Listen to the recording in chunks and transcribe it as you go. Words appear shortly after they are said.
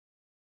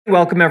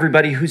Welcome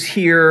everybody who's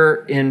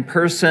here in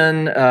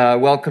person.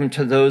 Welcome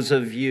to those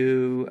of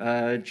you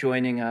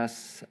joining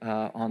us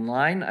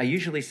online. I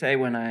usually say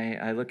when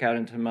I look out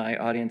into my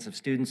audience of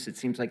students, it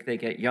seems like they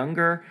get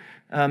younger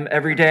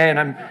every day, and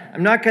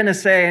I'm not going to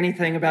say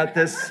anything about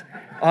this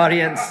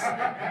audience,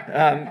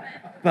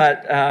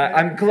 but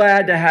I'm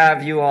glad to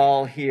have you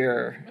all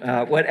here,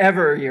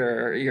 whatever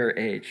your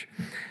age.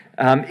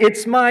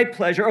 It's my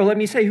pleasure, or let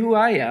me say who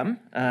I am,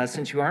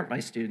 since you aren't my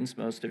students,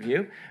 most of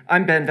you.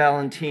 I'm Ben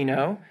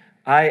Valentino.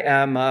 I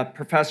am a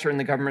professor in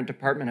the government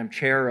department. I'm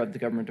chair of the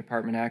government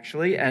department,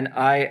 actually, and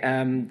I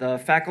am the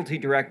faculty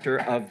director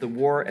of the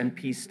War and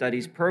Peace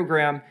Studies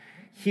program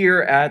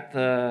here at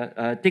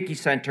the Dickey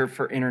Center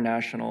for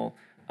International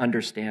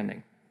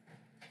Understanding.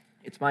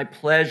 It's my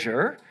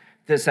pleasure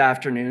this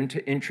afternoon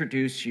to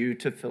introduce you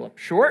to Philip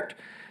Short,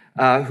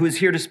 who is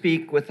here to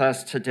speak with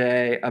us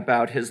today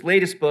about his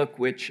latest book,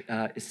 which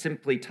is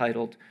simply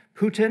titled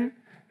Putin.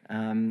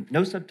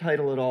 No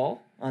subtitle at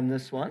all on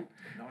this one.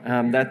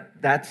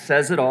 That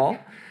says it all,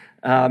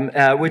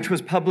 which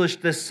was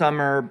published this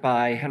summer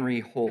by Henry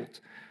Holt.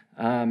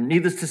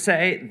 Needless to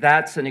say,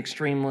 that's an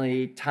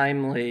extremely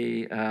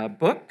timely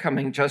book,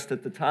 coming just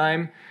at the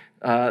time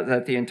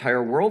that the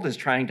entire world is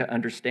trying to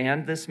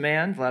understand this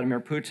man, Vladimir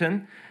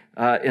Putin,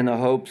 in the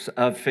hopes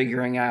of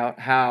figuring out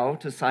how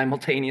to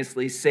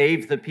simultaneously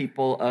save the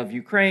people of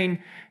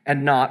Ukraine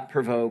and not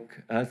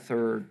provoke a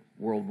third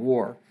world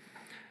war.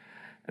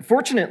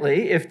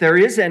 Fortunately, if there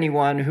is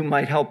anyone who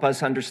might help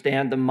us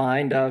understand the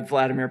mind of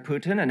Vladimir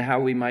Putin and how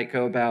we might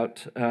go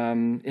about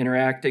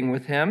interacting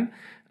with him,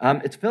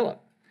 it's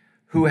Philip,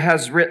 who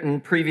has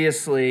written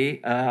previously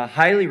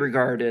highly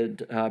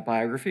regarded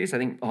biographies, I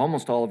think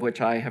almost all of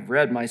which I have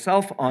read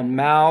myself, on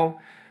Mao,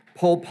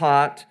 Pol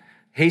Pot,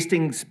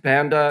 Hastings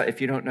Banda.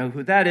 If you don't know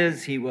who that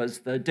is, he was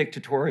the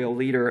dictatorial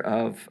leader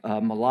of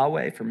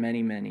Malawi for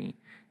many, many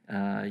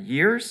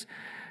years.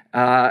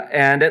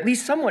 And at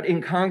least somewhat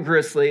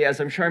incongruously, as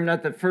I'm sure I'm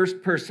not the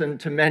first person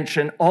to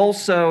mention,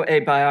 also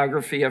a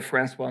biography of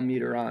François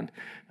Mitterrand.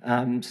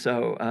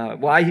 So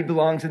why he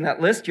belongs in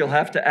that list, you'll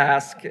have to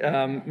ask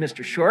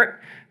Mr. Short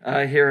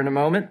here in a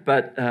moment,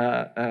 but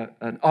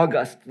an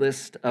august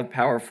list of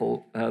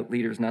powerful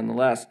leaders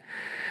nonetheless.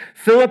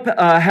 Philip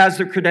has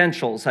the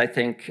credentials, I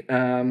think,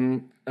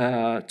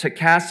 to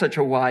cast such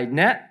a wide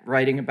net,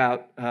 writing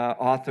about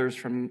authors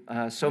from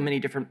so many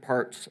different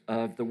parts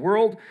of the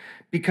world,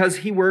 because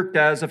he worked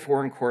as a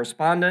foreign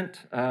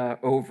correspondent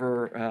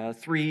over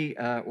 3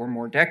 or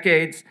more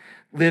decades,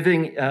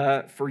 living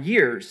for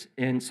years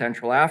in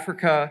Central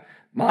Africa,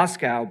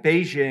 Moscow,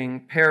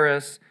 Beijing,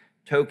 Paris,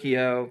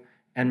 Tokyo,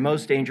 and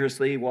most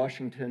dangerously,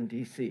 Washington,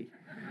 D.C.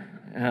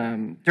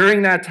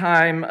 During that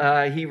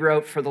time, he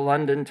wrote for the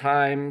London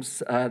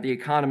Times, the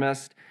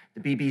Economist,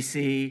 the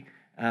BBC,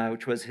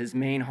 which was his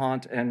main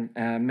haunt, and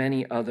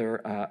many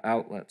other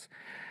outlets.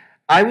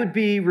 I would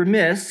be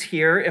remiss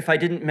here if I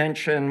didn't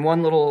mention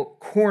one little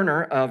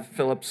corner of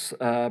Philip's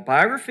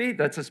biography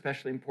that's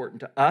especially important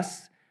to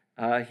us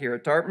here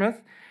at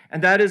Dartmouth,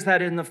 and that is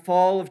that in the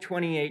fall of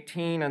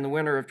 2018 and the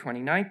winter of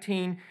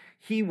 2019,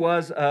 he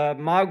was a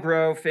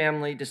Magro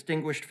Family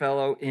Distinguished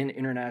Fellow in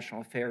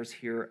International Affairs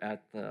here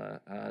at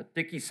the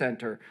Dickey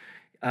Center.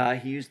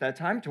 He used that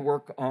time to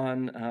work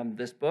on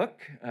this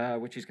book,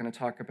 which he's going to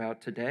talk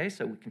about today,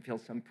 so we can feel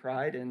some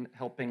pride in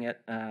helping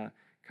it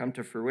come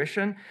to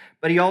fruition.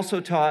 But he also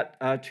taught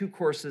 2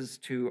 courses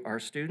to our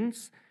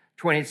students,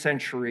 20th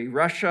Century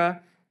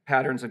Russia,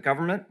 Patterns of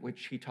Government,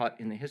 which he taught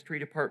in the history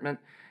department,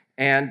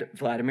 and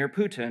Vladimir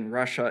Putin,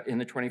 Russia in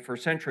the 21st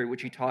Century,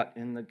 which he taught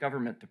in the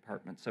government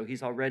department. So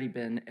he's already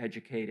been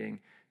educating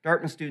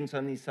Dartmouth students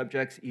on these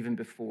subjects even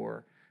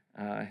before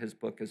his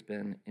book has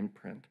been in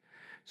print.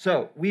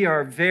 So we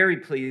are very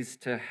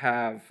pleased to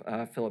have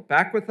Philip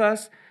back with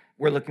us.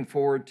 We're looking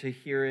forward to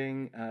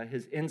hearing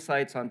his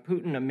insights on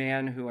Putin, a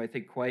man who I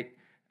think quite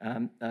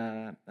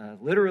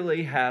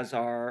literally has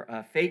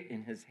our fate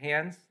in his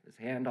hands, his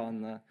hand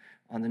on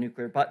the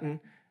nuclear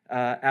button,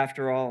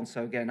 after all. And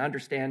so again,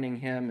 understanding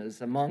him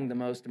is among the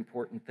most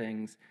important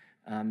things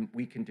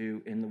we can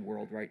do in the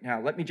world right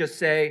now. Let me just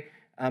say,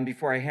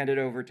 before I hand it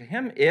over to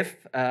him,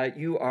 if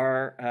you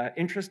are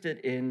interested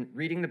in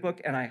reading the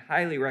book, and I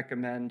highly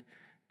recommend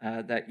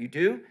that you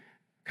do,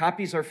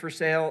 copies are for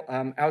sale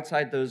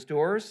outside those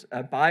doors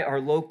by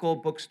our local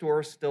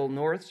bookstore, Still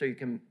North, so you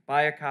can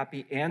buy a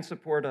copy and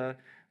support a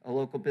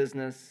local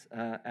business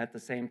at the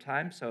same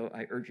time. So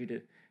I urge you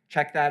to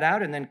check that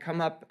out and then come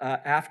up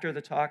after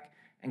the talk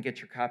and get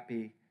your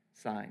copy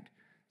signed.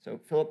 So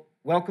Philip,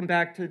 welcome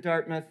back to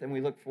Dartmouth, and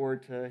we look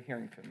forward to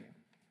hearing from you.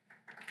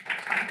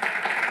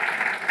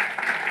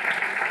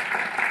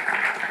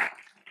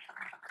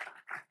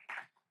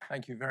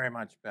 Thank you very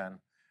much, Ben.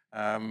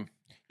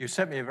 You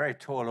set me a very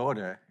tall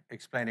order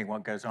explaining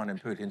what goes on in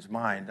Putin's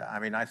mind. I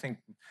mean, I think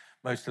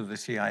most of the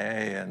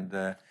CIA and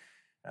the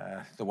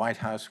White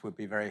House would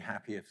be very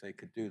happy if they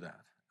could do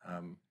that.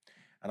 And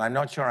I'm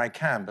not sure I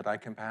can, but I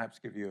can perhaps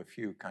give you a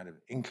few kind of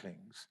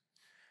inklings.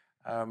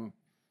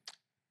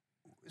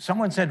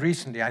 Someone said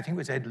recently, I think it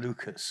was Ed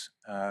Lucas,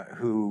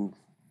 who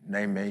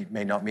name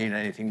may not mean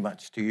anything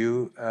much to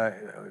you.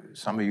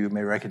 Some of you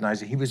may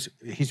recognize it.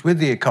 He's with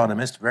The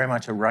Economist, very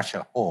much a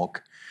Russia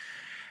hawk.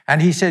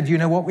 And he said, you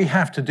know, what we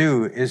have to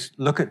do is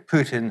look at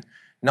Putin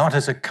not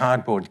as a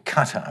cardboard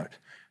cutout,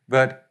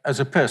 but as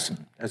a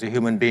person, as a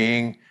human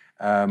being,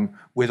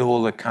 with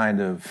all the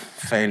kind of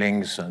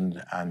failings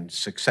and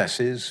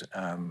successes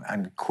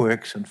and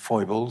quirks and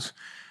foibles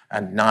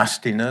and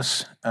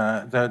nastiness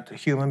that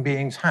human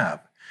beings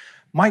have.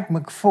 Mike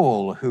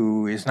McFaul,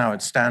 who is now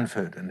at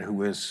Stanford and who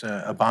was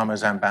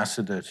Obama's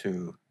ambassador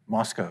to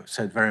Moscow,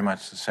 said very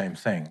much the same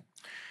thing.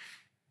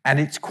 And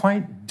it's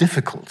quite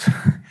difficult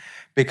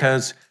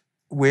because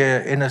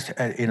we're in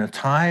a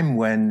time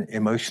when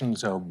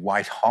emotions are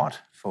white hot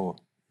for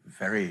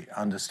very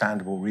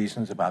understandable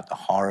reasons about the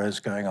horrors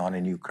going on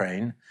in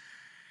Ukraine.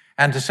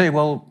 And to say,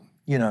 well,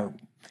 you know,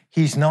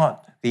 he's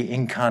not the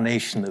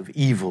incarnation of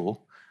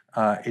evil,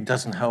 it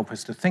doesn't help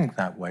us to think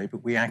that way,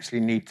 but we actually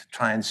need to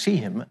try and see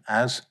him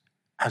as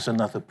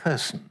another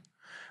person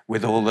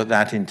with all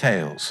that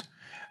entails.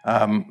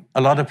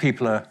 A lot of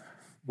people are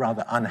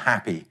rather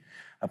unhappy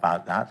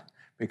about that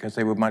because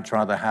they would much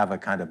rather have a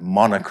kind of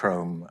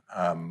monochrome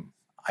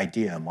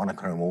idea,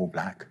 monochrome all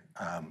black,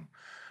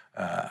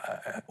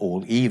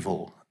 all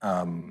evil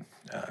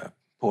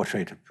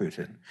portrait of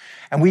Putin.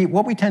 And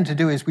what we tend to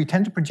do is we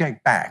tend to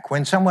project back.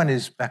 When someone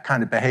is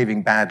kind of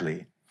behaving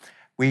badly,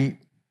 we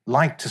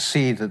like to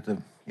see that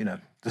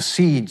the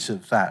seeds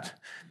of that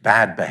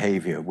bad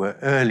behavior were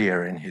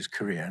earlier in his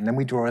career, and then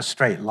we draw a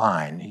straight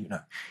line. You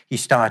know, he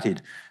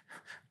started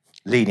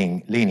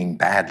leaning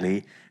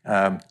badly,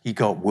 he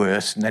got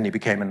worse, and then he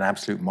became an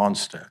absolute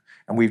monster.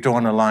 And we've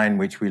drawn a line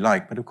which we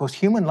like, but of course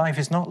human life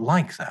is not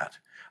like that.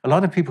 A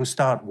lot of people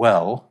start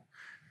well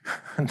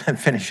and then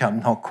finish up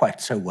not quite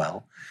so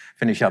well,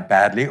 finish up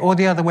badly, or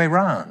the other way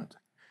around.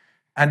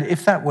 And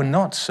if that were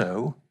not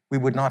so, we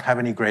would not have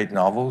any great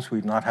novels, we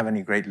would not have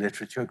any great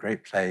literature,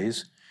 great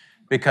plays,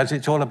 because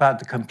it's all about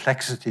the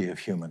complexity of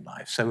human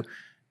life. So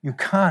you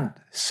can't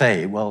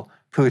say, well,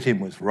 Putin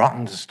was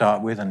rotten to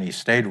start with and he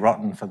stayed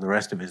rotten for the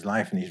rest of his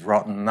life and he's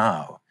rotten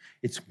now.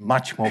 It's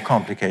much more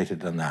complicated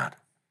than that.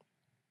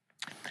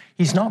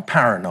 He's not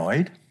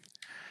paranoid.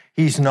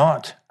 He's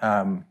not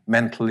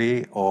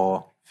mentally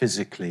or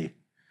physically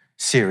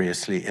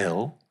seriously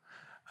ill.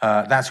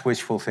 That's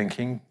wishful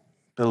thinking.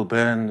 Bill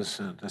Burns,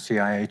 the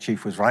CIA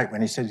chief, was right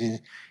when he said he's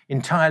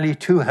entirely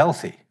too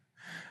healthy,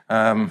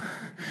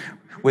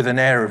 with an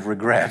air of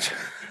regret.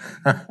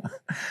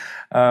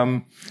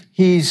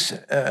 He's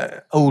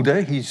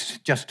older. He's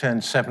just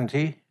turned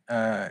 70.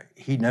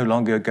 He no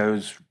longer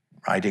goes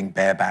riding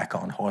bareback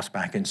on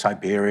horseback in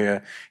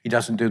Siberia. He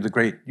doesn't do the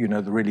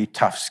the really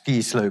tough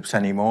ski slopes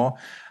anymore.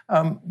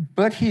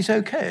 But he's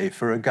okay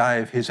for a guy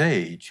of his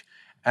age.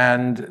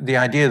 And the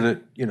idea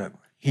that,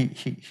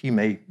 he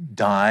may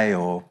die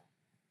or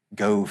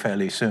go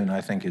fairly soon,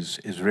 I think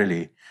is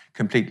really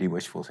completely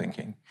wishful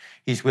thinking.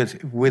 He's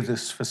with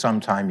us for some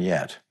time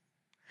yet.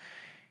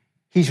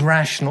 He's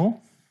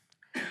rational.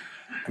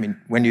 I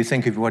mean, when you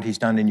think of what he's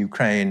done in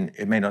Ukraine,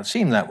 it may not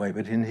seem that way,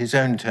 but in his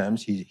own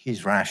terms,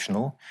 he's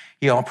rational.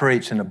 He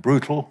operates in a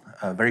brutal,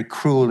 very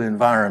cruel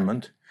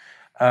environment.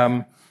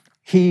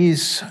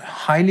 He's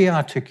highly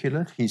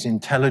articulate, he's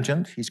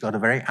intelligent, he's got a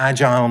very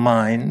agile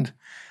mind.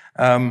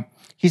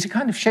 He's a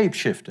kind of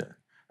shapeshifter,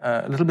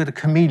 a little bit of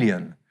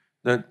chameleon,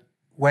 that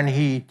when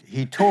he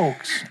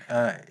talks,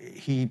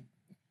 he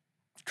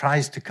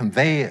tries to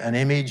convey an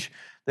image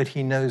that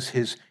he knows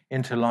his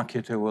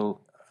interlocutor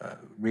will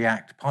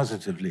react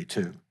positively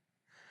to.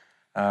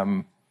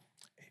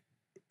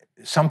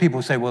 Some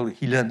people say, well,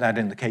 he learned that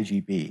in the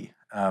KGB.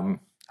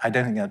 I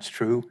don't think that's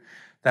true.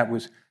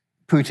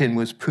 Putin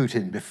was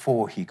Putin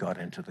before he got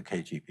into the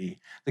KGB.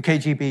 The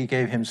KGB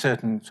gave him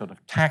certain sort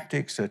of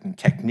tactics, certain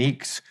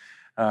techniques,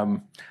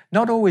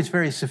 not always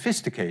very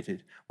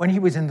sophisticated. When he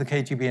was in the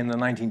KGB in the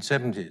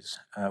 1970s,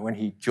 when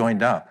he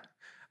joined up,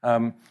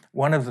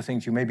 one of the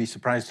things you may be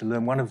surprised to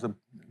learn, one of the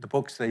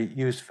books they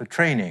used for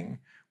training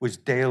was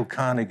Dale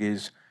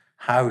Carnegie's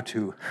How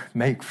to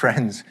Make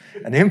Friends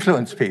and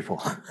Influence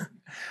People,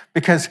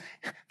 because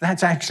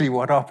that's actually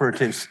what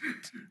operatives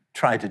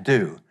try to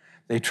do.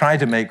 They try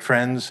to make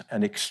friends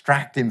and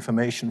extract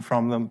information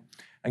from them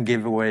and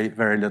give away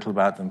very little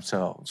about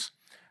themselves.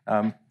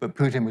 But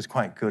Putin was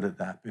quite good at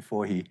that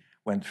before he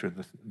went through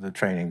the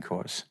training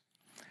course.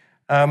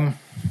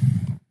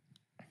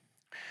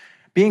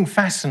 Being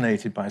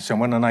fascinated by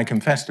someone, and I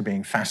confess to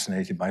being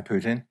fascinated by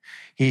Putin,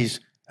 he's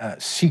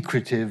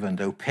secretive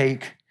and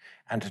opaque,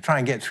 and to try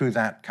and get through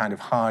that kind of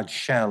hard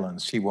shell and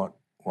see what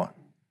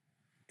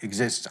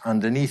exists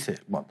underneath it,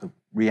 what the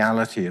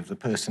reality of the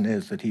person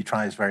is that he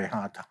tries very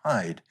hard to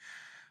hide,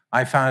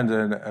 I found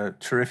a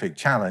terrific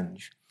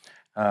challenge.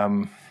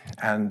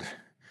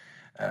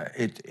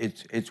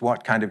 It's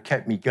what kind of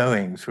kept me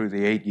going through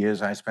the 8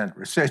 years I spent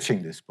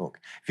researching this book.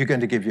 If you're going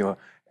to give your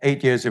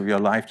 8 years of your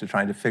life to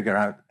trying to figure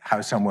out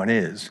how someone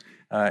is,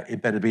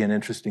 it better be an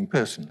interesting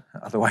person.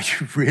 Otherwise,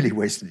 you've really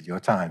wasted your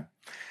time.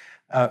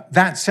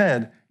 That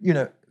said,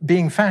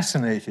 being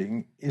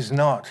fascinating does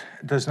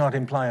not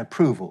imply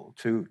approval.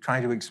 To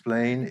try to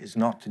explain is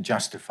not to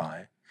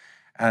justify.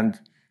 And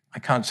I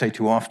can't say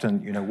too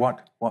often,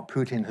 what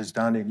Putin has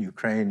done in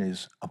Ukraine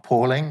is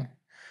appalling.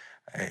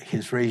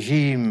 His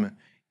regime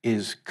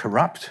is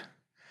corrupt.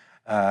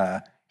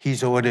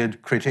 He's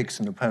ordered critics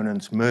and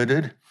opponents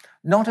murdered.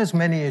 Not as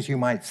many as you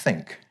might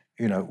think.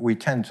 We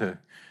tend to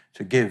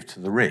give to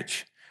the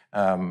rich.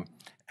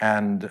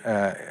 And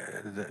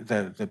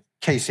the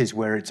cases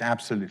where it's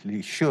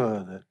absolutely sure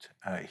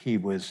that he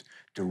was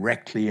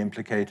directly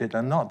implicated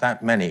are not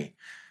that many.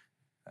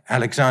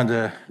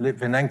 Alexander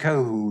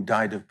Litvinenko, who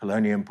died of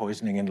polonium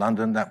poisoning in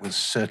London, that was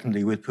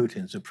certainly with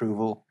Putin's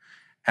approval.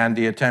 And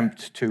the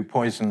attempt to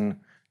poison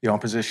the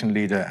opposition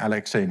leader,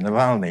 Alexei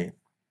Navalny,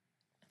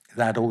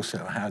 that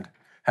also had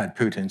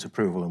Putin's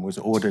approval and was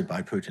ordered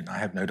by Putin. I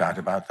have no doubt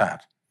about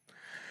that.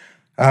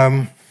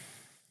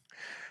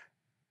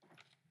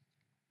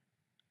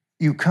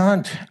 You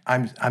can't,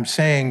 I'm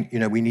saying,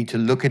 we need to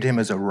look at him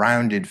as a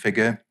rounded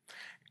figure.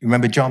 You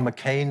remember John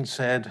McCain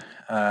said,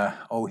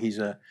 he's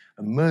a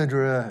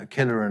murderer, a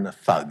killer, and a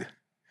thug.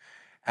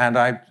 And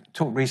I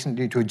talked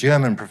recently to a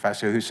German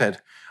professor who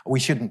said, we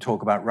shouldn't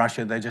talk about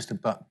Russia, they're just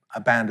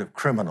a band of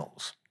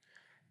criminals.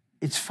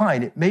 It's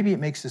fine, maybe it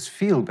makes us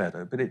feel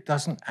better, but it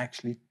doesn't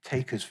actually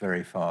take us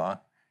very far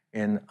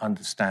in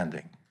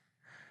understanding.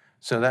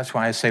 So that's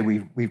why I say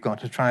we've got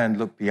to try and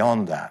look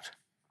beyond that.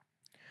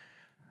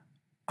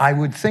 I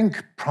would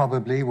think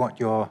probably what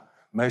you're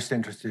most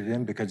interested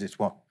in, because it's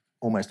what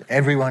almost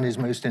everyone is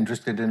most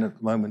interested in at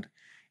the moment,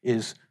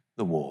 is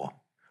the war.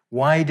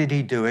 Why did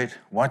he do it?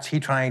 What's he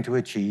trying to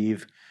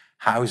achieve?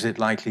 How is it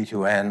likely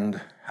to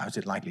end? How is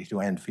it likely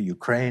to end for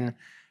Ukraine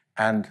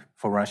and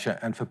for Russia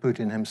and for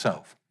Putin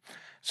himself?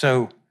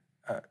 So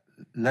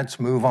let's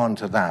move on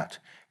to that.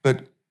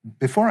 But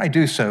before I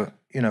do so,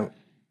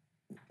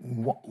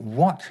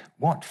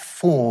 what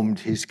formed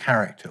his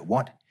character?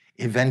 What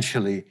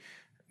eventually,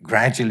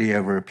 gradually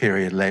over a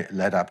period,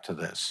 led up to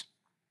this?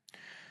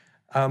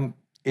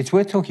 It's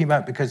worth talking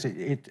about because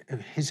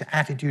his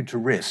attitude to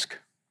risk.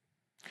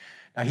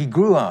 Now, he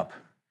grew up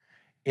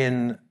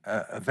in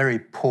a very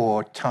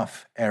poor,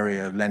 tough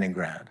area of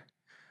Leningrad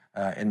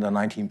in the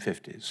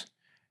 1950s,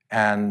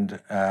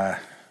 and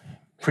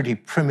pretty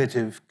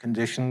primitive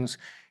conditions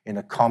in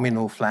a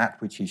communal flat,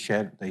 which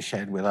they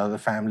shared with other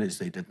families.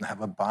 They didn't have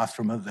a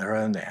bathroom of their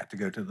own. They had to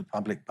go to the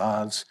public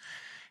baths.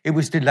 It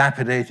was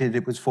dilapidated.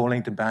 It was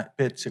falling to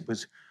bits. It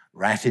was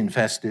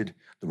rat-infested.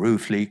 The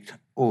roof leaked,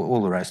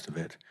 all the rest of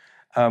it.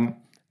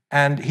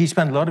 And he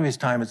spent a lot of his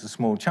time as a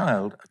small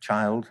child,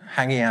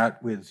 hanging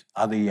out with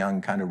other young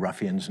kind of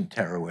ruffians and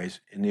tearaways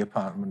in the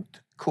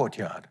apartment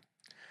courtyard.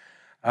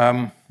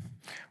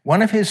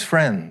 One of his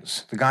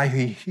friends, the guy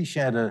who he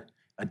shared a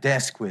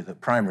desk with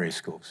at primary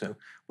school, so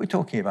we're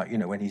talking about,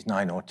 when he's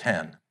 9 or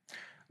 10,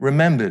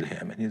 remembered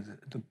him. And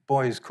the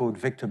boy is called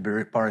Viktor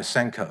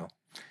Borisenko.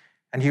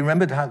 And he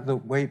remembered how the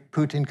way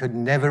Putin could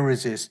never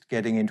resist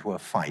getting into a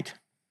fight.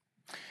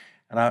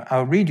 And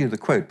I'll read you the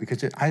quote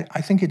because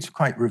I think it's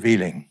quite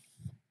revealing.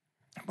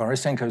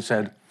 Borisenko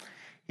said,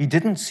 "He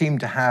didn't seem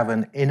to have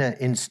an inner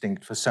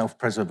instinct for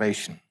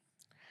self-preservation.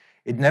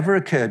 It never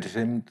occurred to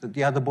him that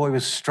the other boy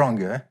was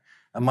stronger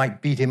and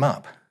might beat him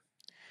up.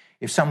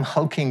 If some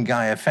hulking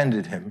guy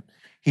offended him,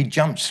 he'd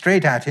jump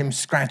straight at him,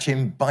 scratch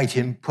him, bite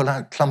him, pull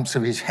out clumps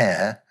of his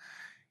hair.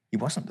 He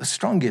wasn't the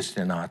strongest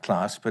in our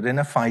class, but in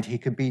a fight he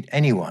could beat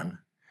anyone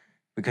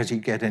because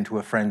he'd get into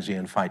a frenzy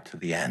and fight to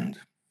the end."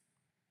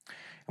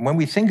 And when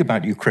we think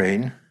about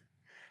Ukraine,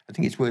 I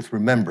think it's worth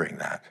remembering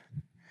that.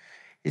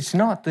 It's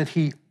not that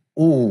he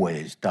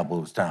always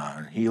doubles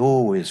down. He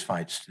always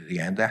fights to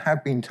the end. There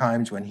have been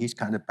times when he's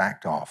kind of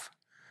backed off.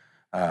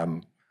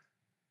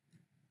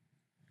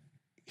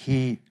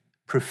 He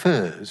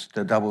prefers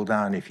to double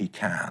down if he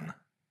can.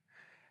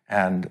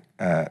 And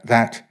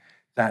that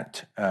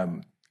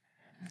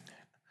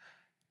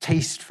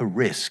taste for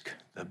risk,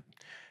 the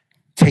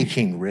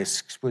taking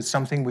risks, was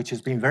something which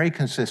has been very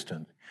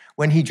consistent.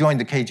 When he joined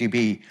the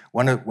KGB,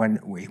 when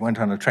he went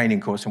on a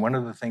training course, and one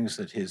of the things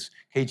that his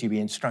KGB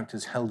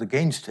instructors held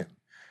against him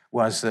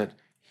was that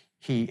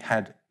he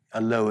had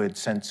a lowered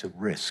sense of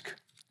risk.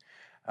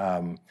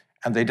 And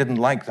they didn't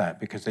like that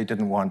because they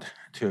didn't want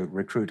to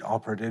recruit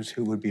operatives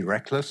who would be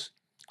reckless.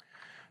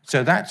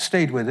 So that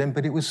stayed with him,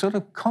 but it was sort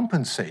of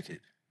compensated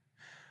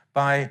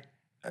by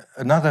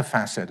another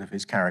facet of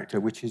his character,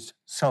 which is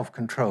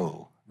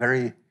self-control,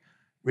 very,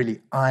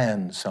 really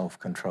iron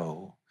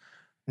self-control,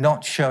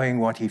 not showing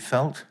what he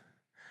felt,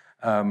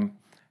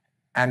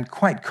 and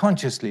quite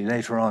consciously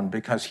later on,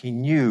 because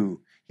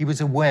he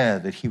was aware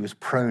that he was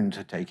prone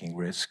to taking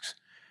risks,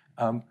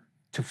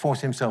 to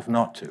force himself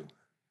not to.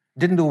 It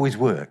didn't always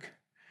work.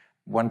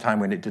 One time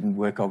when it didn't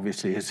work,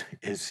 obviously,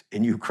 is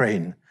in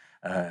Ukraine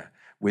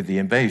with the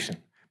invasion.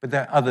 But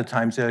there are other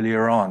times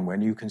earlier on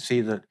when you can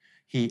see that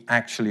he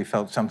actually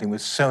felt something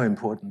was so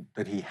important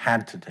that he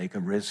had to take a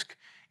risk,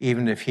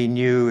 even if he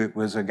knew it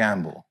was a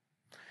gamble.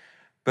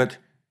 But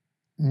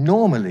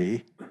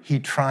normally, he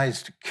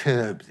tries to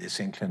curb this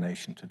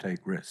inclination to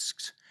take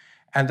risks.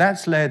 And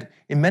that's led,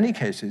 in many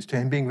cases, to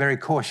him being very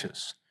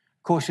cautious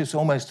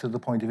almost to the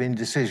point of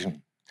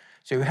indecision.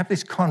 So you have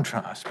this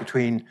contrast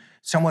between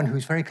someone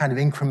who's very kind of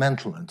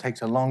incremental and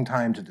takes a long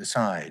time to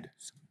decide,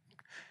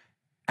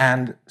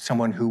 and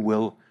someone who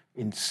will,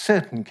 in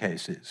certain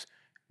cases,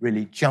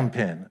 really jump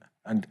in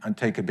and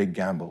take a big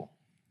gamble.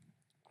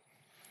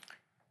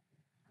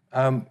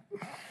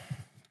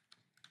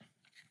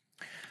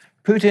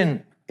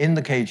 Putin, in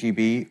the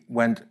KGB,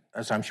 went,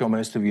 as I'm sure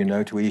most of you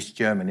know, to East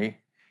Germany.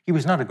 He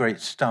was not a great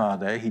star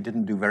there. He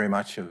didn't do very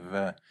much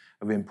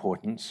of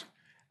importance.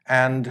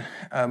 And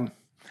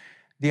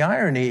the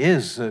irony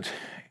is that,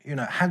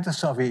 had the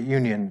Soviet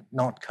Union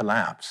not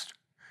collapsed,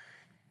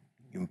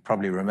 you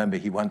probably remember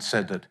he once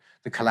said that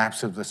the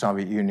collapse of the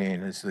Soviet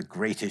Union is the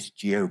greatest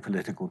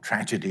geopolitical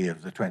tragedy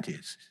of the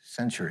 20th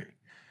century.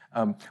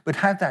 But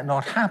had that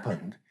not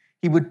happened,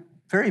 he would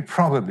very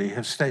probably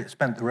have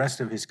spent the rest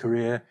of his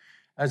career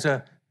as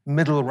a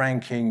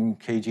middle-ranking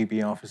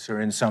KGB officer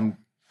in some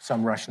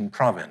Russian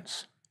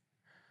province.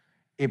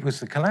 It was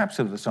the collapse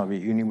of the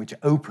Soviet Union which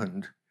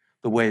opened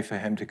the way for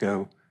him to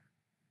go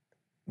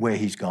where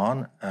he's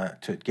gone,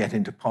 to get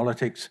into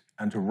politics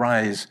and to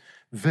rise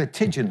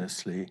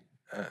vertiginously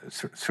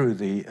through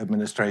the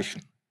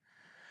administration.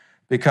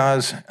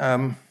 Because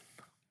the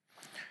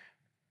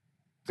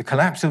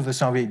collapse of the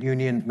Soviet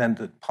Union meant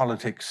that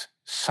politics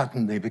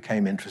suddenly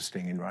became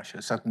interesting in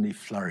Russia, suddenly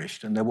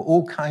flourished, and there were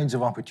all kinds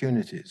of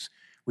opportunities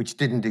which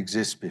didn't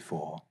exist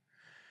before.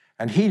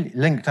 And he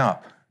linked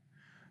up,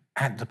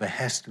 at the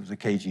behest of the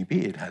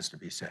KGB, it has to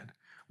be said,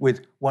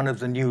 with one of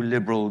the new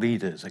liberal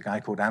leaders, a guy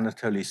called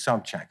Anatoly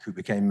Sobchak, who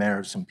became mayor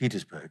of St.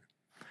 Petersburg.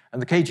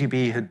 And the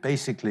KGB had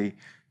basically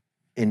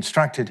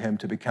instructed him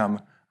to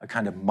become a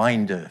kind of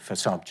minder for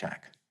Sobchak.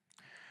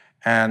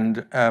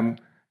 And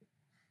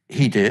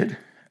he did.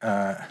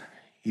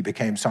 He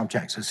became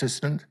Sobchak's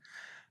assistant.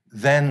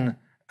 Then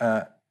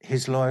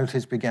his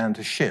loyalties began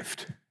to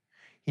shift.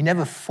 He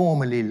never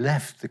formally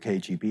left the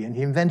KGB, and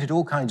he invented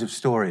all kinds of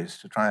stories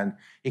to try and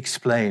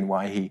explain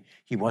why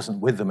he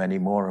wasn't with them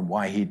anymore and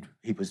why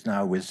he was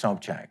now with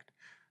Sobchak.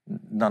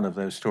 None of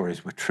those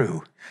stories were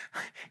true.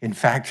 In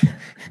fact,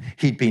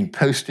 he'd been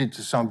posted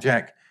to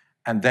Sobchak,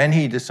 and then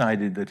he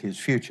decided that his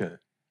future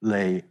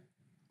lay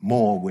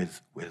more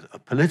with a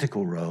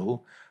political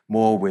role,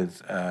 more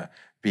with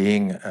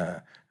being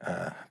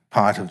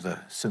part of the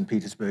St.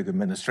 Petersburg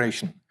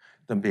administration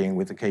than being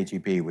with the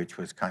KGB, which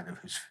was kind of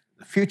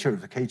the future of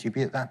the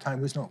KGB at that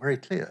time was not very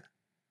clear,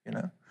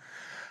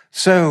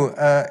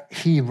 So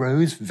he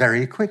rose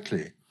very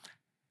quickly.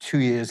 2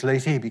 years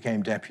later, he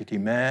became deputy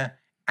mayor,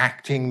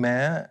 acting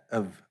mayor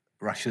of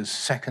Russia's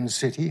second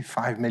city,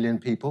 5 million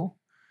people.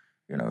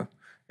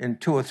 In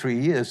 2 or 3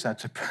 years,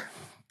 that's a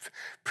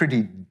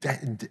pretty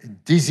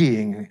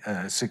dizzying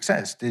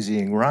success,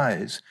 dizzying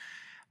rise.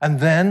 And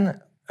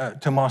then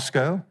to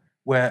Moscow,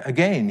 where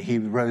again, he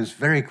rose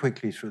very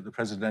quickly through the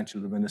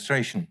presidential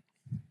administration.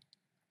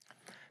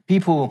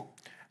 People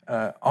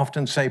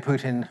often say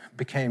Putin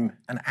became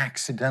an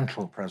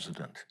accidental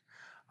president.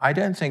 I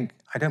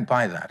don't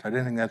buy that. I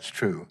don't think that's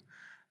true.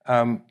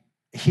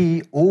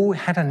 He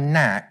had a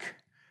knack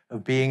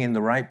of being in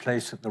the right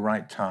place at the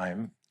right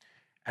time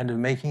and of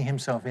making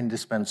himself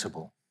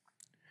indispensable.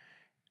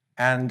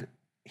 And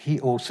he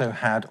also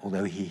had,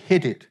 although he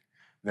hid it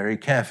very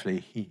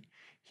carefully,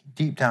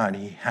 deep down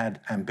he had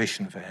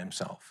ambition for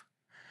himself.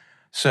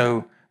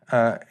 So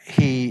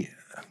he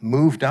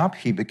moved up,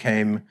 he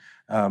became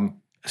a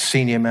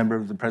senior member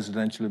of the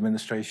presidential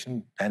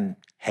administration, then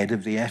head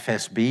of the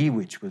FSB,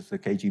 which was the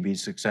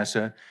KGB's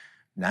successor,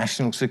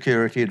 national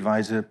security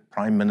advisor,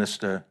 prime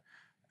minister,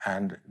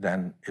 and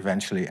then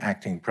eventually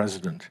acting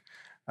president.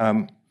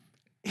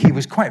 He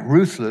was quite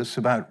ruthless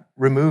about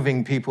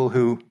removing people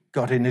who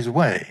got in his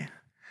way,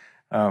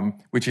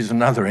 which is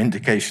another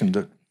indication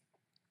that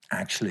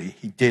actually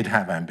he did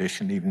have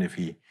ambition, even if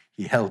he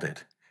held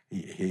it.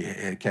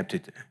 He kept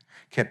it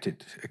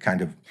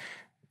kind of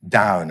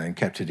down and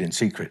kept it in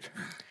secret.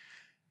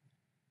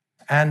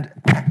 And,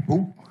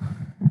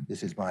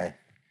 my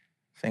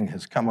thing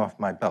has come off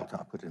my belt.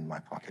 I'll put it in my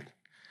pocket.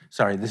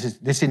 Sorry,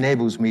 this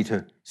enables me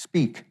to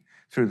speak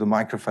through the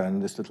microphone.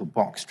 This little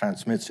box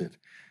transmits it,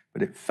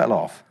 but it fell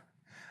off.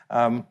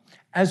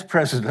 As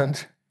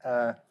president,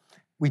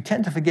 we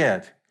tend to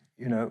forget,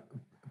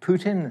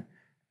 Putin,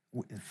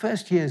 the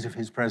first years of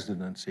his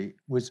presidency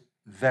was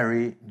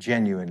very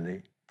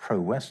genuinely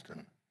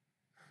pro-Western.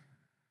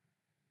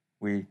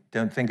 We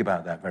don't think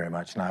about that very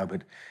much now,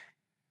 but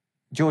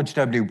George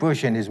W.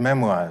 Bush, in his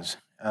memoirs,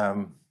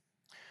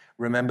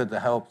 remembered the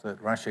help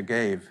that Russia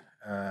gave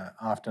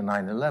after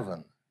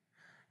 9/11.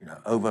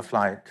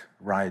 Overflight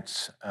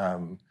rights.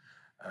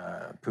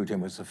 Putin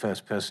was the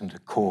first person to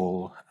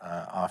call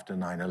after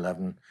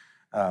 9/11.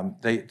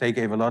 They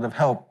gave a lot of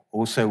help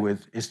also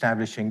with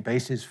establishing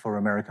bases for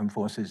American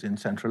forces in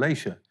Central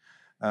Asia,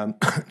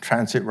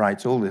 transit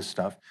rights, all this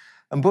stuff.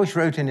 And Bush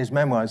wrote in his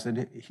memoirs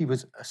that he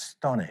was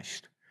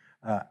astonished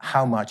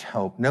how much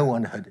help no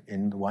one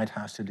in the White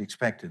House had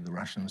expected the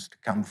Russians to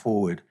come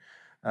forward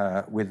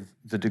with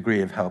the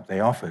degree of help they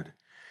offered.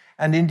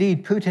 And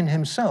indeed, Putin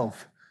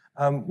himself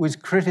was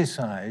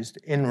criticized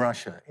in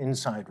Russia,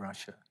 inside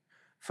Russia,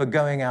 for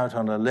going out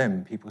on a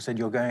limb. People said,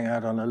 you're going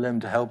out on a limb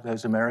to help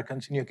those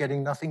Americans and you're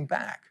getting nothing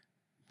back.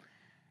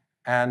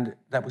 And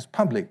that was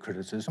public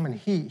criticism. And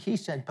he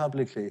said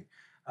publicly,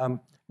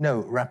 no,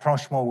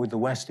 rapprochement with the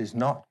West is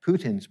not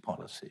Putin's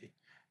policy,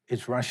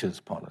 it's Russia's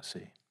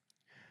policy.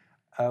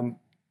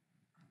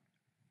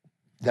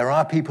 There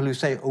are people who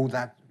say, oh,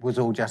 that was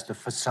all just a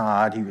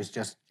facade. He was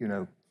just,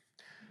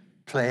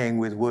 playing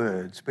with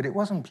words. But it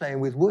wasn't playing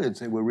with words.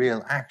 They were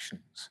real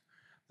actions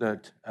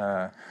that,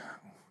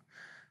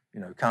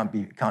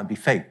 can't be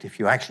faked. If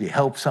you actually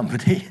help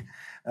somebody,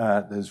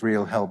 there's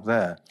real help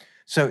there.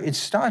 So it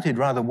started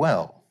rather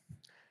well.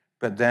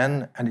 But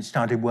then, and it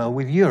started well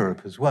with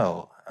Europe as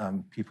well.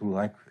 People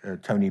like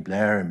Tony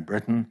Blair in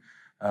Britain,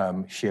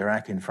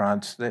 Chirac in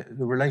France, the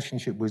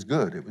relationship was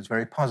good. It was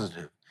very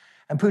positive.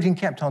 And Putin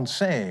kept on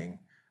saying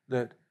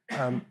that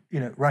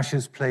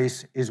Russia's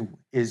place is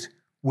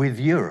with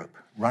Europe.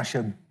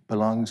 Russia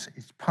belongs,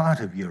 it's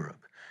part of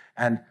Europe.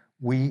 And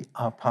we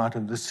are part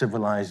of the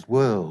civilized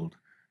world,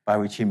 by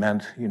which he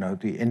meant,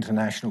 the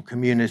international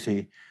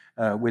community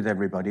with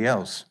everybody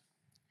else.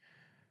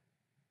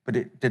 But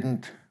it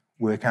didn't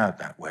work out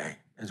that way,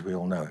 as we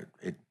all know.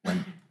 It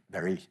went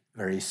very,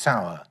 very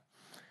sour.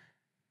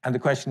 And the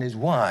question is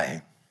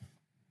why?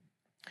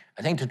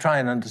 I think to try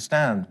and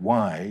understand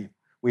why,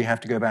 we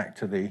have to go back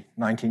to the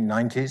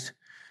 1990s,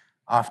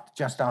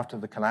 just after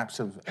the collapse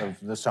of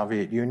the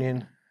Soviet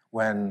Union,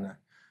 when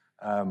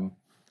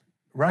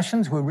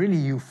Russians were really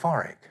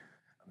euphoric.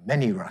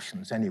 Many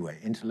Russians, anyway,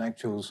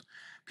 intellectuals,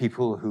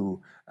 people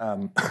who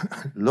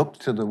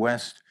looked to the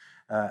West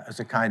as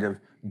a kind of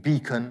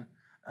beacon.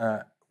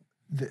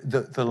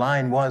 The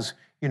line was,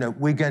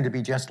 we're going to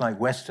be just like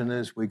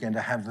Westerners. We're going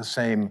to have the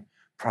same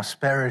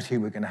prosperity.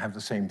 We're going to have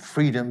the same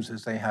freedoms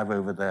as they have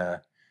over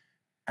there.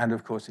 And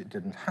of course, it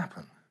didn't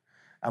happen.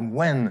 And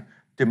when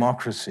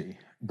democracy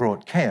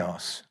brought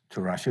chaos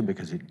to Russia,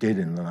 because it did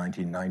in the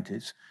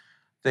 1990s,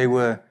 they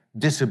were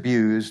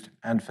disabused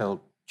and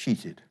felt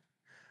cheated.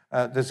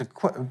 There's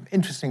an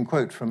interesting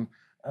quote from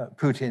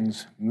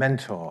Putin's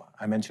mentor.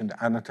 I mentioned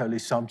Anatoly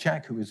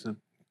Sobchak, who was the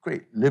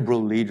great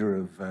liberal leader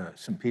of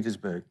St.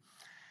 Petersburg.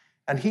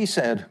 And he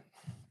said,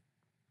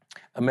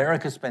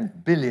 America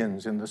spent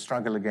billions in the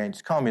struggle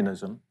against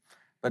communism,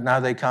 but now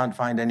they can't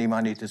find any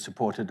money to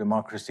support a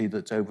democracy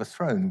that's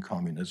overthrown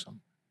communism.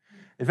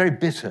 It's very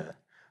bitter,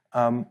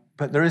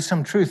 but there is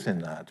some truth in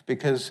that,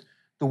 because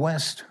the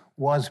West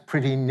was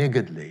pretty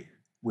niggardly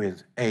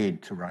with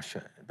aid to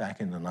Russia back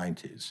in the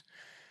 90s,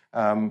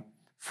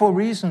 for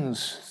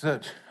reasons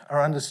that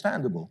are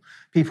understandable.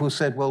 People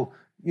said, well,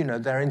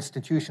 their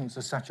institutions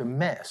are such a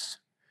mess.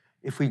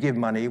 If we give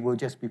money, we'll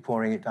just be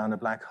pouring it down a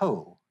black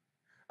hole.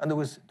 And there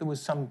was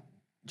some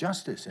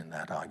justice in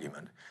that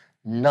argument.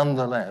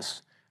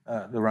 Nonetheless,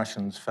 the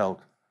Russians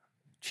felt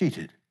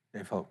cheated.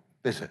 They felt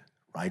bitter,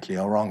 rightly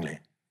or wrongly.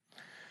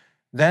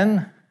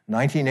 Then,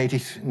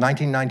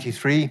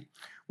 1993,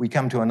 we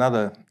come to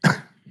another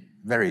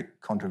very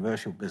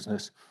controversial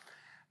business.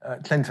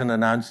 Clinton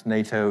announced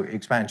NATO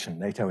expansion,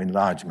 NATO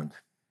enlargement.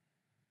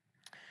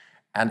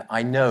 And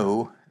I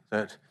know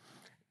that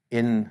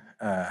in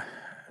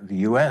the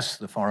US,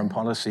 the foreign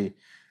policy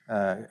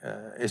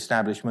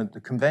establishment, the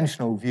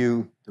conventional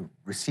view, the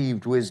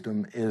received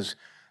wisdom is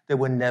there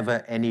were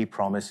never any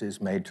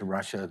promises made to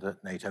Russia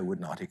that NATO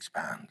would not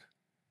expand.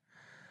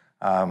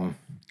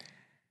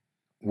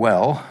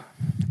 Well,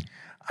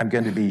 I'm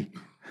going to be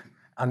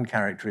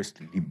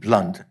uncharacteristically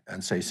blunt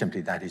and say simply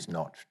that is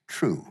not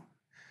true.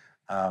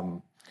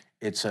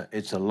 It's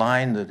a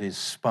line that is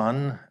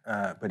spun,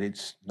 but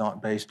it's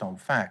not based on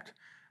fact.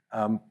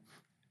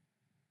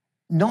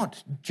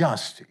 Not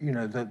just,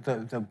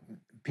 the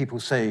people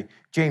say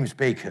James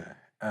Baker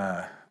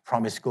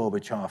promised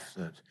Gorbachev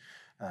that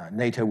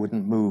NATO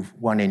wouldn't move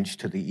 1 inch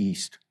to the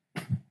east.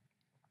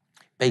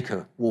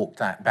 Baker walked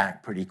that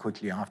back pretty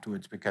quickly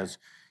afterwards because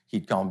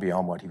he'd gone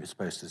beyond what he was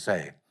supposed to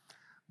say.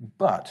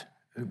 But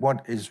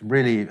what is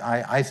really,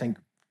 I think,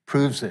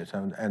 proves it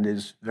and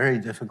is very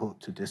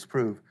difficult to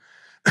disprove,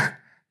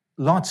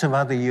 lots of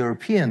other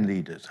European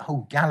leaders, a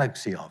whole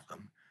galaxy of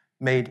them,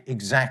 made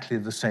exactly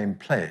the same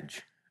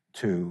pledge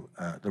to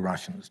the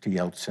Russians, to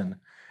Yeltsin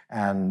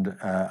and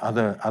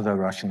other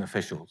Russian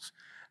officials.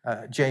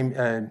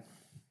 John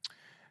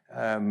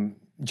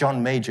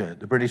Major,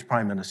 the British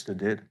Prime Minister,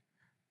 did.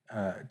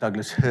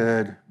 Douglas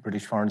Hurd,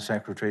 British Foreign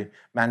Secretary,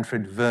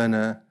 Manfred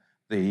Werner,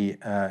 the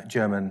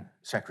German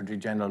Secretary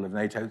General of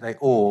NATO, they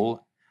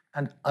all,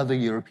 and other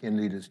European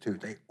leaders too,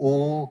 they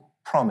all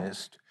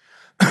promised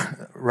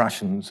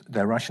Russians,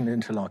 their Russian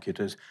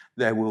interlocutors,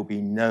 there will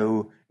be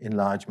no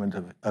enlargement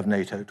of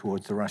NATO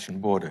towards the Russian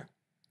border.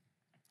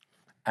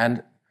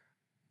 And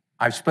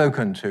I've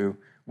spoken to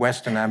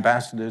Western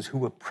ambassadors who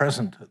were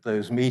present at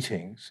those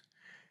meetings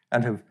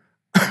and have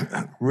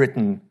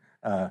written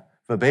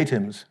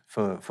verbatims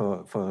for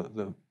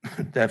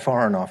their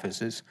foreign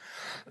offices,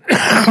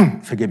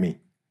 forgive me,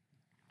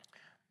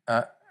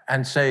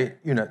 and say,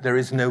 there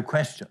is no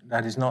question.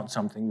 That is not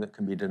something that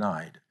can be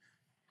denied.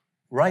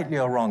 rightly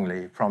or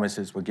wrongly,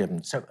 promises were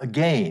given. So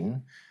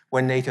again,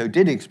 when NATO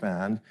did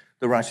expand,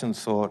 the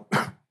Russians thought,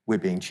 we're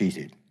being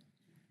cheated.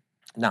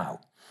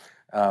 Now,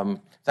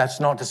 that's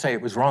not to say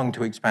it was wrong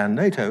to expand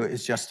NATO,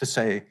 it's just to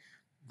say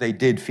they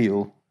did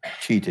feel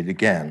cheated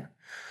again.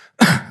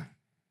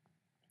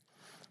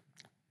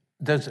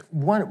 There's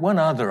one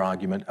other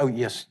argument. Oh,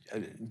 yes,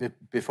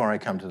 before I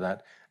come to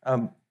that.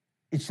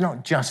 It's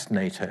not just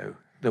NATO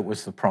that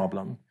was the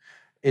problem.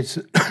 It's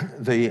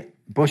the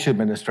Bush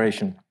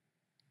administration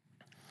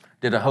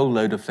did a whole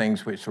load of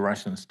things which the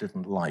Russians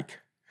didn't like.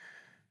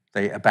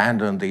 They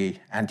abandoned the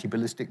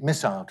anti-ballistic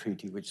missile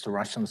treaty, which the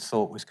Russians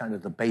thought was kind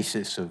of the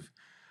basis of,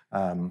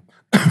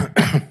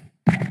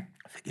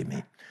 forgive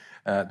me,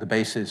 the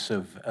basis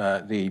of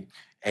the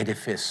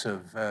edifice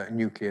of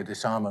nuclear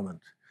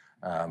disarmament.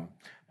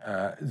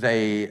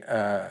 They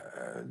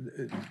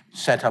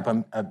set up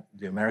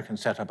the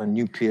Americans set up a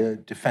nuclear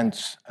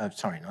defense,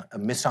 a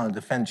missile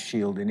defense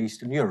shield in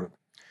Eastern Europe.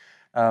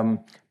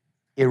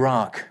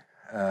 Iraq,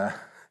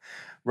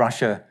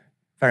 Russia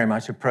very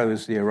much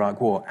opposed the Iraq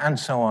war, and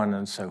so on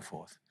and so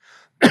forth.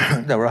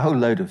 There were a whole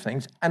load of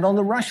things. And on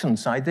the Russian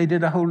side, they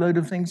did a whole load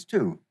of things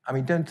too. I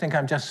mean, don't think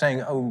I'm just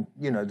saying, oh,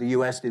 you know, the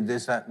US did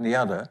this, that, and the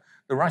other.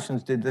 The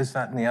Russians did this,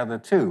 that, and the other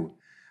too.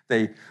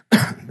 There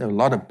were a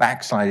lot of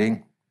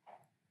backsliding.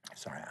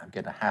 Sorry, I'm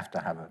going to have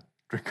a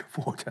drink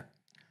of water.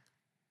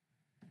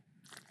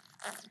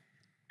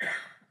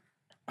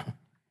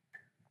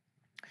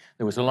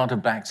 There was a lot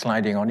of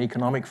backsliding on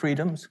economic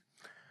freedoms,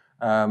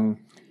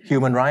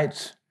 human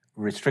rights,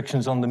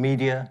 restrictions on the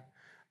media,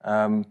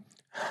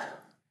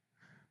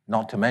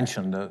 not to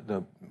mention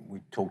we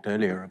talked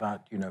earlier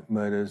about, you know,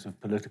 murders of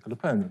political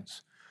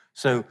opponents.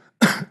 So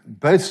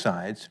both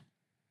sides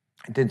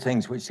did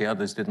things which the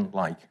others didn't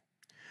like.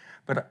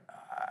 But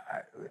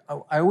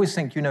I always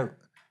think, you know,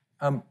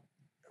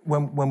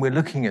 when we're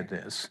looking at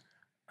this,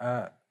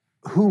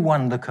 who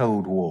won the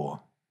Cold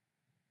War?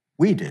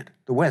 We did.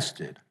 The West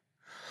did.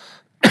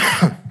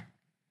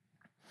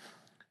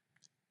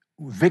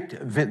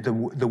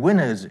 The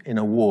winners in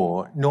a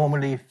war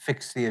normally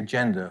fix the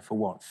agenda for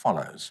what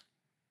follows.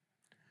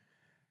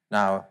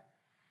 Now,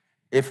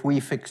 if we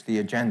fix the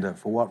agenda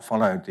for what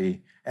followed the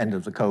end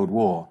of the Cold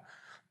War,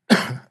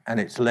 and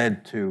it's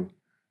led to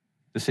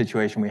the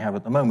situation we have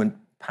at the moment,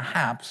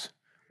 perhaps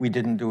we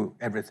didn't do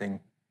everything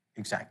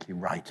exactly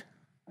right.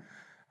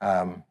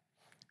 The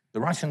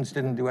Russians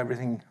didn't do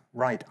everything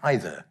right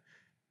either.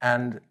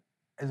 And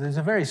there's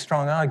a very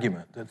strong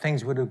argument that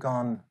things would have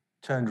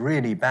turned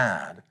really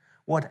bad,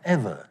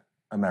 whatever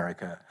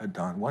America had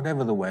done,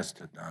 whatever the West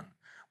had done,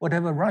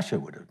 whatever Russia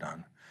would have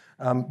done.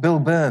 Bill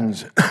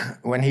Burns,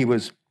 when he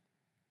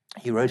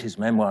wrote his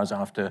memoirs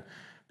after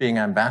being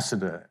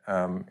ambassador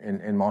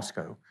in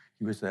Moscow,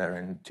 he was there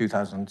in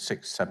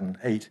 2006, 7,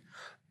 8.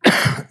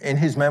 In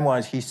his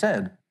memoirs, he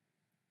said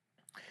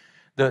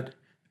that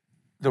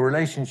the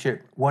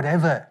relationship,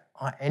 whatever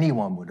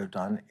anyone would have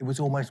done, it was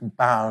almost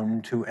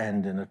bound to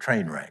end in a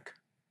train wreck.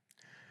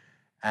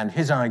 And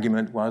his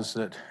argument was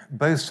that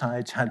both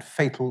sides had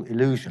fatal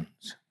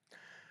illusions.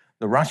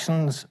 The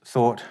Russians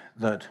thought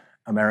that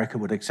America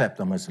would accept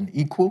them as an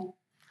equal,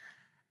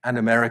 and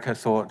America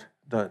thought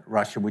that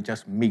Russia would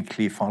just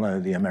meekly follow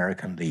the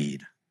American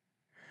lead.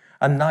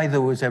 And neither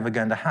was ever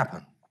going to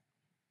happen.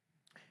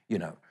 You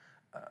know,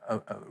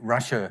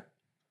 Russia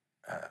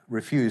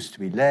refused to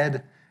be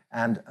led,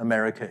 and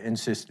America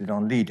insisted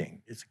on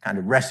leading. It's a kind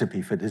of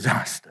recipe for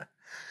disaster.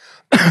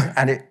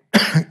 And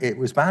it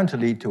was bound to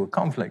lead to a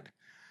conflict,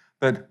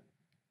 but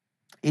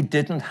it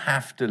didn't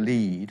have to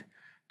lead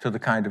to the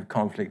kind of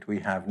conflict we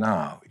have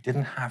now. It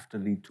didn't have to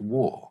lead to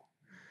war.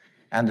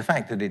 And the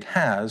fact that it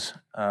has,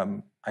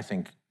 I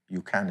think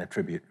you can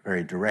attribute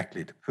very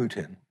directly to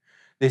Putin.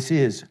 This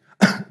is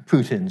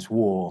Putin's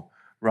war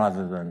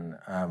rather than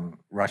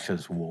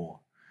Russia's war.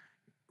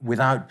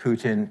 Without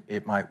Putin,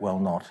 it might well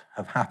not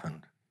have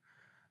happened,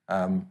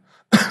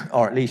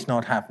 or at least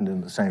not happened in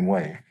the same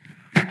way.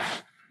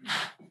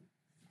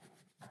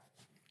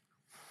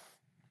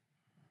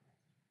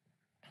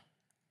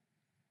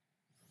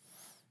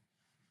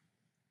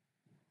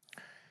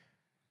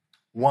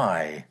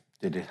 Why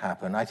did it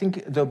happen? I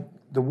think the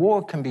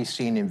war can be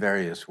seen in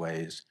various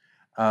ways.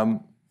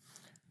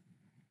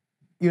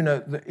 You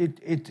know,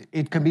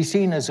 it can be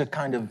seen as a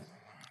kind of,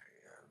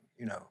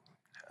 you know,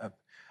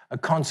 a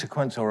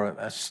consequence or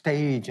a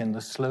stage in the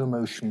slow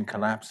motion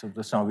collapse of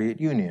the Soviet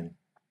Union.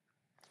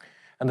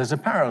 And there's a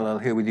parallel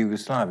here with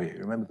Yugoslavia.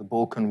 Remember the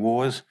Balkan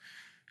Wars?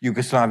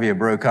 Yugoslavia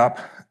broke up.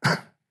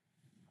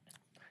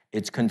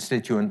 Its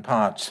constituent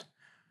parts,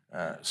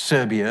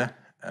 Serbia,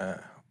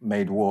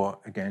 made war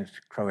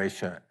against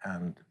Croatia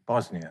and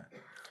Bosnia.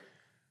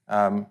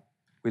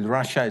 With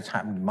Russia, it's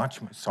happened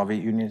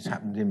Soviet Union, it's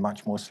happened in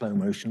much more slow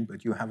motion,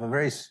 but you have a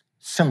very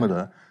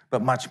similar,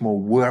 but much more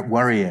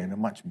worrying, a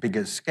much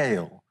bigger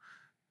scale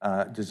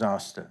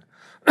disaster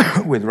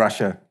with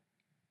Russia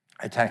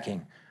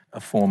attacking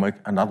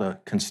another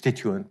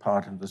constituent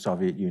part of the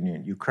Soviet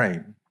Union,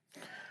 Ukraine.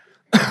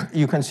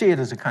 You can see it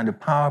as a kind of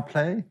power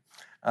play,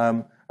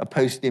 a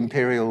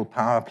post-imperial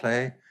power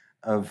play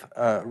of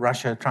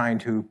Russia trying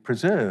to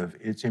preserve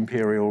its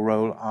imperial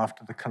role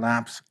after the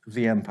collapse of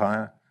the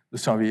empire, the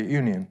Soviet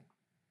Union.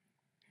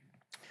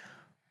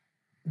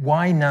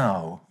 Why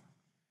now?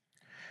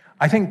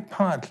 I think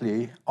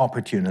partly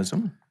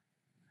opportunism.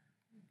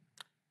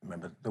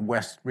 Remember, the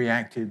West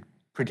reacted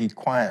pretty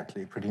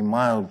quietly, pretty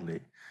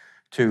mildly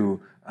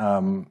to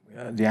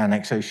the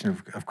annexation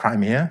of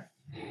Crimea,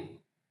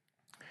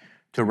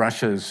 to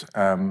Russia's,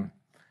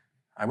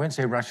 I won't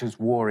say Russia's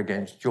war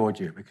against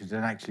Georgia, because it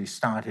actually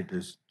started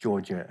as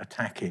Georgia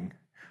attacking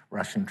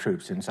Russian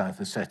troops in South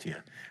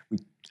Ossetia. We,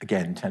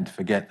 again, tend to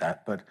forget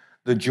that, but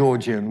the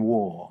Georgian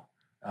war,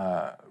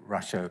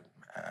 Russia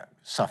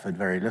suffered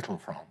very little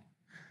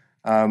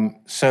from.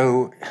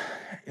 So,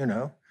 you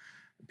know,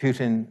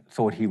 Putin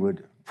thought he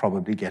would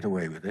probably get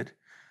away with it.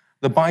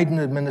 The Biden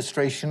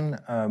administration,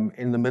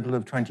 in the middle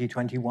of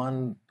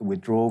 2021, the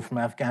withdrawal from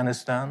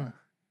Afghanistan,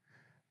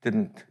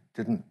 didn't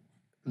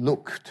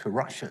look to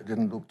Russia,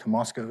 didn't look to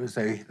Moscow, as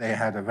they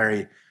had a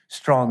very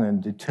strong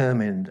and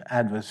determined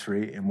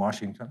adversary in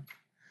Washington.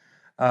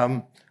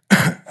 And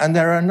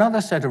there are another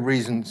set of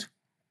reasons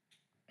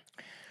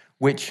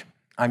which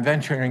I'm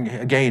venturing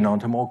again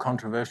onto more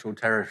controversial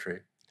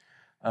territory.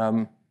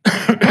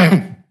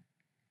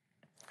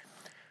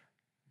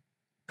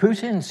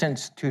 Putin,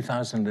 since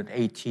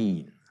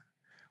 2018,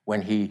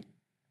 when he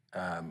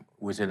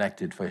was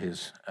elected for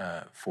his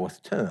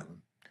fourth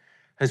term,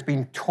 has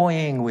been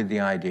toying with the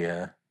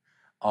idea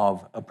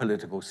of a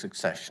political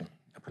succession,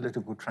 a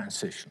political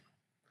transition.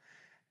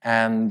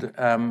 And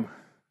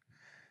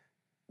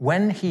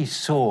when he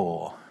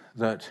saw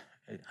that,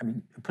 I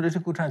mean, a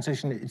political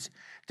transition, it's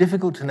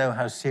difficult to know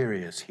how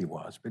serious he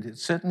was, but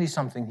it's certainly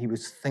something he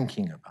was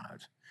thinking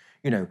about.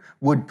 You know,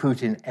 would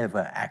Putin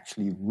ever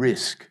actually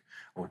risk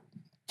or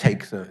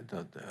take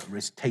the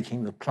risk,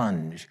 taking the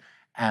plunge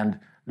and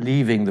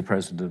leaving the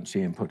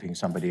presidency and putting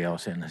somebody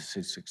else in as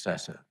his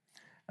successor?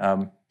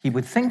 He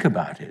would think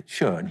about it,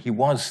 sure, and he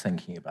was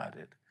thinking about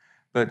it,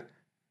 but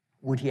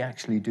would he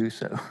actually do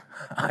so?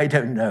 I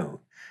don't know.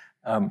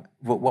 But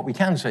what we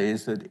can say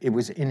is that it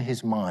was in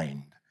his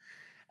mind.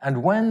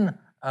 And when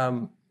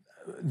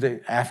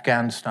the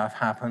Afghan stuff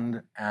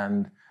happened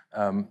and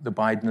the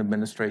Biden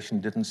administration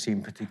didn't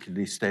seem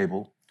particularly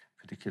stable,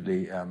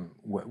 particularly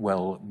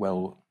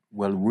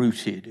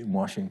well-rooted in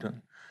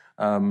Washington,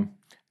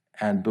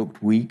 and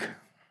looked weak,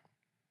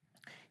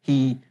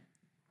 he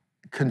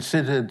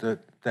considered that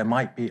there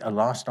might be a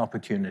last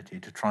opportunity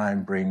to try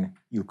and bring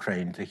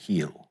Ukraine to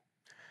heel.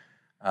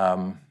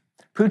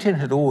 Putin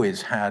had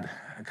always had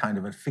a kind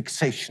of a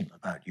fixation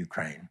about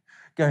Ukraine,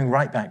 going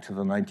right back to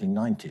the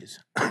 1990s.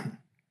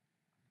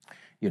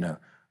 You know,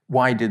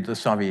 why did the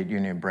Soviet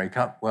Union break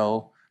up?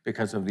 Well,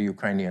 because of the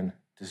Ukrainian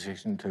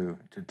decision to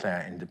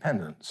declare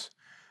independence.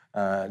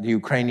 The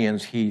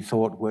Ukrainians, he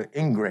thought, were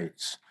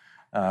ingrates.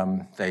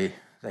 They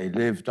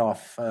lived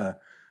off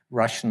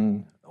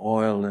Russian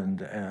oil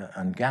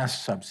and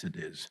gas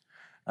subsidies.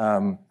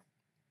 Going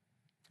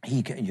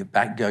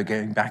back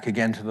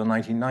again to the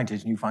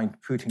 1990s, and you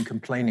find Putin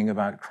complaining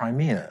about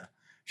Crimea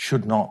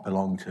should not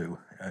belong to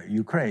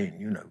Ukraine.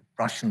 You know,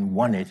 Russian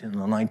won it in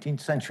the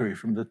 19th century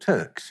from the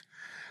Turks.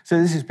 So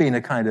this has been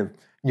a kind of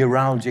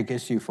neuralgic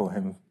issue for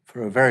him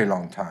for a very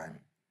long time.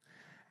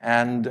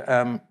 And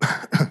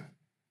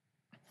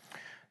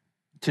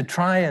to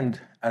try and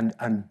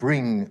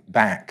bring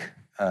back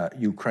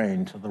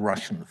Ukraine to the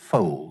Russian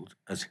fold,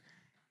 as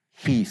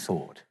he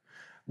thought,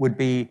 would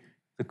be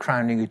the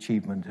crowning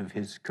achievement of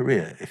his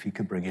career, if he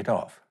could bring it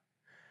off.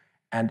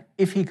 And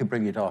if he could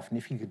bring it off, and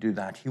if he could do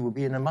that, he will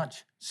be in a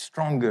much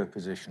stronger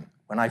position.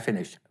 When I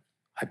finish,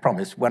 I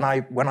promise, when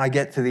I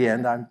get to the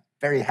end, I'm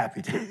very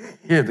happy to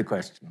hear the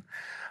question.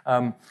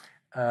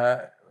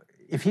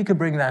 If he could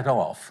bring that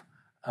off,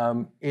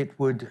 it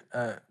would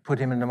put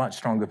him in a much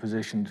stronger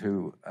position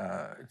to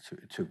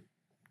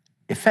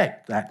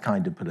effect that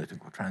kind of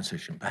political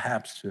transition,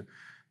 perhaps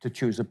to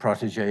choose a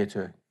protege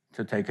to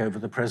take over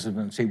the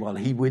presidency while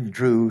he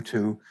withdrew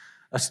to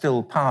a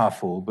still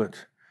powerful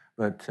but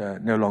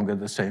no longer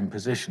the same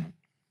position.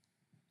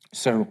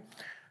 So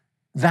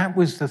that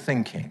was the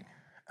thinking.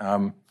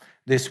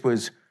 This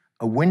was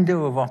a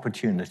window of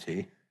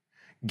opportunity,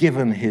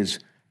 given his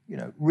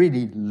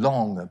really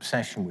long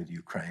obsession with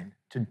Ukraine,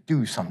 to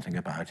do something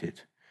about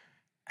it,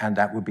 and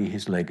that would be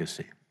his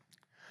legacy.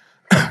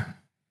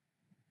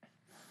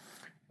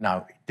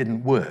 Now, it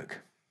didn't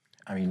work.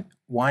 I mean,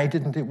 why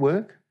didn't it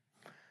work?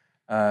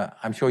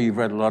 I'm sure you've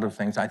read a lot of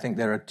things. I think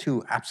there are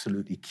two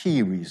absolutely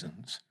key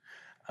reasons.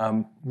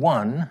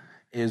 One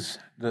is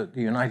that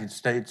the United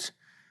States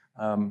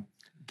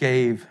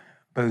gave,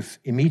 both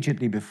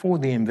immediately before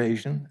the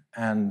invasion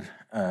and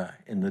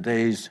in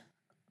the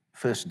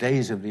first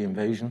days of the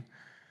invasion,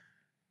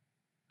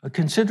 a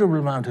considerable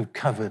amount of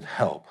covert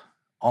help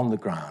on the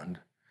ground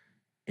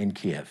in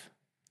Kiev.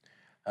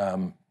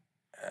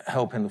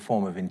 Help in the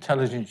form of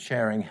intelligence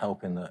sharing,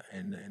 help in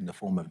the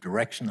form of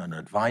direction and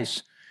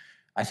advice.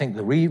 I think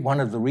one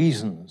of the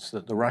reasons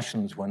that the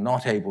Russians were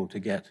not able to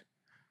get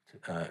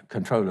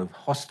control of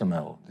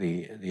Hostomel,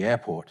 the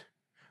airport,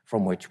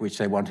 from which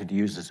they wanted to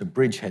use as a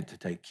bridgehead to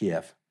take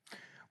Kiev,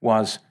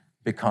 was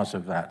because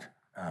of that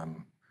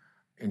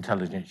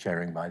intelligence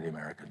sharing by the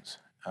Americans,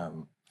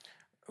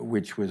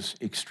 which was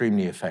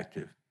extremely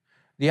effective.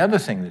 The other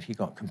thing that he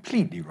got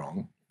completely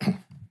wrong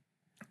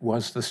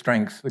was the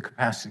strength, the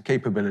capacity,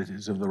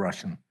 capabilities of the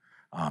Russian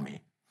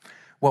army.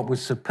 What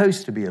was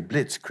supposed to be a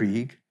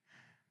blitzkrieg,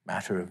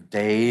 matter of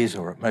days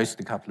or at most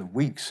a couple of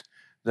weeks,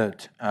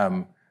 that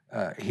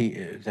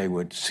they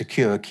would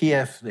secure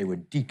Kiev, they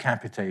would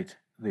decapitate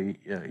the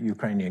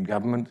Ukrainian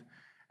government,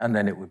 and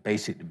then it would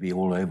basically be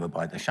all over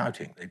by the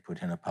shouting. They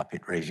put in a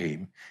puppet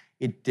regime.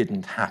 It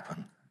didn't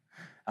happen.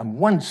 And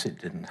once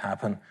it didn't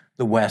happen,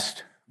 the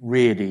West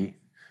really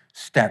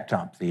stepped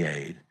up the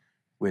aid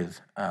with,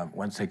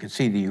 once they could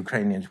see the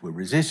Ukrainians were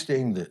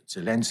resisting, that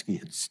Zelensky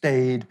had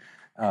stayed,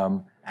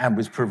 and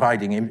was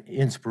providing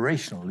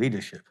inspirational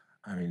leadership.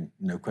 I mean,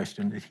 no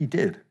question that he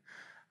did,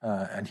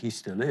 and he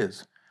still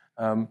is.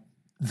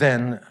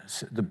 Then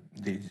the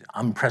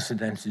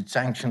unprecedented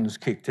sanctions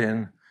kicked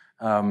in,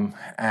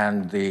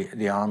 and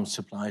the arms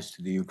supplies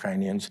to the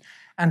Ukrainians,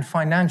 and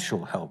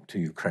financial help to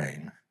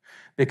Ukraine.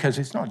 Because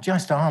it's not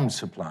just arms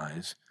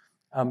supplies.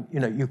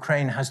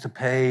 Ukraine has to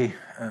pay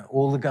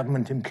all the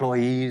government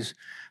employees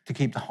to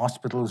keep the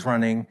hospitals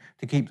running,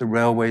 to keep the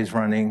railways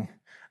running.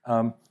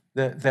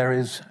 There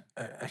is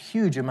a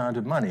huge amount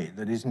of money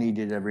that is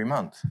needed every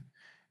month.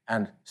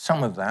 And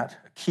some of that,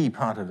 a key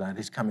part of that,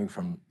 is coming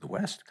from the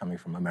West, coming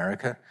from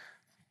America,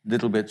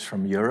 little bits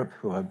from Europe,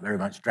 who are very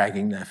much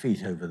dragging their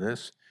feet over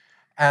this.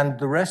 And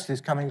the rest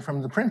is coming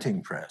from the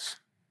printing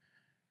press.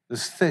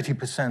 There's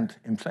 30%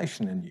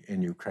 inflation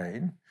in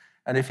Ukraine.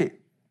 And if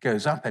it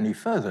goes up any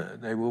further,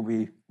 they will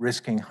be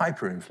risking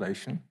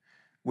hyperinflation,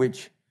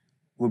 which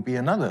would be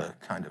another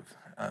kind of,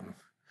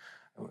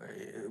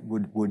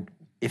 would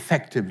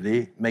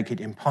effectively make it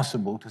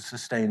impossible to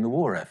sustain the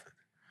war effort.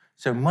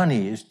 So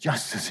money is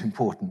just as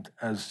important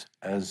as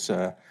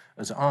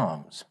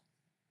arms.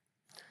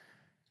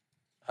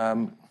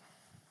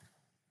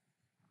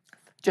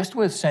 Just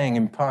worth saying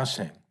in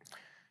passing,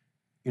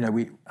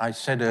 I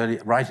said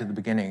earlier, right at the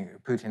beginning,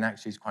 Putin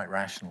actually is quite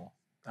rational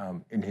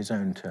in his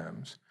own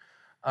terms.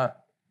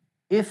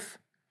 If,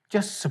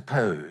 just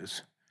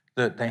suppose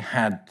that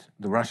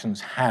the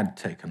Russians had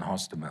taken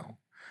Hostomel,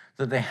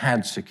 that they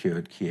had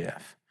secured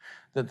Kiev,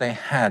 that they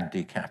had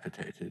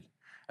decapitated,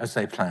 as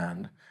they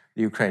planned,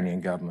 the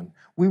Ukrainian government,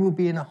 we would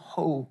be in a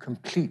whole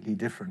completely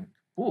different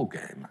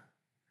ballgame.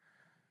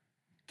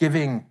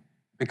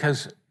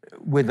 Because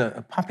with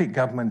a puppet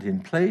government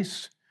in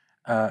place,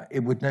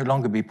 it would no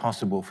longer be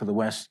possible for the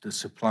West to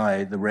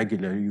supply the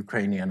regular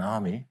Ukrainian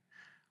army.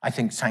 I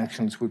think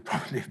sanctions would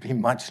probably be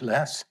much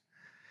less.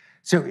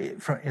 So,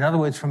 in other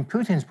words, from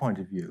Putin's point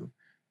of view,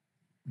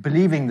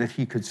 believing that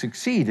he could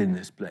succeed in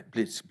this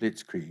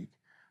blitzkrieg,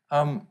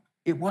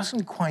 it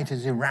wasn't quite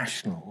as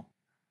irrational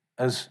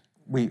as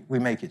we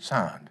make it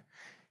sound.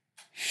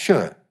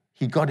 Sure,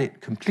 he got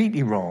it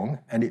completely wrong,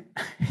 and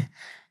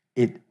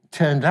it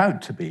turned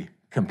out to be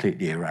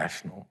completely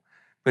irrational,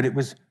 but it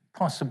was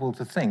possible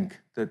to think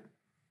that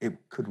it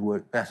could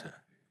work better.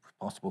 It was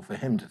possible for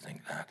him to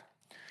think that,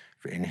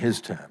 in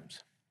his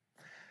terms.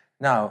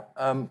 Now,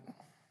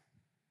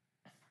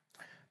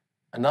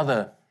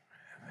 another,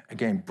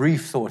 again,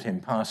 brief thought in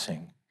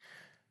passing,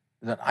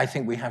 that I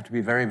think we have to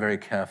be very, very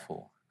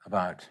careful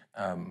about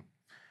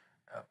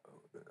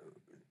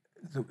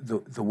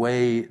the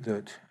way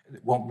that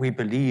what we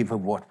believe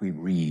of what we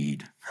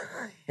read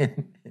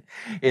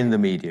in the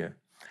media,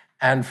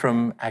 and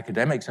from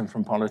academics and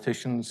from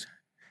politicians,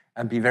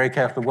 and be very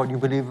careful of what you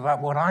believe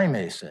about what I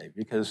may say,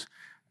 because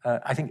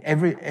I think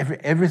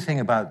everything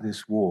about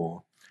this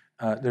war,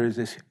 there is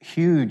this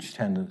huge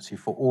tendency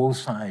for all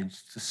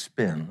sides to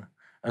spin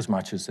as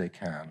much as they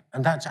can,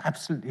 and that's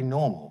absolutely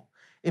normal.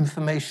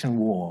 Information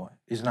war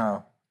is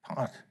now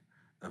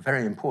a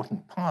very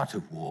important part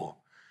of war,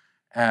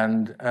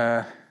 and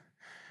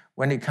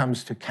when it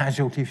comes to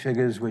casualty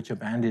figures which are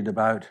bandied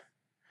about,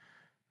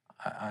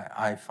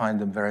 I find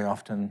them very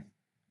often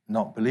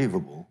not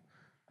believable,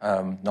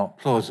 not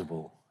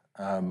plausible.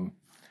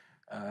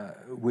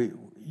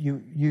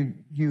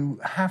 You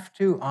have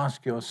to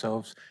ask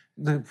yourselves,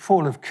 the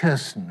fall of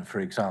Kherson, for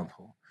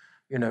example.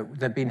 There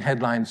have been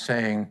headlines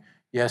saying,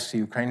 yes, the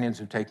Ukrainians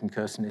have taken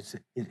Kherson,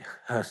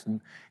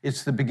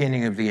 it's the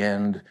beginning of the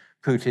end.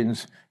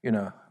 Putin's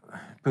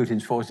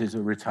forces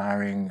are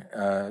retiring,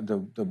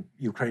 the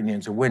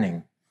Ukrainians are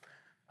winning.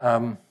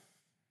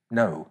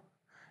 No,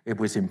 it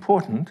was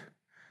important.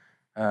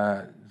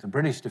 The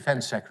British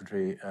Defense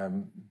Secretary,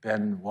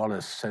 Ben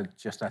Wallace, said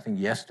just, I think,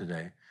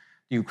 yesterday,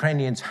 the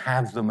Ukrainians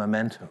have the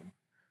momentum,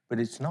 but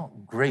it's not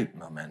great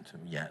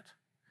momentum yet.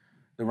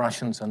 The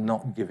Russians are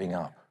not giving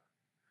up.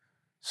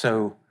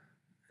 So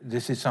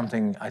this is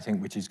something, I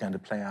think, which is going to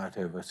play out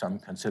over some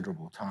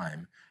considerable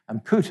time.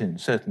 And Putin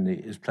certainly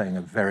is playing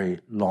a very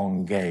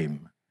long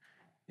game.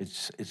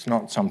 It's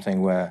not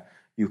something where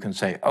you can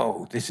say,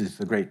 oh, this is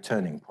the great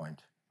turning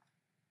point.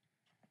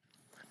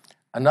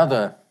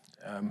 Another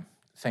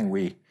thing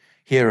we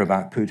hear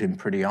about Putin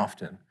pretty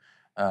often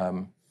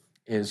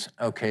is,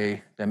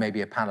 okay, there may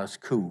be a palace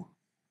coup.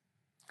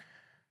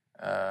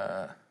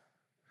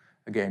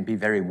 Again, be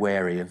very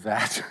wary of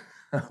that.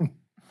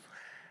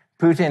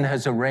 Putin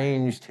has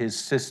arranged his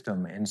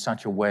system in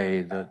such a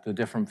way that the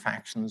different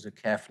factions are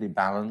carefully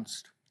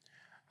balanced,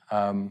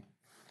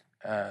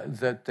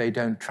 that they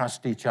don't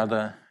trust each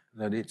other,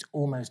 that it's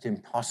almost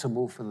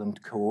impossible for them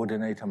to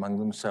coordinate among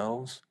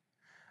themselves.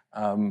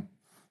 I'm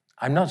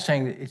not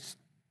saying that it's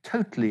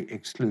totally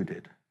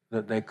excluded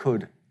that there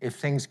could, if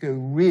things go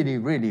really,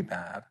 really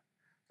bad,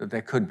 that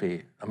there could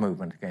be a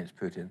movement against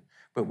Putin,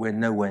 but we're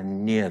nowhere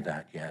near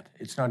that yet.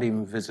 It's not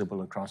even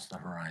visible across the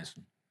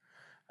horizon.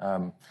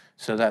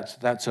 So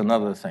that's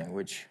another thing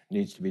which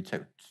needs to be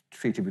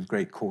treated with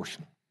great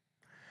caution.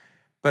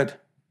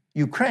 But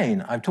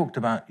Ukraine, I've talked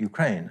about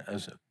Ukraine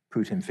as a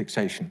Putin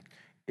fixation.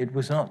 It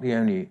was not the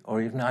only,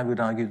 or even I would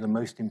argue, the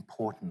most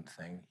important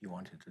thing he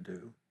wanted to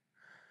do.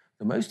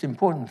 The most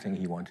important thing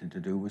he wanted to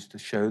do was to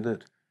show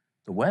that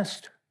the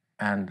West,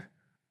 and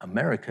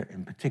America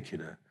in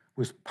particular,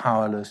 was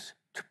powerless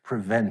to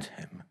prevent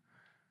him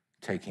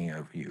taking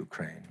over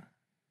Ukraine.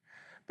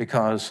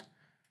 Because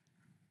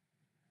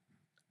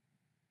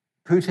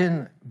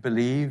Putin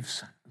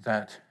believes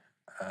that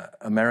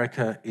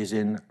America is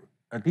in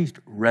at least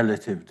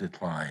relative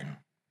decline.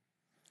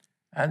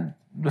 And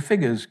the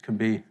figures can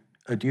be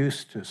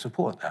adduced to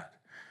support that.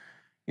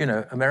 You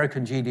know,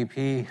 American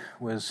GDP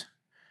was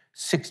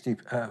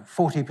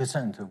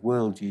 40% of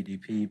world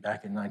GDP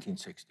back in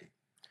 1960,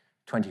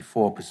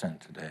 24%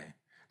 today.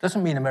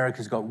 Doesn't mean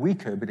America's got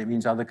weaker, but it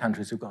means other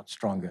countries have got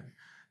stronger.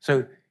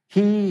 So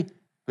he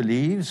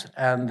believes,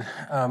 and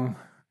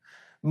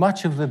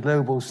much of the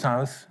global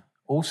South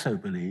also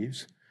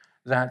believes,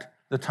 that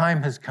the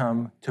time has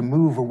come to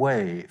move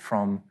away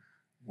from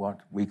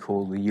what we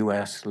call the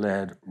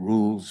US-led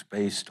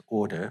rules-based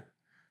order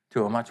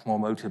to a much more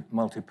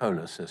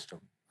multipolar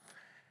system.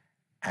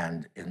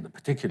 And in the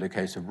particular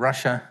case of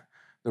Russia,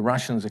 the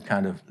Russians are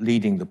kind of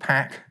leading the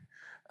pack.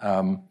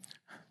 The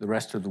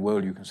rest of the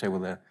world, you can say,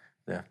 well,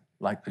 they're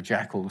like the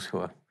jackals who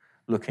are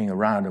looking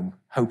around and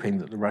hoping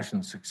that the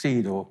Russians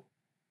succeed, or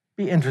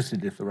be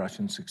interested if the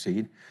Russians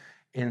succeed,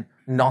 in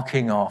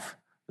knocking off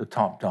the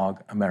top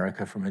dog,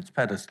 America, from its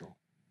pedestal.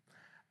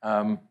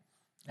 Now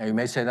you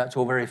may say that's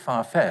all very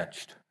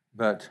far-fetched,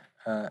 but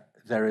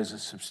there is a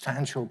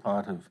substantial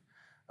part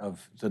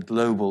of the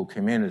global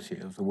community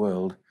of the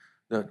world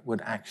that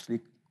would actually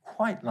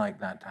quite like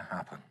that to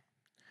happen.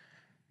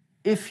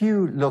 If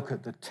you look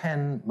at the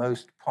 10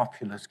 most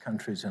populous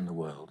countries in the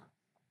world,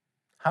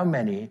 how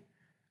many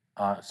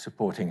are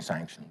supporting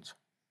sanctions?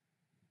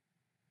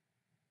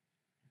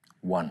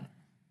 1,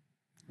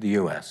 the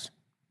US.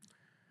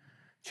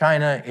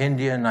 China,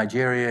 India,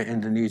 Nigeria,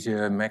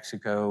 Indonesia,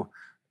 Mexico,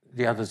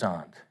 the others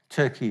aren't.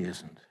 Turkey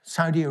isn't.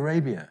 Saudi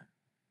Arabia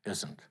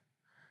isn't.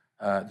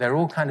 They're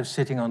all kind of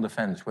sitting on the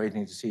fence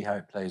waiting to see how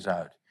it plays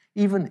out.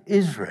 Even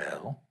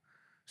Israel,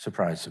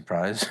 surprise,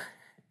 surprise,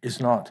 is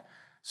not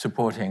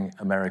supporting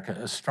America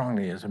as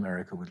strongly as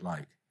America would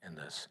like in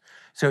this.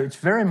 So it's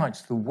very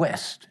much the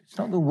West. It's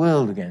not the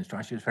world against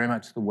Russia, it's very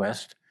much the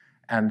West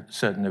and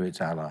certain of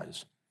its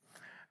allies.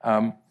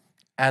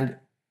 And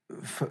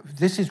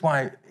this is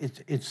why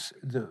it's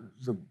the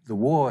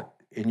war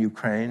in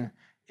Ukraine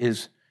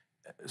is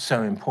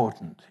so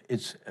important.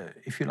 It's,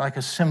 if you like,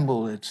 a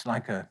symbol. It's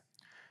like a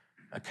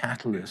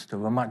catalyst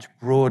of a much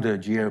broader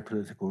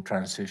geopolitical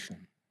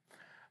transition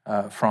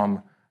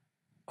from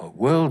a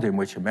world in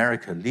which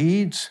America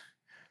leads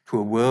to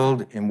a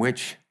world in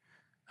which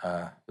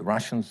the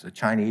Russians, the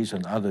Chinese,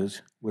 and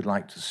others would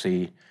like to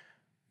see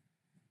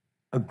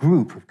a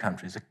group of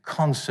countries, a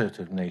concert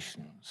of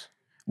nations.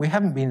 We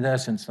haven't been there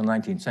since the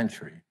 19th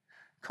century.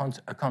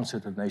 A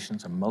concert of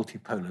nations, a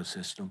multipolar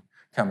system,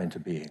 come into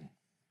being.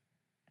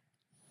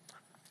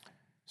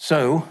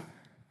 So,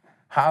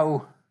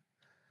 how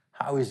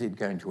is it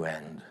going to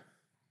end?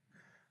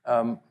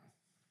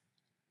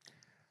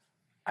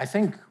 I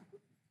think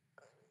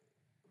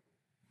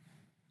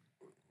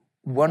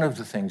one of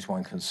the things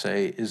one can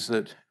say is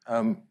that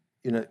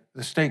the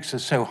stakes are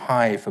so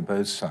high for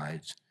both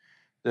sides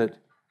that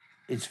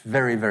it's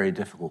very, very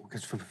difficult,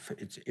 because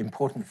it's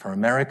important for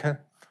America.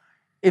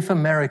 If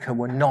America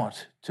were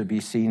not to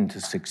be seen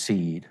to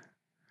succeed,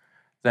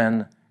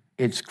 then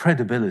its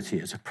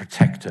credibility as a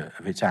protector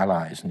of its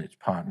allies and its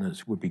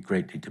partners would be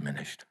greatly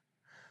diminished.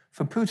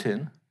 For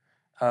Putin,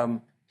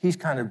 he's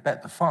kind of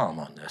bet the farm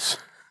on this.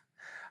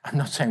 I'm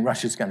not saying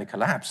Russia's going to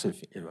collapse.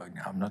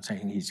 I'm not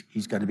saying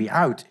he's going to be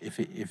out if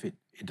it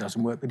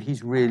doesn't work, but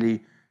he's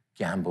really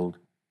gambled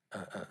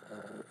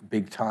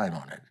big time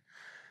on it.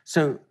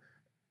 So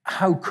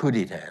how could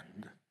it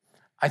end?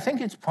 I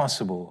think it's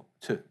possible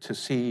to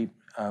see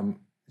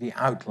the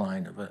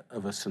outline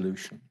of a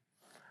solution.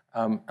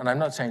 And I'm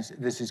not saying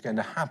this is going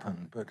to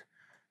happen, but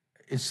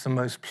it's the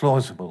most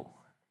plausible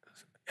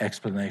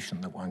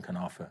explanation that one can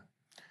offer.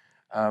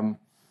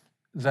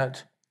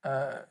 That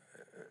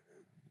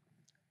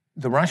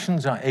the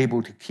Russians are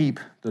able to keep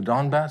the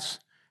Donbass,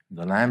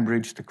 the land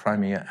bridge to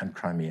Crimea, and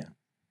Crimea.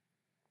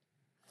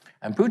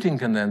 And Putin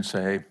can then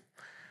say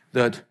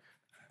that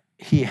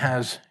he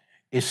has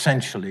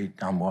essentially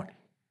done what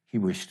he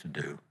wished to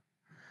do.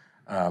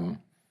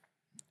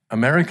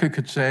 America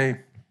could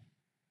say,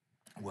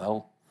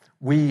 well,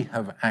 we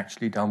have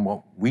actually done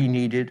what we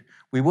needed.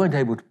 We weren't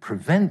able to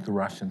prevent the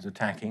Russians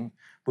attacking,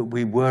 but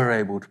we were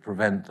able to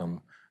prevent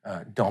them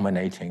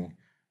dominating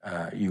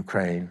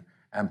Ukraine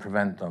and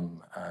prevent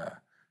them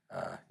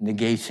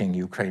negating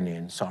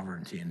Ukrainian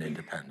sovereignty and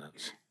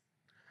independence.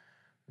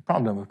 The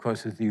problem, of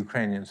course, is the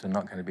Ukrainians are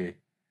not going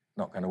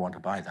to want to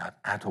buy that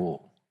at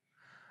all.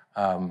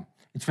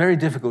 It's very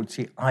difficult to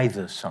see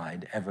either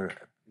side ever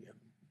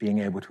being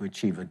able to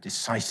achieve a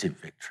decisive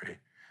victory.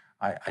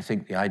 I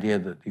think the idea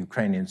that the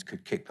Ukrainians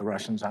could kick the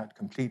Russians out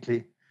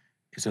completely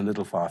is a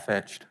little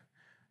far-fetched.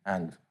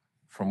 And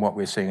from what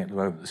we're seeing at the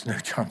moment, there's no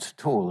chance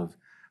at all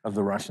of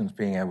the Russians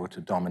being able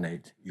to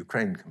dominate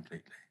Ukraine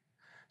completely.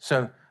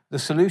 So the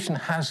solution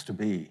has to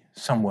be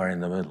somewhere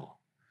in the middle.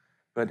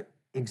 But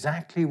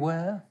exactly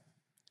where?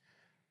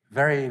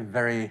 Very,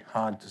 very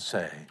hard to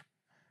say.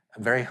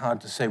 Very hard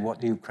to say what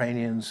the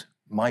Ukrainians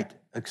might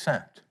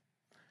accept.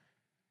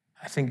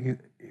 I think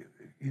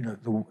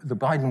the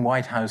Biden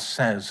White House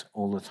says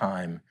all the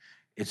time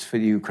it's for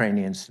the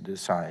Ukrainians to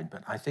decide,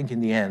 but I think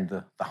in the end,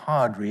 the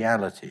hard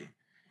reality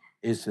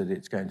is that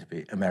it's going to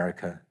be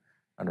America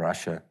and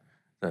Russia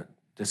that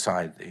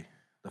decide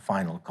the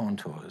final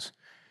contours.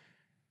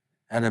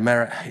 And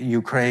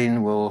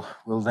Ukraine will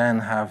then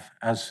have,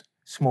 as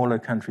smaller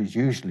countries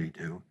usually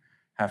do,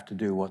 have to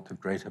do what the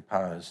greater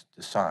powers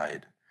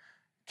decide,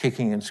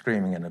 kicking and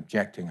screaming and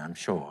objecting, I'm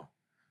sure.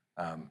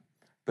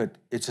 But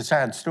it's a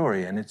sad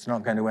story, and it's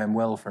not going to end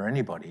well for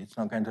anybody. It's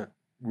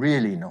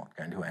really not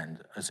going to end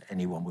as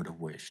anyone would have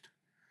wished.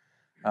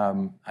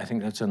 I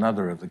think that's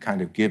another of the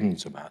kind of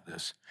givens about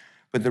this.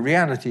 But the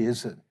reality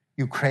is that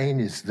Ukraine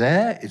is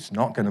there. It's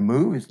not going to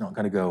move. It's not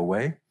going to go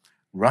away.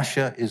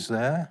 Russia is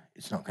there.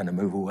 It's not going to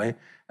move away.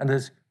 And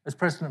as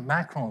President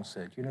Macron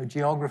said,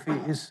 geography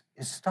is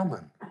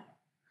stubborn.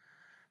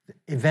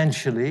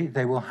 Eventually,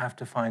 they will have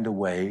to find a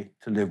way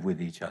to live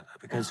with each other,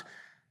 because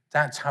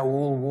that's how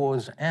all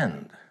wars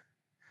end.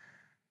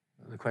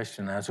 The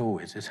question, as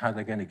always, is how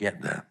they're going to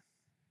get there.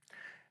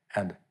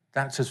 And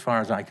that's as far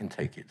as I can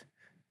take it.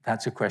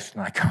 That's a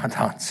question I can't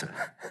answer.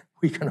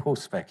 We can all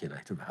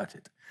speculate about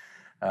it.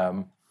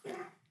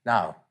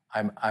 Now,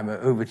 I'm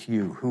over to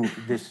you.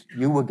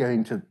 You were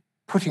going to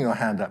putting your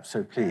hand up,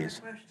 so please.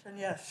 Question,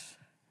 yes.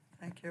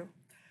 Thank you.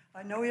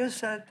 I know you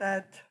said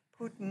that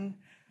Putin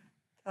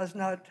does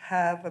not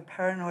have a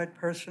paranoid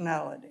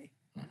personality.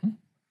 Mm-hmm.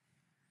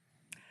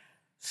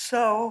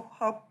 So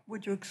how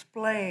would you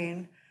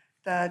explain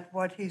that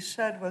what he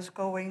said was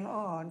going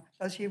on?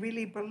 Does he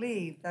really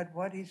believe that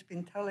what he's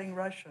been telling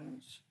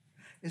Russians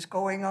is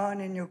going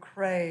on in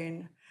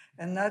Ukraine,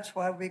 and that's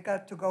why we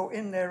got to go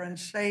in there and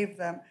save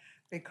them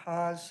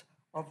because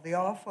of the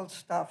awful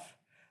stuff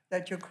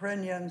that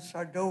Ukrainians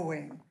are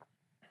doing?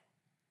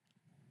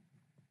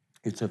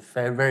 It's a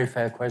very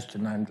fair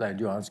question. I'm glad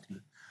you asked it.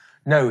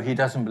 No, he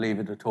doesn't believe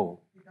it at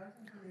all. He doesn't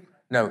believe it.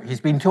 No, he's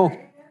been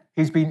talking.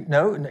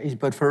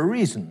 But for a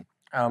reason.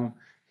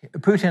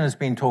 Putin has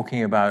been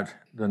talking about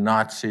the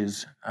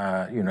Nazis.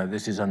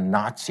 This is a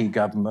Nazi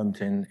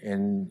government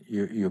in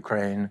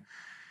Ukraine,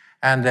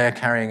 and they're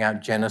carrying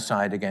out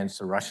genocide against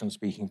the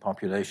Russian-speaking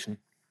population.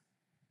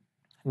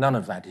 None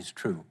of that is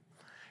true.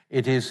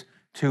 It is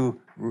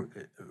to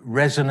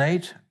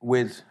resonate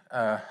with,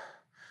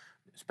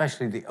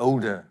 especially the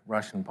older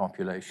Russian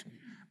population,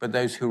 but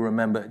those who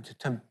remember,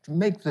 to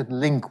make the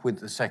link with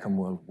the Second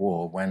World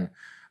War when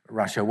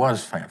Russia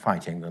was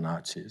fighting the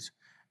Nazis.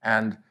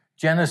 And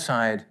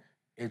genocide,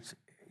 it's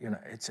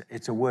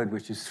a word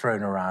which is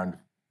thrown around,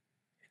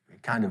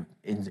 it kind of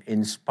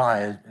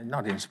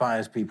not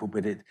inspires people,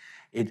 but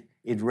it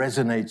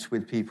resonates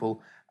with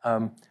people.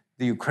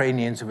 The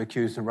Ukrainians have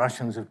accused the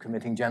Russians of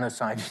committing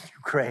genocide in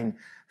Ukraine.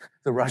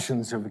 The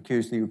Russians have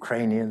accused the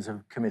Ukrainians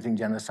of committing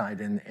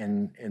genocide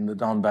in the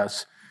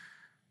Donbass.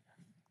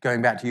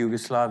 Going back to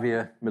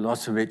Yugoslavia,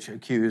 Milosevic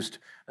accused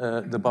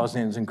the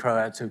Bosnians and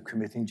Croats of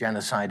committing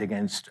genocide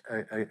against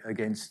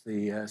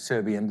the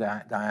Serbian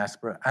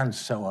diaspora, and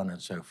so on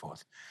and so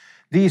forth.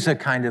 These are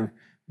kind of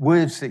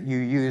words that you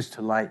use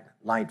to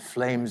light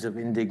flames of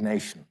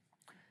indignation,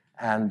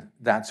 and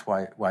that's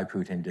why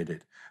Putin did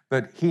it.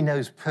 But he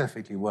knows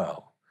perfectly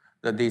well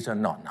that these are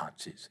not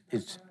Nazis.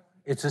 It's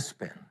a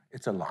spin.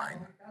 It's a line.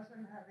 So he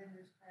doesn't have in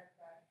his head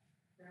that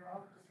they're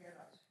out to get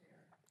us here.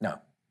 No.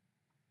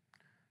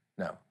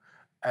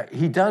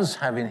 He does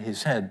have in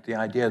his head the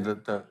idea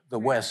that the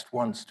West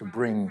wants to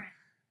bring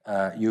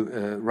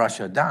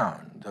Russia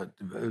down, that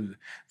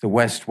the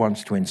West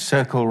wants to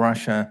encircle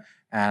Russia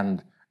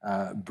and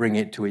bring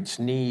it to its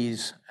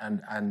knees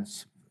and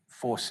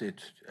force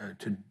it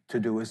to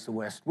do as the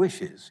West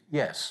wishes.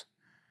 Yes.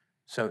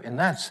 So in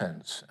that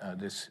sense,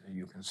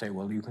 you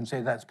can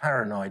say that's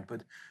paranoid,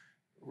 but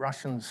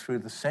Russians through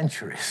the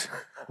centuries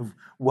have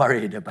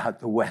worried about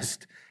the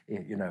West,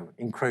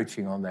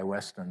 encroaching on their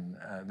western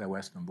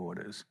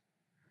borders.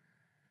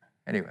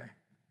 Anyway,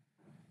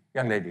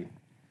 young lady.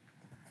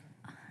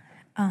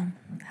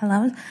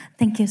 Hello,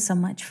 thank you so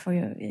much for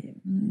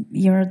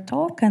your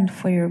talk and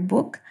for your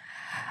book.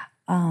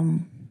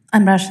 I'm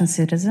Russian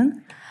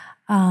citizen.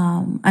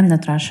 I'm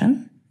not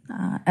Russian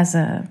as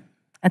a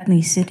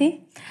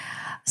ethnicity.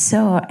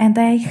 So, and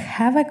I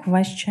have a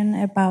question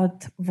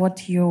about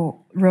what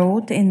you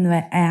wrote in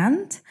the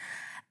end,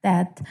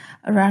 that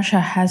Russia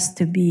has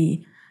to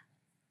be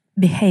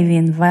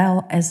behaving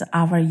well as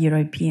other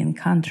European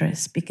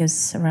countries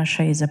because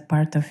Russia is a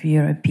part of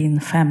European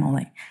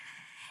family.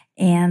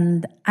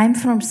 And I'm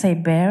from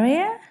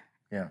Siberia.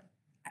 Yeah.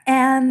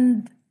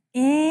 And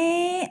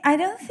I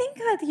don't think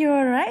that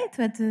you're right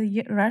that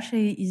Russia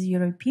is a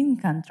European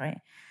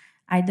country.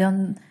 I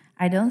don't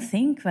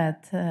think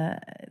that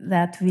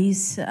that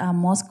this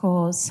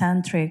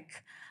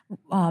Moscow-centric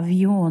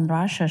view on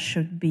Russia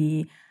should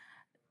be,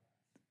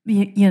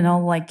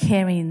 like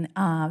carrying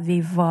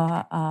with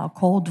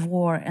Cold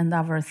War and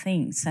other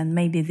things. And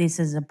maybe this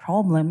is a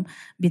problem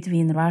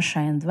between Russia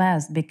and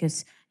West,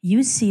 because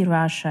you see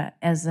Russia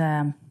as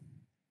a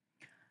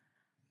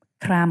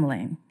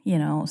Kremlin,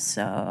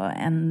 so,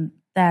 and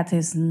that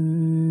is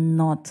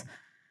not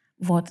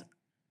what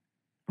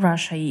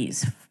Russia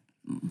is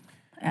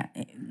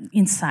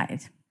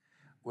inside.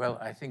 Well,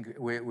 I think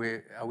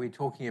are we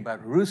talking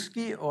about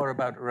Ruski or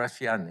about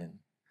Russianin?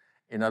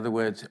 In other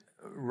words,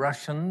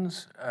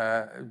 Russians,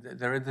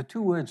 there are the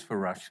two words for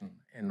Russian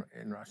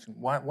in Russian.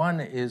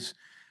 One is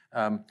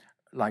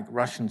like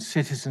Russian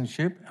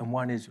citizenship, and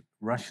one is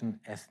Russian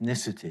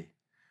ethnicity.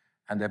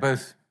 And they're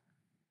both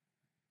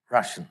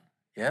Russian,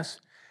 yes?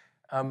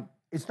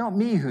 It's not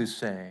me who's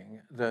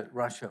saying that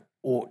Russia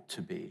ought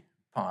to be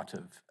part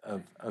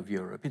of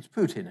Europe. It's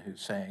Putin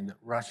who's saying that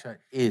Russia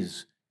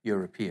is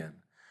European.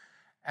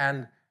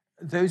 And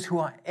those who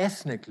are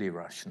ethnically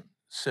Russian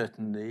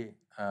certainly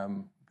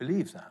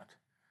believe that.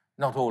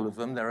 Not all of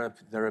them.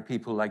 There are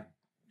people like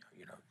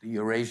the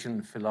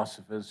Eurasian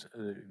philosophers,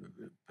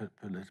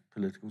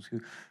 politicals,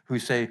 who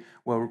say,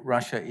 well,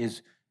 Russia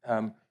is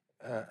a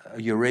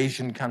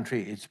Eurasian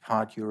country. It's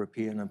part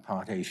European and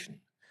part Asian.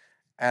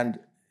 And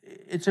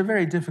it's a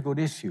very difficult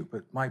issue.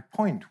 But my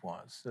point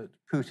was that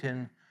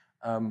Putin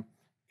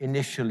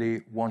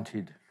initially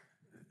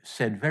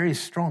said very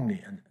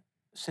strongly and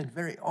said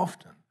very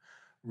often,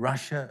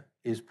 Russia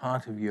is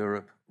part of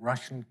Europe.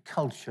 Russian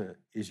culture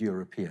is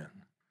European.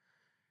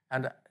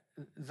 And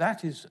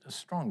that is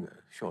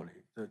stronger,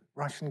 surely. The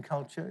Russian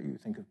culture, you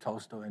think of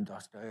Tolstoy and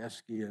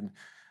Dostoevsky and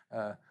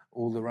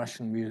all the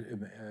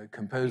Russian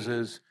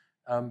composers,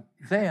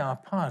 they are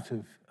part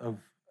of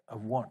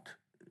what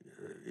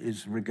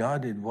is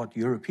regarded, what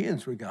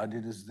Europeans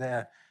regarded as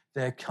their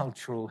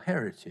cultural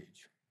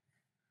heritage.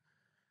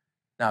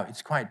 Now,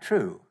 it's quite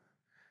true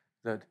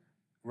that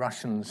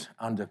Russians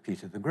under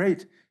Peter the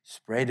Great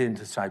spread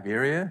into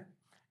Siberia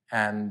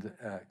and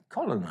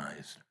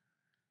colonized.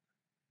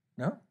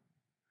 No?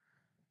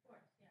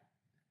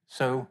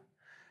 So,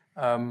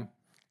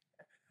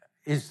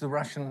 is the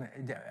Russian?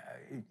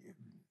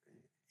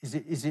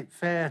 Is it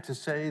fair to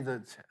say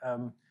that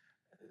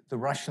the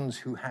Russians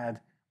who had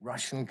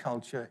Russian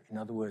culture, in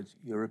other words,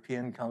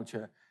 European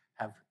culture,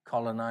 have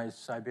colonized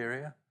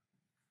Siberia?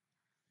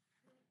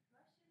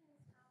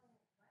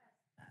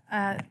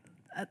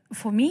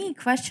 For me,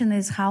 question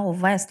is how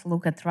West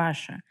look at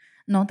Russia,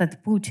 not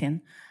at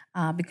Putin.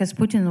 Because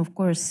Putin, of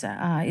course,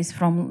 is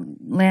from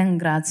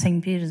Leningrad,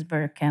 St.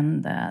 Petersburg,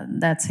 and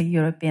that's a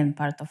European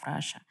part of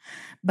Russia.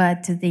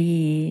 But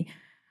the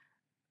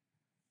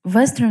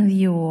Western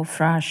view of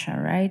Russia,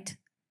 right,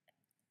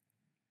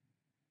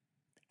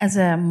 as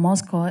a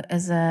Moscow,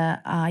 as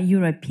a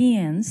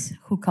Europeans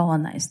who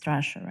colonized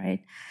Russia,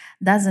 right,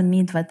 doesn't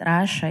mean that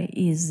Russia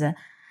is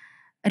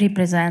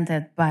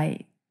represented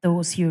by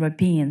those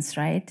Europeans,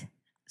 right?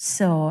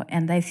 So,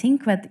 and I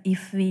think that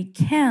if we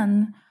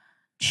can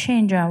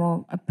change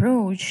our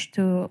approach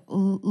to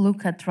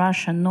look at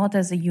Russia not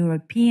as a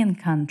European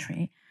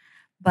country,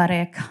 but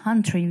a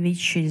country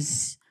which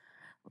is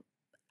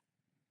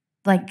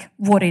like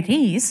what it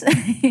is,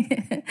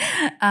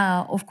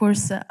 of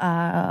course,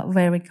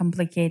 very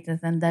complicated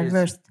and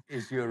diverse.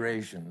 Is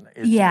Eurasian.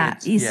 It's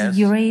yes.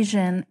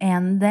 Eurasian,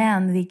 and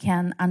then we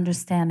can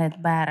understand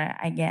it better,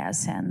 I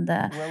guess, and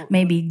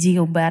maybe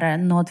deal better,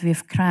 not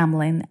with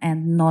Kremlin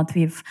and not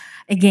with,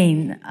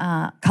 again,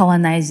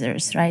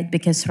 colonizers, right?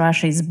 Because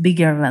Russia is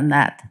bigger than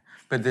that.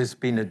 But there's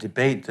been a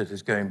debate that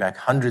is going back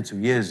hundreds of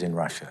years in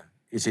Russia,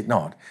 is it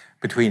not?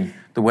 Between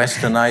the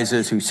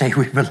Westernizers who say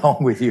we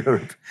belong with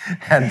Europe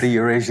and the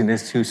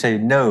Eurasianists who say,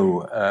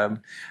 no,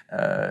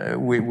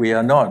 we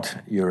are not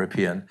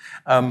European.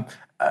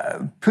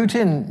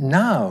 Putin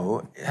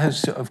now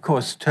has, of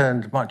course,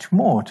 turned much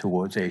more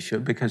towards Asia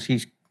because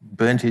he's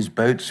burnt his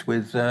boats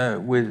with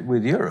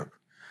Europe.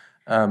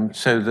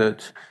 So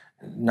that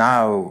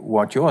now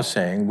what you're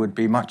saying would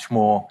be much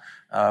more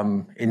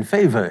in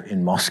favor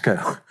in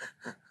Moscow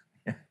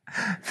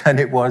than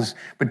it was.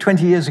 But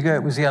 20 years ago,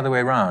 it was the other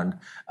way around.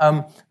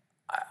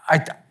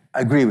 I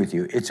agree with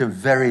you. It's a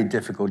very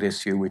difficult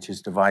issue which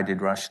has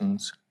divided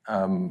Russians,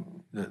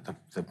 the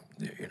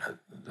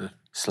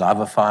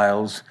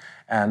Slavophiles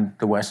and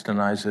the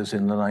westernizers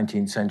in the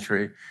 19th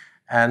century.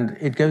 And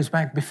it goes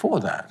back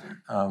before that,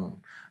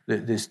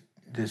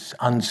 this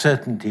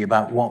uncertainty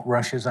about what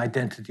Russia's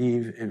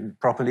identity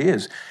properly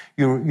is.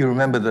 You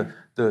remember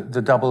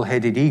the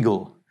double-headed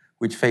eagle,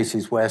 which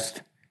faces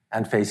west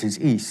and faces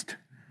east.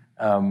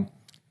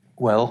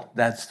 Well,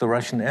 that's the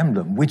Russian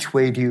emblem. Which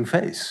way do you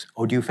face?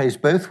 Or do you face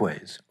both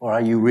ways? Or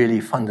are you really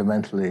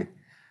fundamentally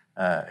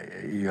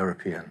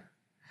European?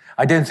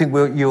 I don't think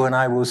you and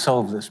I will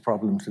solve this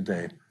problem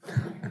today.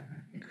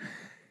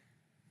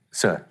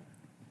 Sir.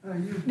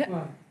 You've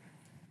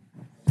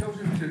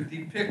chosen to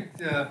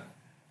depict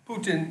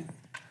Putin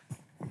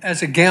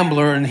as a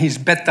gambler, and he's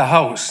bet the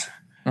house.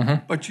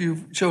 Mm-hmm. But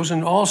you've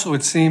chosen also,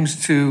 it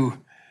seems, to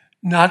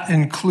not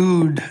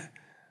include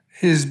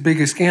his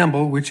biggest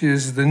gamble, which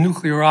is the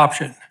nuclear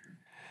option.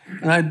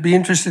 And I'd be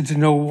interested to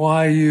know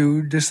why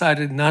you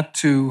decided not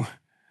to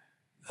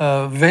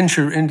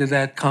venture into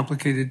that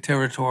complicated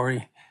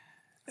territory.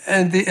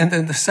 And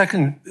then the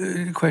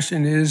second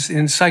question is,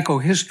 in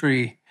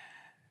psychohistory,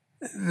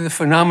 the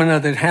phenomena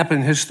that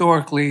happen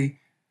historically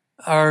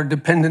are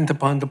dependent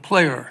upon the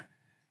player.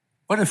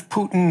 What if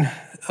Putin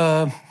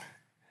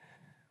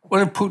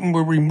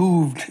were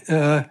removed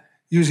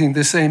using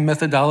the same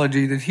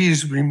methodology that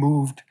he's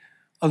removed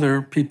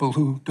other people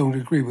who don't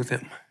agree with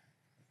him?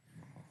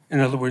 In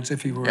other words,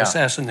 if he were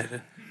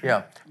assassinated.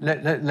 Yeah,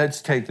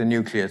 let's take the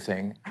nuclear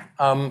thing.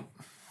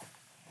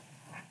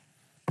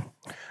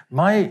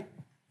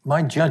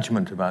 My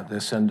judgment about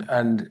this,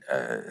 and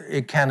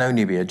it can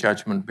only be a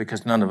judgment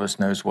because none of us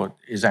knows what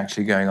is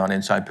actually going on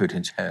inside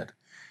Putin's head,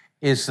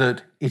 is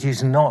that it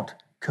is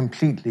not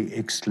completely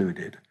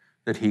excluded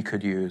that he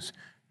could use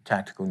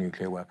tactical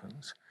nuclear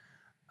weapons.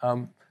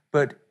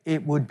 But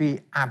it would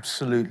be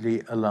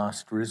absolutely a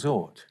last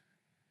resort.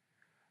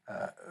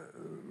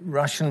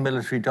 Russian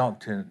military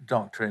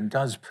doctrine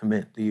does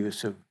permit the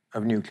use of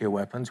nuclear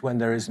weapons when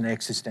there is an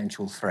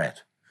existential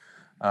threat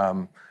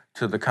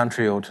to the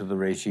country or to the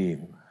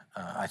regime.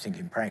 I think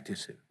in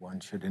practice, one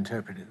should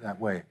interpret it that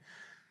way.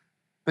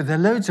 But there are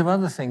loads of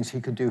other things he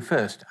could do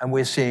first, and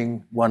we're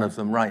seeing one of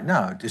them right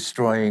now,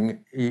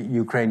 destroying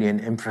Ukrainian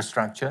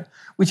infrastructure,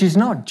 which is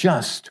not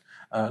just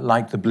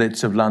like the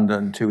Blitz of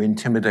London to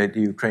intimidate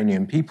the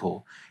Ukrainian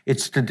people,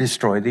 it's to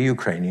destroy the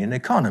Ukrainian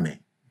economy.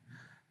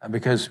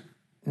 Because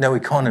no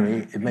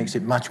economy, it makes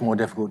it much more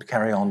difficult to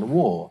carry on the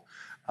war.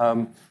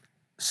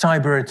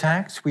 Cyber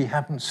attacks, we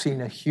haven't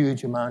seen a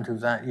huge amount of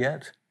that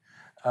yet.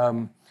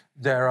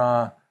 There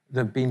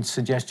have been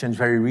suggestions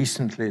very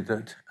recently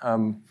that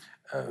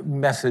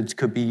methods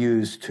could be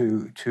used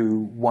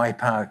to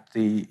wipe out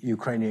the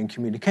Ukrainian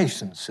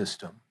communications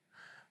system.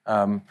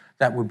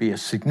 That would be a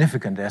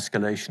significant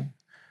escalation.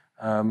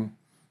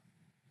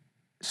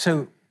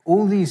 So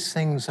all these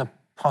things are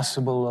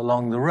possible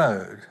along the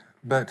road,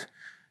 but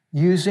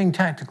using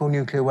tactical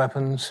nuclear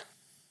weapons,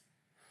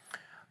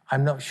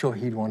 I'm not sure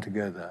he'd want to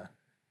go there.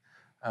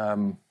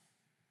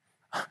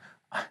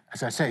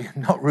 As I say,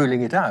 not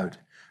ruling it out,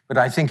 but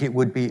I think it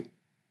would be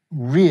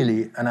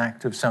really an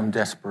act of some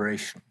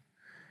desperation.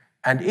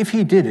 And if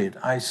he did it,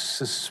 I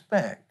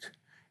suspect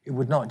it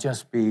would not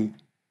just be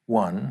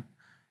one,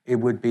 it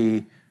would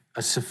be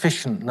a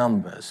sufficient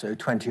number, so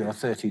 20 or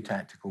 30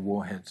 tactical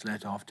warheads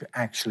let off to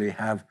actually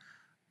have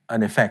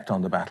an effect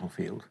on the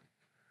battlefield.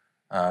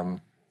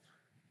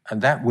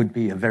 And that would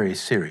be a very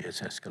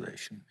serious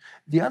escalation.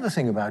 The other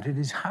thing about it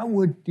is, how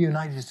would the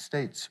United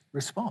States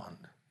respond?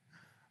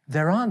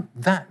 There aren't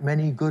that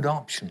many good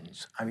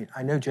options. I mean,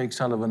 I know Jake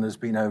Sullivan has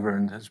been over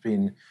and has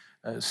been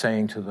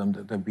saying to them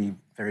that there'll be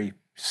very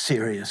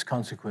serious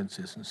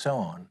consequences and so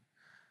on.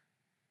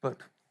 But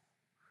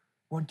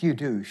what do you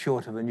do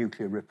short of a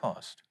nuclear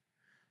riposte?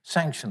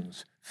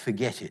 Sanctions,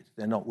 forget it.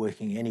 They're not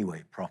working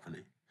anyway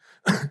properly.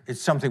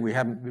 It's something we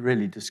haven't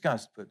really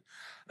discussed, but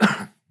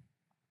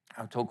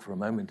I'll talk for a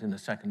moment in a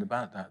second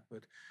about that.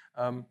 But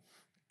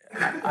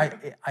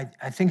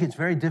I think it's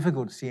very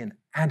difficult to see an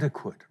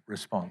adequate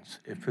response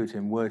if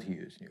Putin were to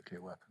use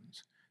nuclear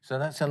weapons. So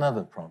that's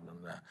another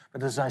problem there.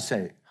 But as I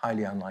say,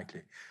 highly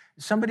unlikely.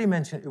 Somebody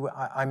mentioned,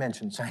 I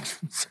mentioned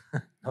sanctions,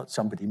 not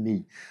somebody,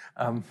 me.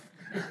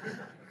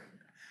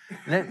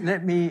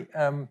 Let me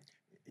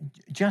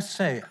just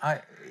say,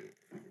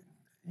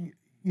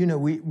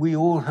 we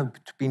all have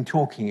been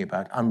talking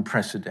about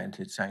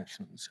unprecedented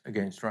sanctions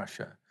against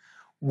Russia.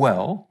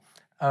 Well,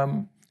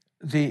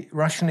 the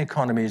Russian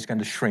economy is going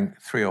to shrink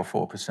 3 or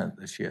 4%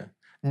 this year,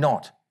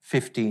 not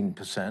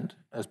 15%,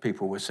 as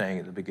people were saying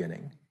at the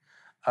beginning.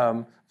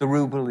 The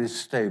ruble is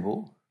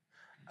stable.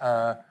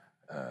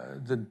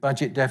 The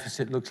budget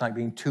deficit looks like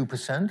being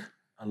 2%.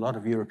 A lot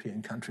of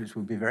European countries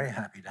would be very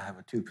happy to have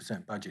a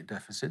 2% budget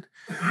deficit.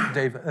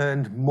 They've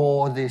earned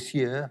more this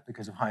year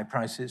because of high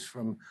prices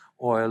from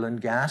oil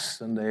and gas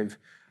than they've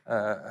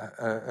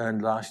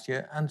earned last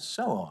year, and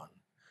so on.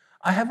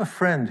 I have a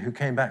friend who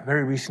came back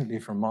very recently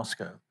from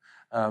Moscow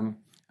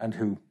and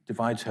who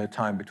divides her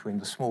time between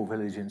the small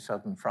village in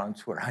southern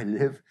France where I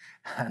live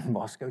and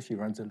Moscow. She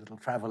runs a little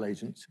travel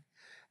agency.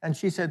 And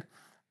she said,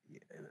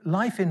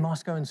 life in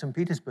Moscow and St.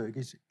 Petersburg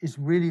is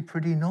really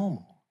pretty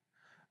normal.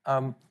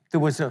 there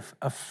was a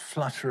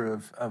flurry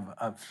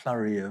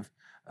of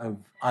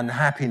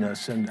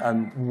unhappiness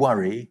and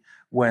worry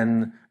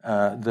when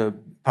the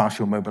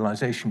partial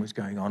mobilization was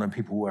going on and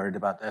people worried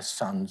about their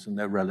sons and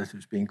their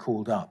relatives being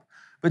called up.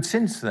 But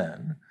since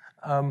then,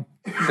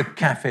 the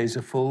cafes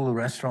are full, the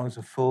restaurants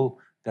are full,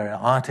 there are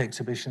art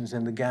exhibitions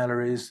in the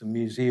galleries, the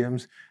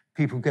museums,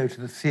 people go to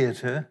the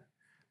theater.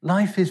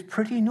 Life is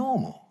pretty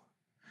normal.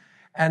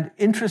 And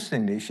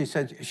interestingly, she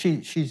said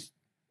she's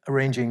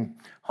arranging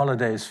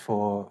holidays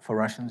for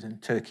Russians in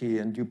Turkey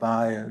and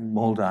Dubai and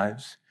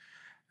Maldives,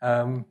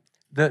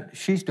 that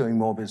she's doing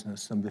more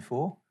business than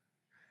before.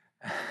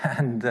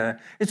 And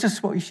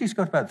she's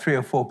got about 3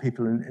 or 4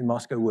 people in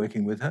Moscow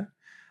working with her.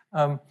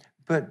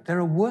 But there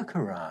are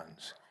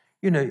workarounds,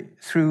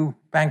 through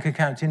bank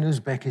accounts in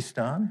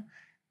Uzbekistan.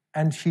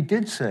 And she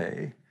did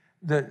say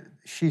that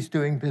she's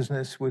doing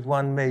business with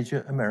one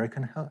major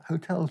American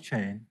hotel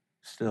chain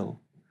still.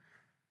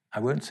 I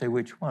won't say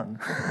which one.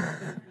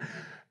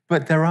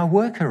 But there are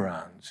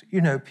workarounds.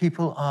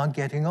 People are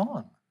getting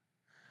on.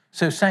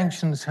 So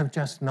sanctions have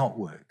just not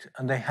worked.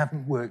 And they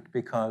haven't worked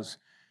because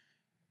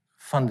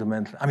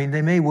fundamentally,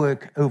 they may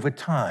work over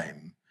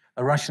time.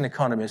 A Russian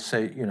economist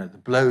say,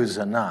 the blows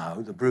are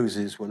now, the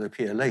bruises will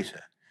appear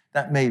later.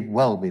 That may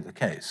well be the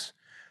case.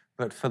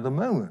 But for the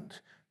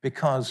moment,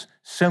 because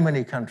so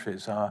many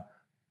countries are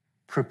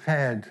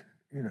prepared,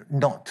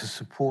 not to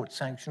support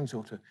sanctions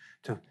or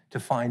to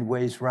find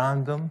ways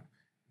around them,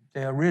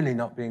 they are really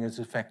not being as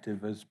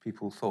effective as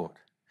people thought.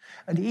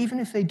 And even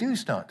if they do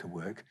start to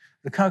work,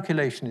 the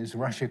calculation is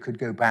Russia could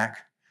go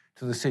back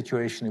to the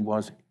situation it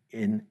was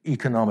in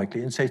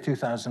economically in, say,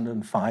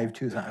 2005,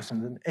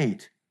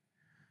 2008.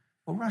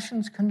 Well,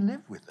 Russians can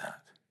live with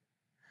that.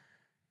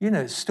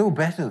 It's still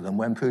better than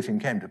when Putin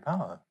came to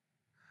power.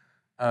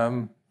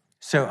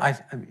 So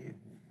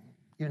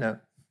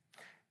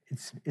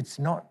it's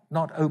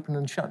not open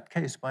and shut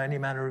case by any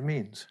manner of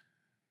means.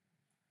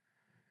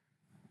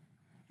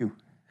 You,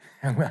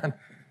 young man.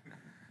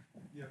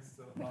 Yes.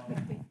 So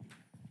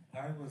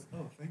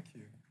thank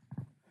you.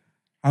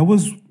 I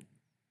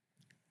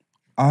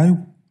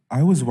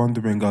was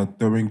wondering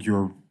during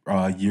your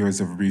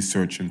years of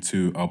research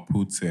into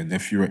Putin,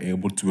 if you were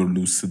able to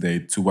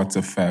elucidate to what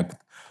effect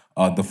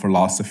the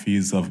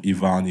philosophies of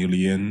Ivan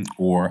Ilyin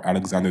or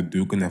Alexander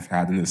Dugin have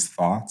had in his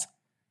thought.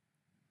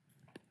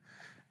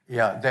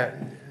 Yeah,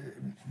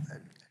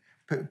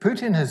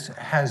 Putin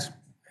has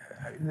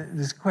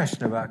this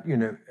question about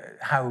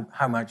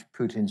how much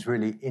Putin's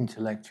really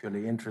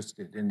intellectually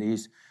interested in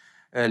these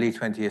early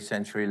 20th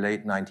century,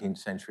 late 19th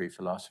century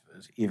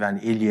philosophers. Ivan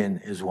Ilyin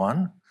is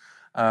one.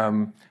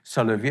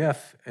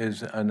 Solovyev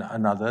is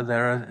another.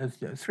 There are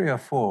 3 or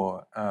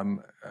 4,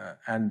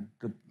 and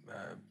the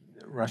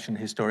Russian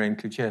historian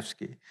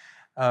Kluchevsky.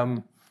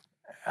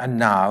 And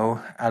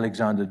now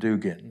Alexander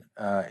Dugin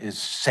is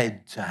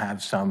said to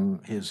have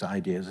his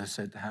ideas are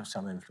said to have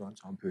some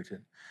influence on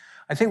Putin.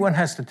 I think one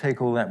has to take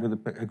all that with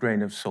a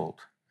grain of salt.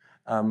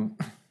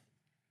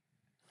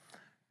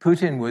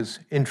 Putin was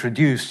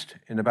introduced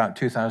in about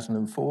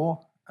 2004,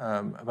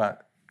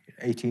 about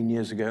 18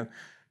 years ago,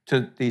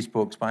 to these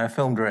books by a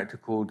film director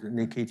called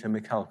Nikita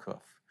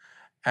Mikhalkov.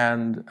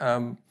 And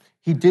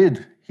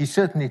he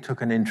certainly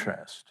took an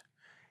interest.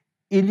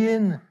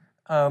 Ilyin,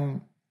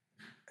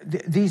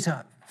 these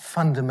are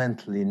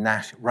fundamentally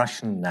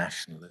Russian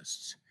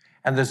nationalists.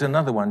 And there's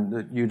another one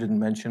that you didn't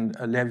mention,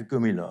 Lev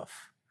Gumilov,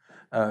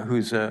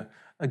 who's,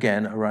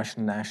 again, a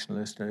Russian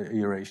nationalist, a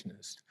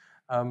Eurasianist.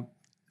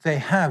 They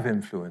have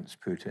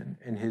influenced Putin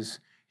in his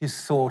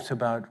thought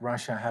about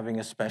Russia having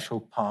a special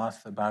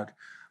path, about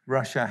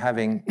Russia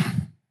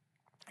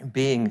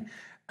being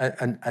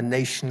a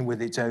nation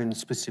with its own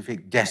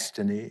specific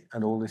destiny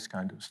and all this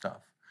kind of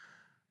stuff.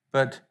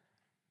 But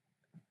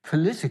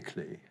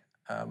politically,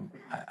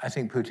 I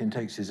think Putin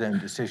takes his own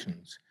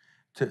decisions.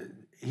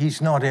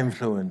 He's not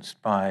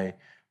influenced by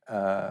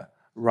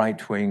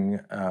right-wing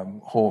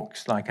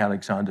hawks like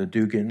Alexander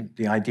Dugin.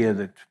 The idea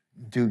that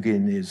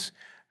Dugin is,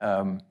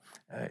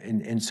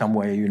 in some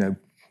way,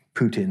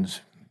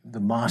 Putin's the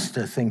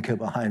master thinker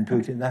behind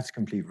Putin, that's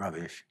complete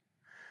rubbish.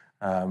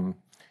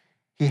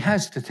 He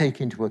has to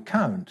take into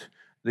account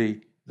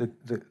the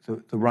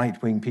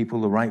right-wing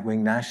people, the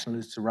right-wing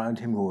nationalists around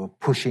him who are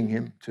pushing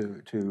him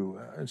to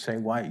say,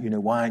 why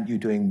aren't you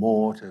doing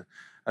more to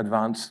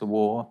advance the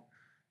war?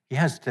 He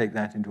has to take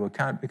that into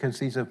account because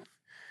these are,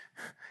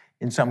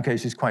 in some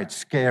cases, quite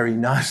scary,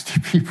 nasty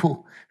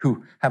people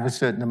who have a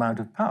certain amount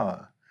of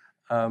power.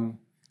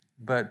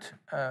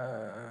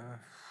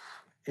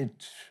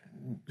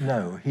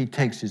 No, he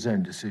takes his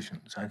own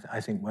decisions. I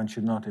think one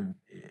should not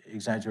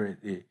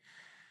exaggerate the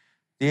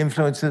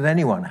influence that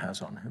anyone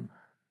has on him.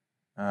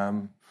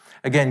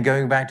 Again,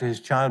 going back to his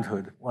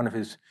childhood, one of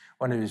his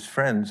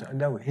friends,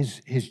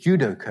 his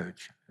judo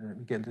coach, let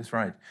me get this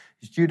right,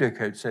 his judo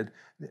coach said,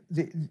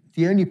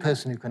 the only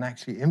person who can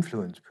actually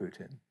influence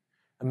Putin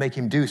and make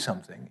him do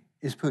something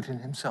is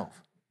Putin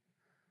himself.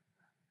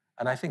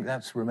 And I think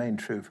that's remained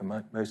true for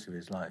most of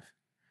his life.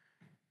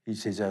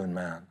 He's his own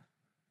man.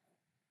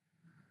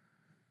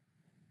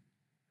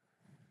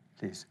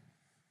 Please.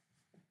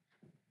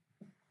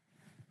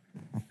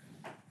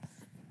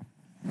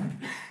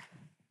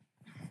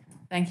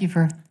 Thank you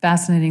for a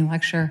fascinating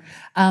lecture.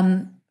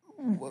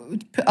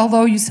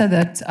 Although you said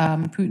that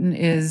Putin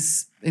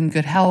is in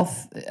good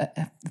health,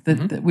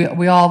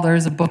 we all,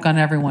 there's a book on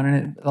everyone,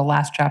 and the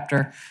last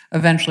chapter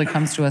eventually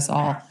comes to us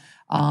all.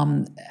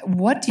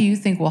 What do you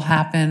think will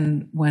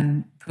happen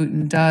when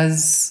Putin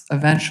does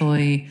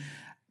eventually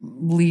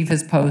leave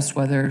his post,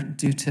 whether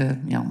due to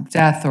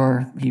death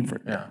or he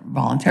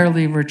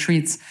voluntarily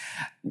retreats?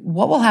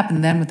 What will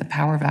happen then with the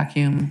power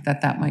vacuum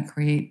that might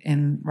create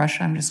in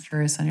Russia? I'm just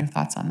curious on your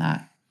thoughts on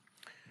that.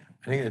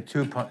 I think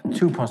there are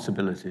two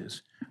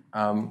possibilities.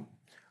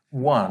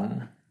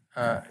 One,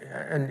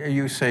 and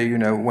you say,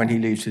 when he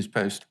leaves his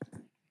post.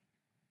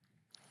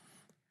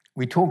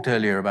 We talked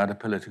earlier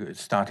about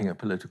starting a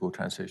political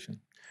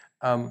transition.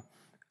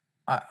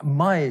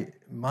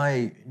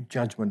 My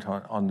judgment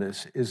on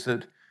this is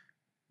that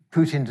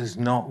Putin does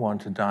not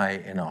want to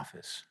die in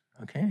office,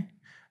 okay?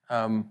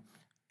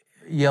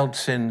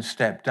 Yeltsin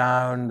stepped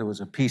down, there was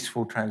a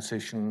peaceful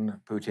transition,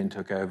 Putin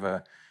took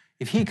over.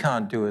 If he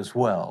can't do as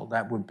well,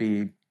 that would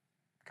be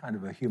kind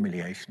of a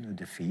humiliation, a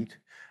defeat,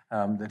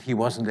 that he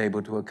wasn't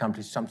able to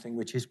accomplish something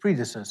which his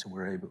predecessor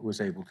was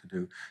able to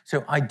do.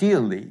 So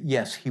ideally,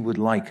 yes, he would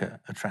like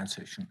a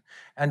transition.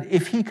 And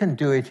if he can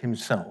do it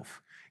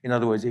himself, in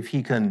other words, if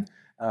he can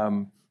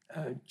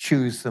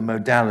choose the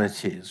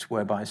modalities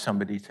whereby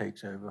somebody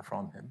takes over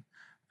from him,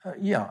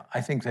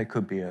 I think there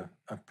could be a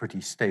pretty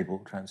stable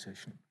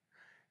transition.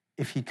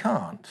 If he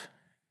can't,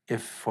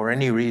 if for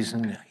any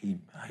reason he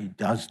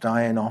does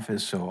die in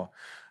office, or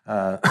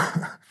for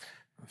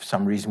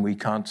some reason we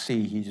can't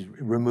see, he's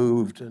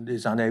removed and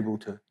is unable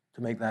to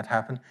make that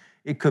happen,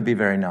 it could be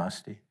very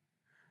nasty.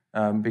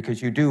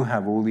 Because you do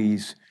have all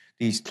these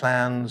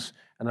clans,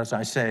 and as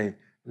I say,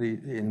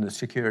 in the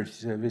security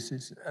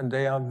services, and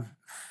they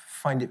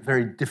find it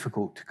very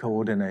difficult to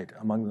coordinate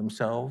among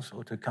themselves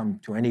or to come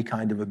to any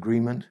kind of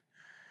agreement.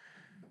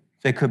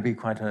 There could be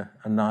quite a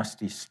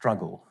nasty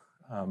struggle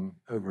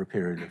over a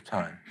period of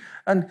time.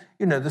 And,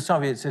 the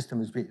Soviet system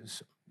has been,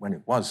 when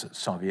it was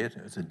Soviet,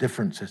 it was a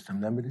different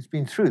system then, but it's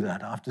been through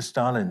that. After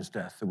Stalin's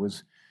death, there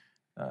was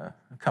a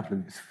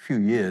few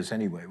years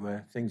anyway,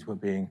 where things were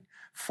being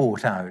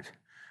fought out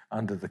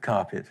under the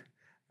carpet.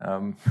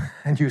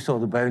 And you saw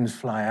the bones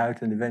fly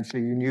out, and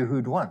eventually you knew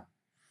who'd won.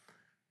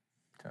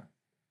 So,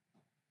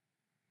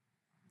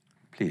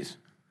 please.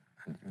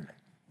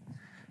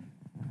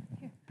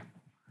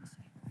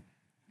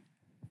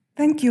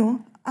 Thank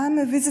you. I'm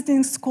a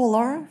visiting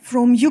scholar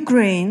from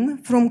Ukraine,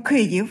 from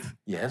Kyiv.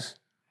 Yes.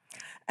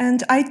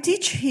 And I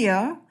teach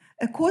here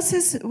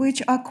courses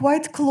which are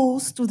quite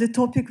close to the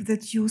topic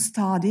that you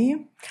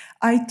study.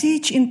 I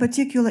teach in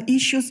particular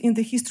issues in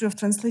the history of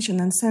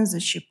translation and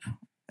censorship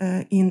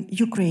in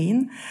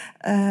Ukraine,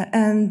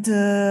 and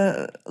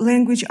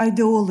language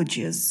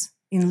ideologies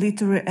in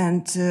literary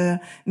and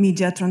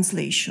media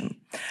translation.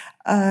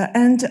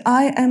 And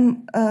I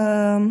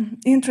am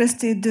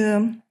interested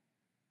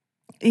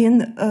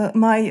in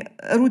my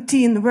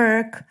routine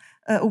work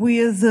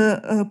with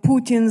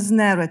Putin's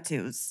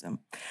narratives.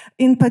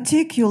 In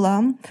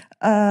particular,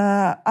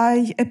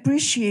 I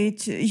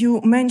appreciate you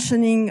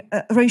mentioning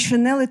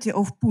rationality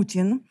of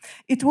Putin.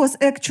 It was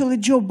actually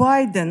Joe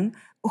Biden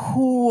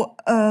who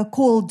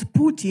called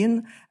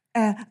Putin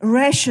a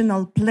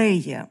rational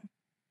player.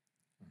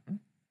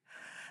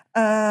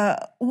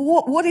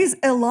 What is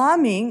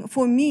alarming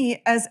for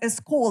me as a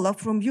scholar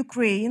from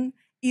Ukraine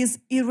is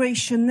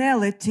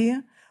irrationality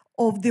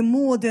of the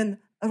modern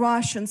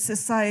Russian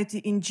society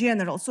in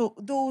general. So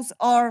those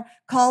are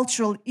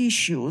cultural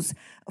issues.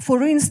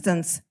 For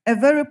instance, a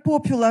very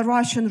popular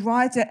Russian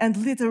writer and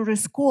literary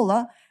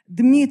scholar,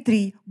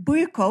 Dmitry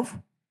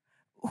Bykov,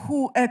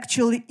 who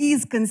actually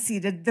is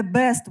considered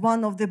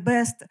one of the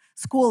best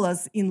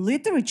scholars in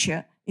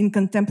literature in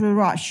contemporary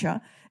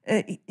Russia,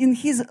 in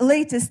his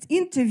latest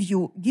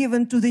interview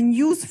given to the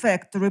News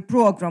Factory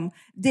program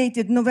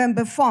dated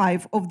November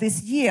 5 of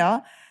this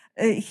year,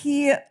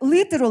 he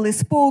literally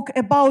spoke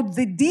about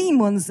the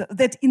demons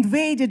that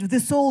invaded the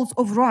souls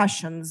of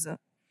Russians.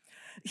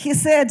 He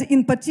said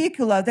in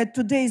particular that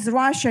today's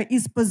Russia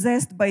is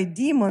possessed by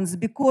demons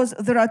because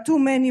there are too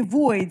many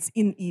voids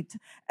in it.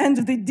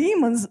 And the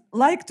demons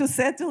like to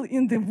settle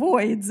in the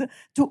voids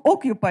to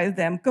occupy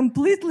them,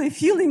 completely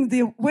filling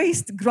the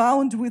waste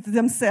ground with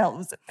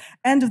themselves.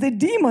 And the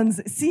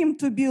demons seem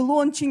to be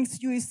launching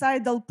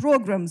suicidal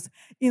programs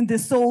in the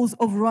souls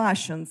of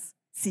Russians.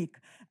 Sick.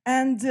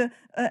 And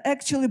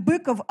actually,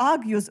 Bykov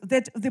argues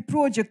that the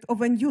project of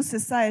a new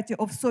society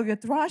of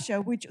Soviet Russia,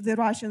 which the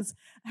Russians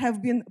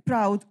have been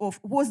proud of,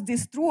 was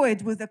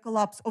destroyed with the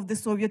collapse of the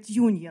Soviet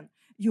Union.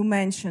 You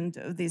mentioned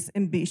this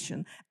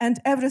ambition. And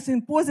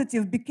everything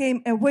positive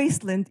became a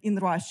wasteland in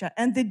Russia,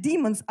 and the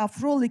demons are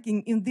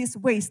frolicking in this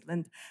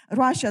wasteland.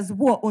 Russia's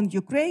war on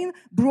Ukraine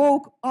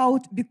broke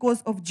out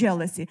because of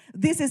jealousy.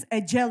 This is a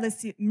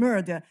jealousy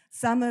murder,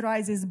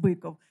 summarizes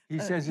Bykov. He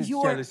says it's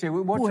jealousy.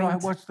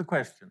 What's the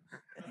question?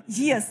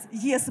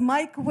 Yes.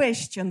 My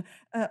question: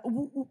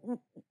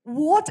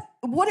 what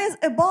is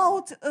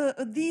about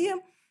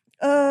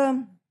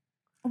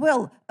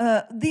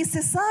the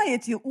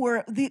society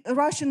or the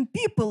Russian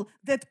people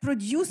that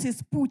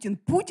produces Putin?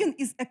 Putin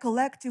is a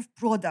collective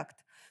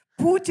product.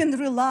 Putin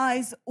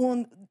relies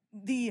on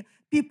the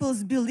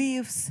people's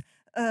beliefs,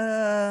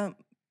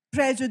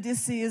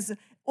 prejudices,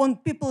 on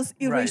people's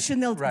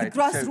irrationality, right. the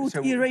grassroots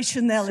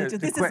irrationality.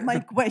 This is my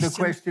question. The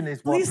question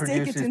is, what Please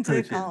produces take it into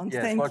Putin? account.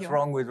 Yes, Thank what's you.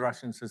 wrong with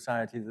Russian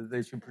society that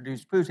they should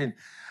produce Putin?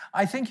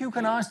 I think you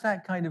can ask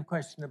that kind of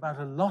question about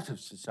a lot of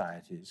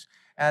societies.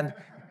 And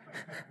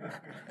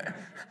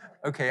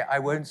okay, I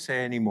won't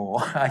say any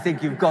more. I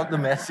think you've got the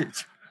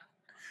message.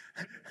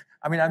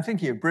 I mean, I'm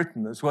thinking of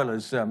Britain as well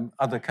as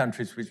other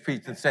countries which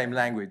speak the same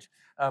language.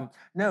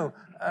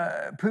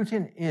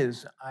 Putin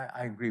is,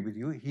 I agree with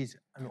you, he's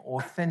an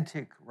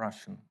authentic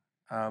Russian.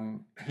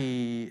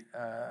 He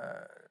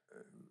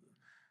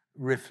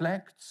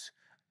reflects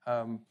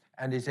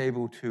and is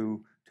able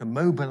to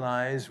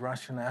mobilize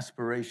Russian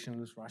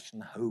aspirations,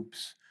 Russian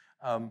hopes,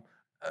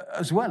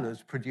 as well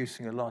as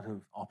producing a lot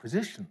of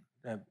opposition.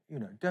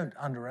 Don't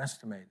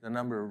underestimate the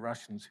number of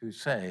Russians who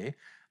say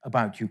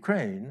about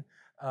Ukraine,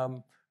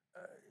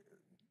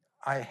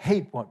 I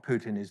hate what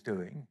Putin is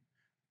doing.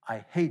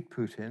 I hate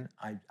Putin.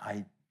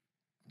 I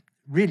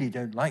really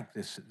don't like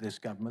this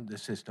government,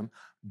 this system,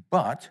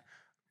 but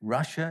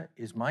Russia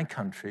is my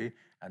country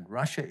and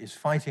Russia is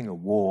fighting a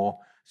war,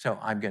 so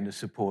I'm going to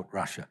support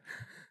Russia.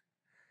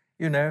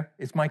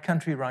 Is my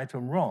country right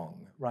or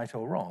wrong?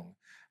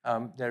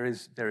 There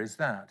is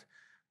that.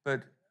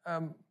 But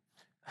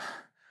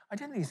I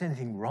don't think there's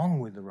anything wrong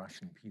with the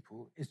Russian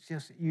people. It's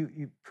just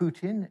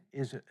Putin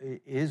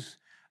is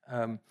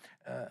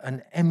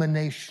an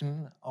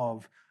emanation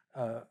of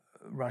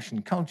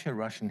Russian culture,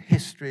 Russian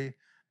history,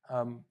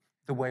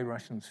 the way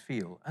Russians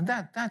feel. And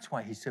that's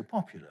why he's so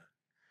popular.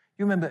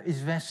 You remember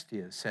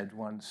Izvestia said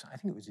once, I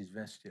think it was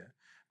Izvestia,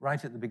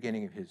 right at the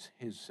beginning of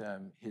his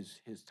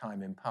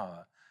time in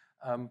power,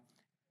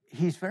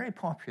 he's very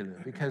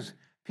popular because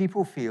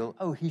people feel,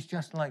 oh, he's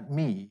just like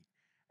me.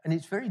 And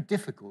it's very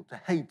difficult to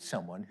hate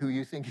someone who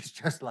you think is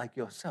just like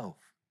yourself.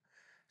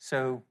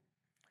 So,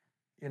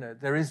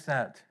 there is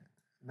that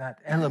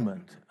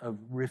element of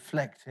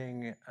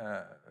reflecting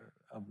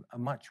a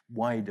much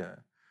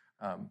wider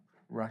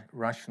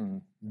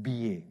Russian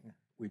being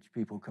which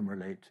people can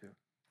relate to.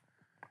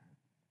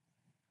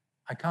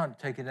 I can't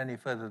take it any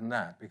further than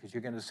that because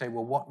you're going to say,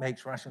 well, what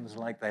makes Russians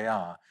like they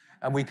are?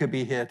 And we could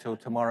be here till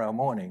tomorrow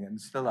morning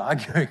and still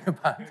arguing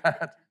about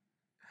that.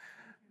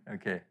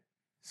 Okay,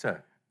 so.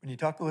 When you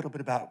talk a little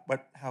bit about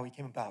how he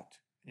came about,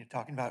 and you're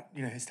talking about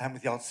his time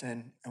with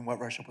Yeltsin and what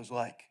Russia was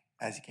like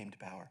as he came to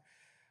power,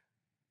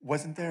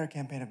 wasn't there a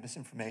campaign of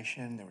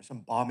misinformation? There were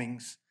some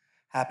bombings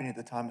happening at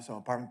the time of some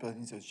apartment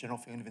buildings. There was a general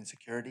feeling of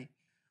insecurity,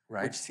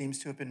 right, which seems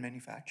to have been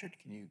manufactured.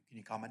 Can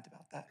you comment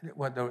about that?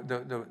 What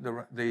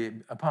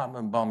the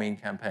apartment bombing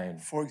campaign?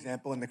 For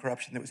example, and the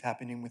corruption that was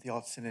happening with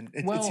Yeltsin, and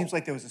it seems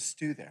like there was a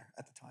stew there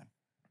at the time.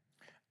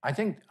 I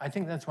think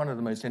that's one of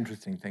the most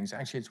interesting things.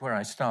 Actually, it's where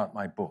I start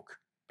my book.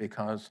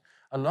 Because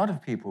a lot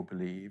of people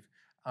believe,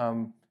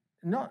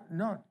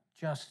 not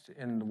just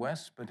in the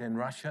West, but in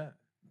Russia,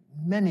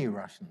 many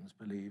Russians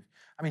believe.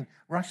 I mean,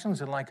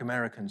 Russians are like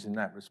Americans in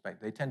that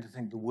respect. They tend to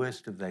think the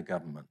worst of their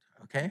government,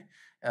 okay?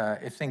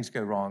 If things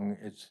go wrong,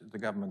 the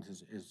government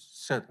is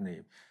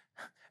certainly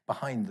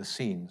behind the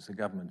scenes. The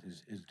government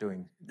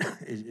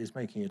is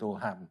making it all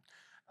happen.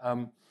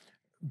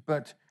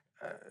 But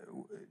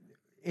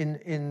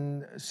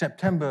in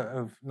September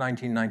of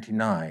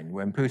 1999,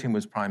 when Putin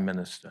was prime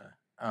minister,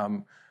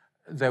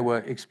 there were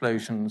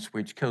explosions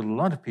which killed a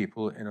lot of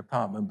people in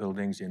apartment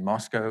buildings in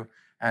Moscow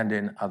and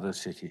in other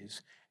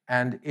cities.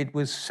 And it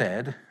was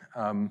said,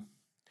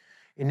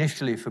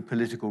 initially for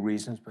political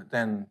reasons, but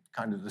then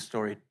kind of the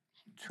story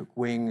took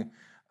wing,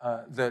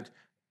 that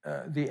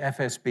the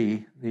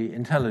FSB, the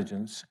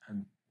intelligence,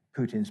 and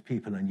Putin's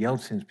people and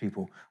Yeltsin's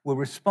people were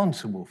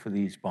responsible for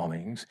these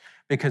bombings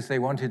because they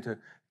wanted to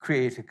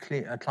create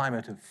a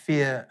climate of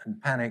fear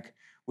and panic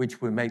which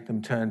would make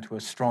them turn to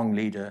a strong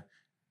leader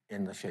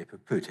in the shape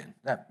of Putin.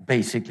 That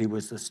basically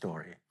was the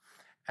story.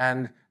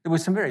 And there were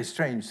some very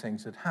strange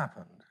things that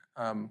happened,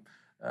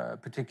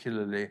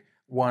 particularly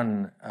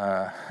one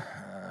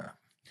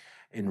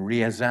in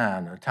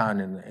Ryazan, a town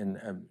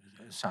in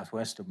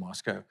southwest of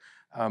Moscow.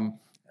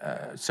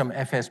 Some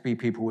FSB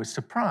people were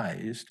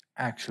surprised,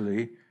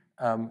 actually,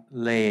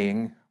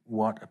 laying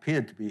what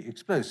appeared to be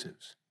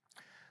explosives.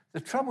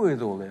 The trouble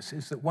with all this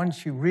is that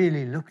once you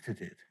really looked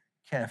at it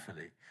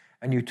carefully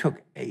and you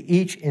took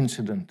each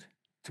incident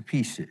to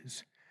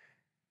pieces,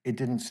 it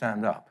didn't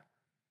stand up.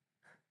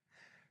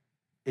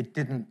 It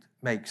didn't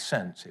make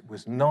sense. It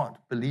was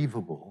not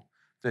believable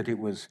that it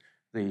was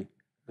the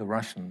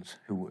Russians,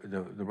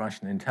 the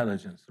Russian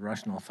intelligence, the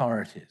Russian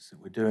authorities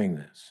that were doing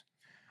this.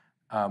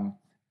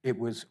 It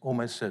was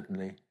almost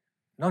certainly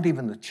not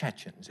even the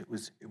Chechens. It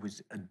was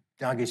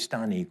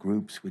Dagestani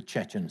groups with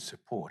Chechen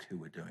support who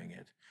were doing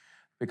it,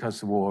 because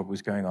the war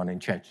was going on in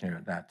Chechnya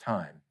at that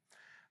time.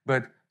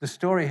 But the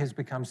story has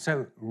become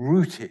so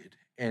rooted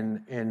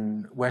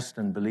in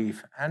Western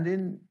belief, and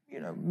in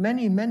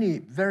many, many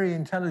very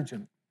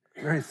intelligent,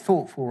 very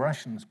thoughtful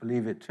Russians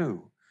believe it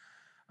too.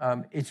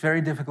 It's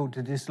very difficult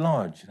to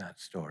dislodge that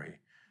story.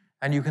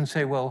 And you can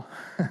say, well,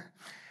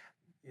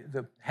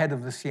 the head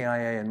of the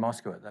CIA in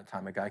Moscow at that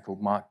time, a guy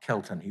called Mark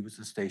Kelton, he was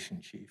the station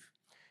chief.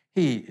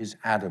 He is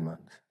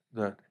adamant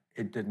that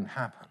it didn't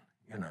happen,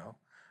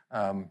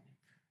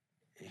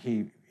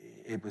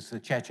 It was the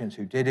Chechens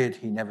who did it.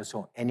 He never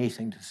saw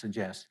anything to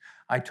suggest.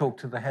 I talked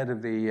to the head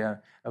of the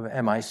of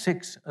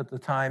MI6 at the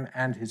time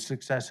and his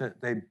successor.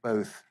 They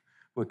both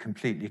were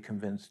completely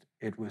convinced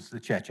it was the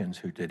Chechens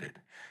who did it.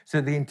 So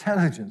the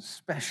intelligence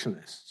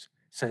specialists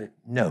said,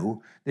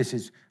 no, this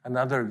is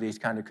another of these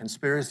kind of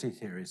conspiracy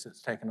theories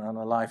that's taken on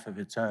a life of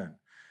its own.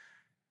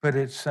 But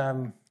it's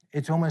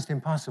almost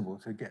impossible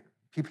to get,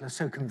 people are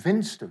so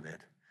convinced of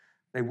it,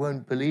 they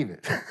won't believe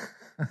it.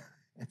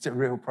 It's a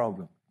real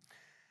problem.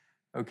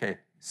 Okay,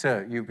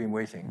 sir, you've been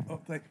waiting.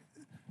 Oh,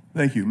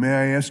 thank you. May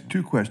I ask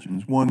two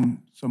questions?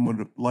 One somewhat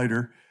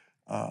lighter,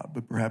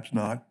 but perhaps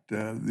not.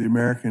 The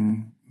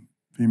American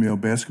female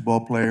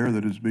basketball player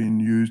that is being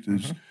used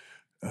as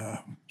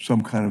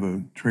some kind of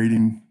a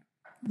trading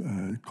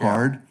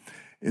card.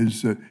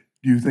 Do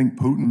you think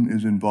Putin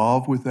is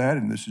involved with that,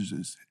 and this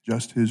is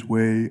just his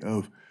way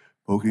of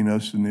poking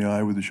us in the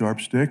eye with a sharp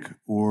stick,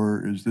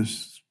 or is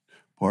this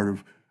part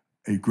of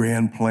a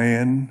grand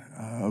plan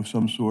of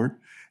some sort?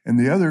 And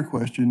the other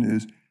question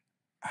is,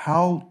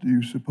 how do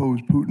you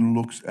suppose Putin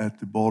looks at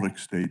the Baltic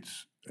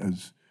states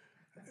as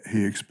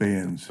he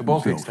expands The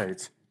Baltic himself?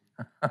 states.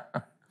 I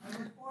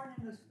was born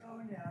in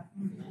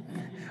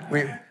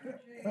Estonia.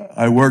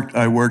 I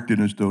worked in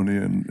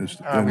Estonia and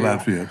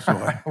Latvia, so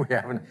we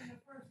haven't.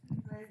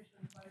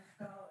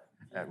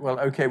 Well,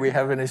 okay, we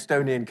have an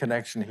Estonian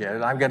connection here,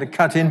 and I'm going to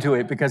cut into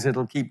it because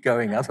it'll keep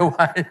going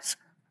otherwise.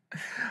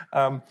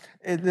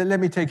 Let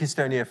me take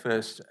Estonia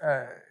first.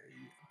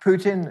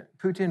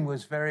 Putin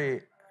was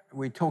very.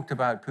 We talked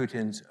about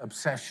Putin's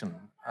obsession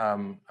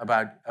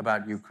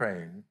about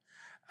Ukraine.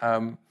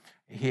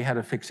 He had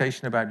a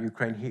fixation about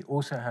Ukraine. He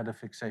also had a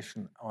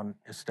fixation on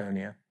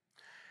Estonia,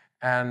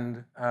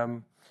 and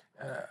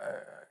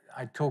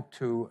I talked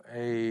to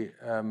a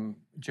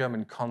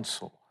German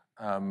consul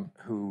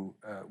who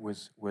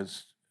was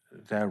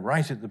there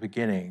right at the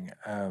beginning,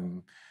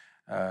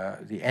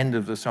 the end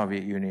of the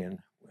Soviet Union,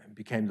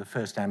 became the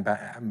first German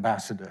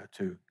ambassador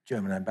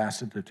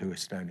to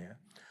Estonia.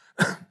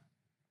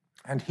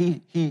 And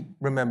he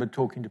remembered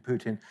talking to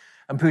Putin,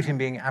 and Putin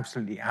being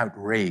absolutely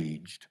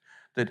outraged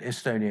that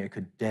Estonia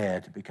could dare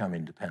to become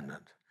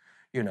independent.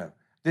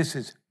 This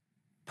is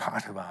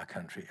part of our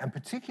country, and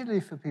particularly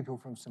for people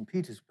from St.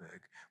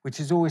 Petersburg, which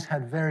has always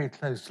had very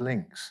close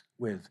links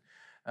with,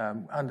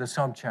 under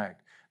Sobchak,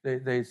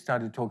 they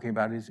started talking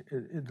about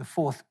the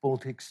fourth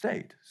Baltic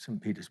state,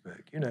 St.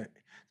 Petersburg.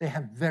 They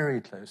have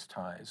very close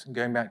ties. And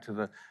going back to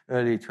the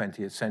early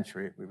 20th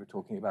century, we were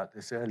talking about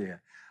this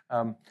earlier,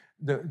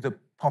 the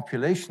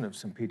population of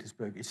St.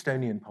 Petersburg,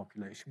 Estonian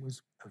population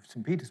of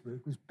St.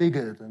 Petersburg was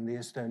bigger than the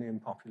Estonian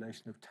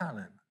population of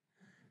Tallinn.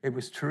 It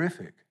was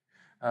terrific.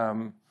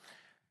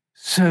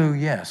 So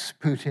yes,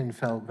 Putin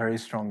felt very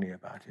strongly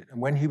about it.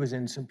 And when he was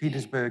in St.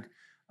 Petersburg,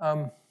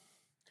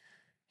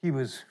 he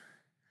was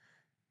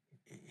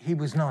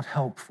not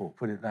helpful,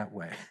 put it that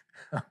way.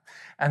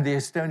 And the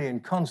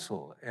Estonian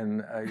consul,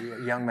 a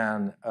young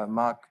man,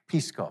 Mark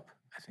Piskop,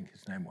 I think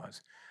his name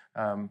was,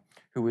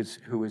 who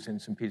was in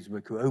St.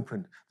 Petersburg, who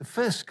opened. The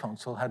first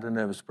consul had a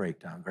nervous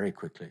breakdown very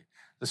quickly.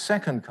 The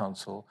second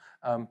consul,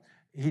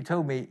 he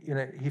told me,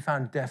 he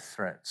found death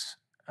threats.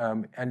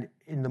 And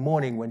in the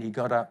morning when he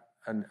got up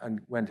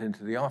and went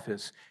into the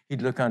office,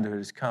 he'd look under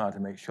his car to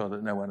make sure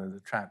that no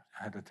one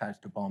had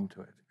attached a bomb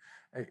to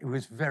it. It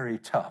was very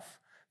tough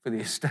for the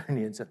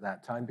Estonians at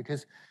that time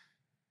because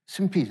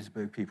St.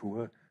 Petersburg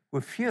people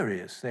were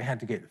furious. They had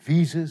to get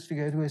visas to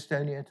go to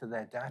Estonia, to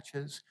their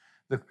dachas.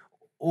 The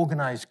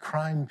organized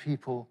crime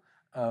people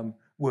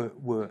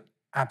were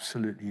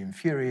absolutely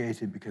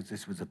infuriated because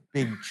this was a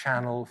big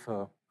channel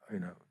for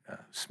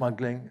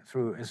smuggling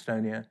through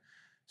Estonia.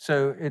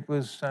 So it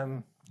was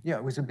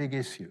it was a big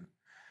issue.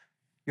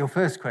 Your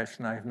first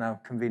question I have now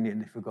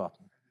conveniently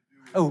forgotten.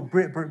 Oh,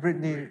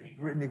 Brittany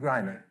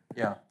Griner,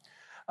 yeah.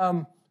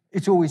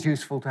 It's always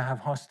useful to have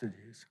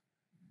hostages.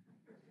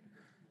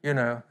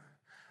 I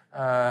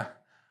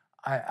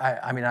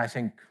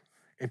think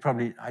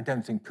I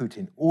don't think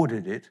Putin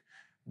ordered it,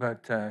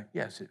 but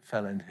yes, it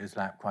fell into his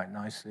lap quite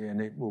nicely,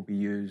 and it will be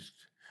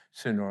used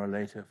sooner or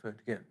later to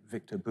get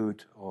Victor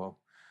Bout or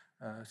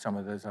some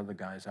of those other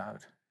guys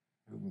out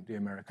who the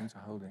Americans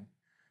are holding.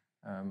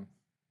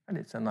 And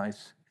it's a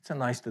nice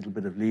little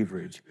bit of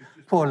leverage.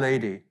 Poor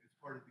lady. It's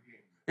part of the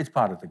game. It's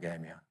part of the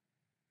game, yeah.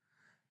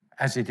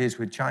 As it is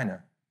with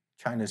China.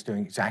 China's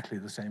doing exactly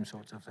the same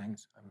sorts of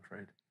things, I'm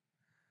afraid.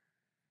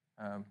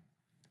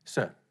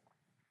 Sir.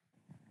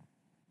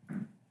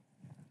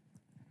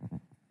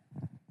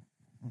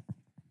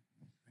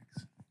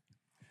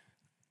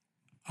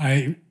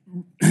 I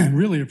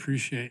really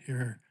appreciate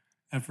your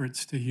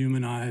efforts to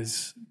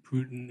humanize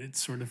Putin,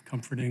 it's sort of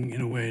comforting in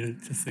a way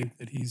to think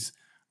that he's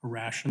a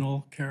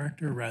rational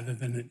character rather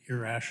than an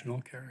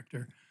irrational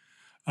character.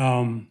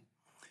 And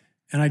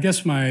I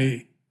guess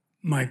my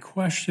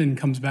question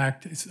comes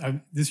back to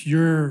this: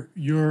 your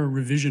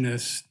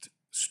revisionist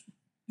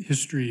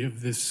history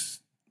of this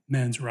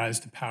man's rise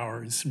to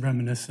power is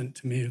reminiscent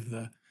to me of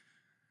the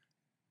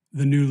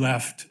New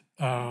Left,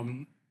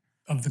 of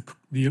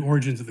the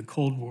origins of the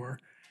Cold War.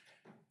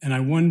 And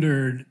I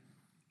wondered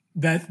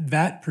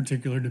that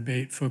particular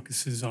debate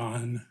focuses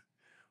on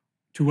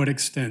to what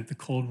extent the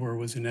Cold War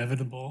was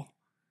inevitable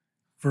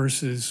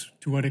versus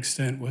to what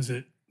extent was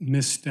it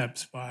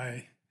missteps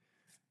by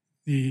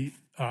the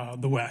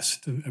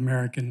West, the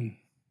American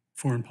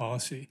foreign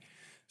policy.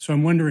 So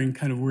I'm wondering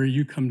kind of where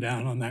you come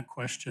down on that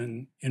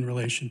question in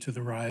relation to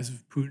the rise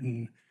of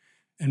Putin,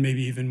 and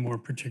maybe even more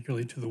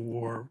particularly to the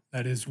war.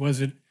 That is,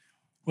 was it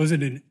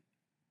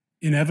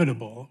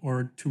inevitable,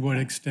 or to what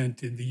extent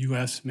did the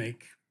U.S.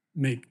 make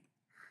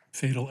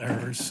fatal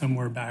errors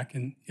somewhere back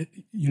in?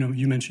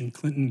 You mentioned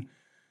Clinton,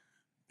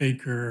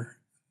 Baker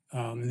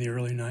in the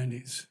early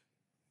 90s.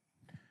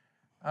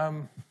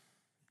 I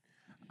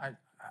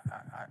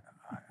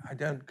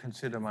don't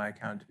consider my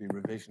account to be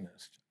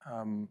revisionist.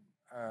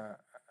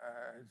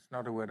 It's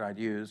not a word I'd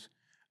use.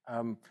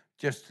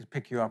 Just to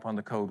pick you up on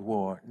the Cold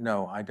War,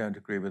 no, I don't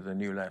agree with the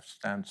New Left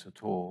stance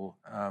at all.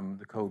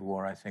 The Cold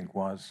War, I think,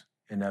 was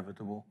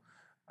inevitable.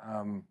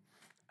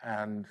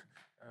 And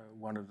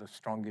one of the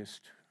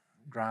strongest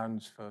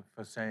grounds for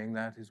saying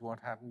that is what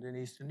happened in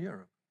Eastern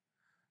Europe.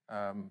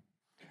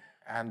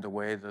 And the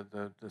way that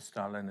the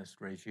Stalinist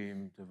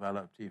regime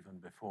developed even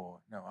before.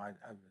 No,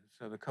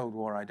 so the Cold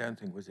War, I don't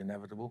think, was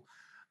inevitable.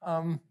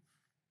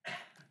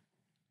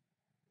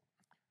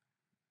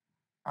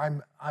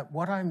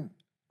 What I'm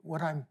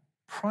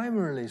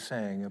primarily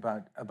saying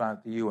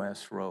about the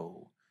U.S.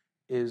 role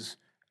is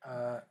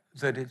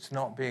that it's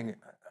not being.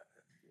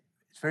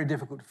 It's very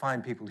difficult to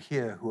find people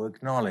here who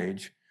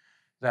acknowledge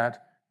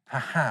that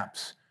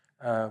perhaps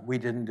we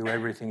didn't do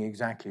everything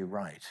exactly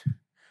right.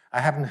 I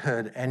haven't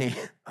heard any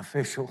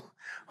official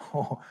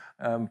or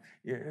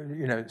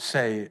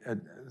say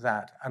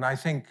that, and I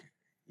think,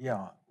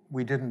 yeah,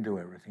 we didn't do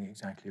everything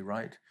exactly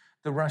right.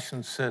 The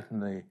Russians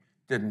certainly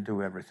didn't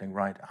do everything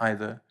right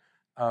either,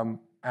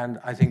 and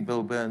I think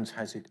Bill Burns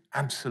has it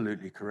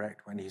absolutely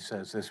correct when he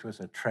says this was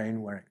a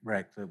train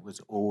wreck that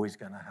was always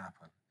going to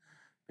happen,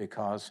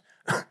 because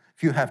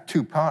if you have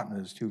two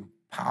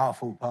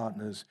powerful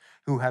partners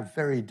who have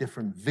very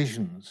different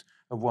visions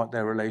of what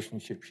their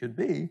relationship should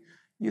be,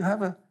 you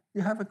have a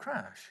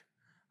crash.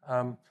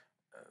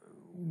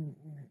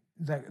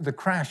 The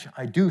crash,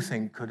 I do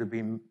think, could have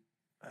been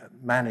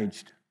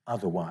managed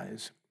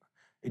otherwise.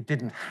 It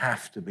didn't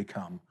have to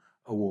become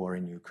a war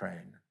in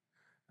Ukraine.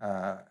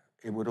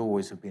 It would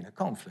always have been a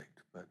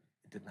conflict, but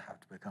it didn't have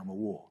to become a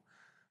war.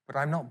 But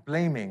I'm not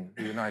blaming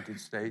the United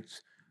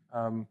States.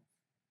 I'm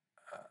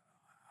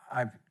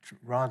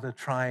rather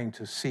trying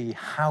to see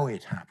how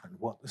it happened,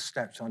 what the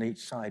steps on each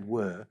side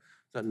were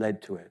that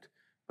led to it.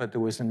 But there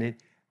was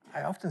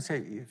I often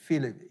say, you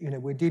feel it,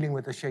 we're dealing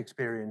with a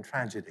Shakespearean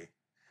tragedy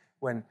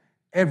when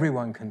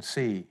everyone can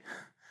see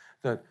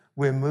that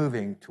we're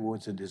moving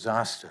towards a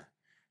disaster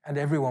and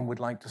everyone would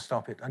like to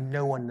stop it and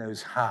no one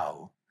knows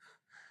how,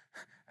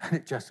 and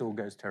it just all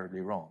goes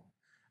terribly wrong.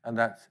 And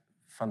that's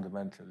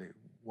fundamentally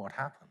what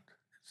happened.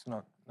 It's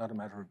not a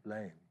matter of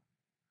blame,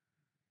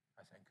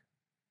 I think.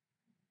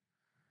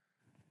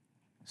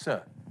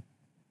 Sir.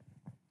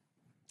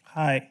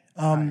 Hi.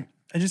 Hi.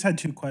 I just had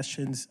two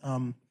questions.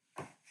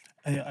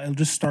 I'll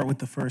just start with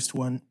the first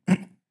one.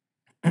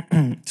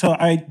 So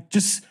I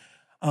just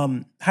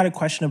had a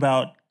question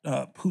about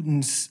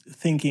Putin's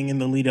thinking in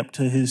the lead up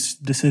to his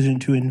decision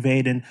to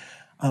invade. And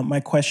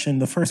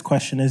the first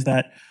question is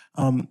that,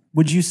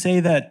 would you say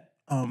that,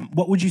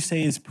 what would you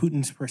say is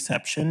Putin's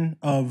perception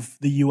of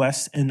the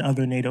US and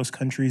other NATO's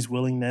countries'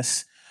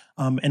 willingness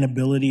and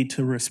ability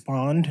to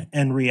respond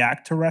and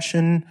react to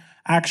Russian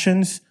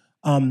actions?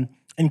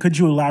 And could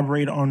you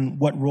elaborate on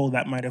what role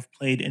that might have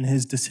played in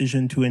his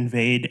decision to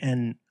invade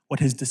and what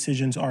his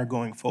decisions are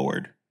going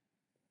forward?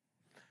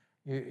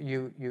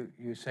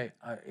 You say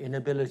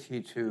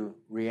inability to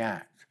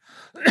react.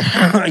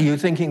 Are you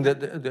thinking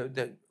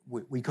that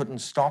we couldn't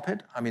stop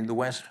it? I mean, the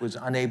West was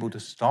unable to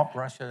stop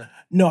Russia?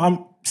 No,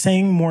 I'm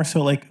saying more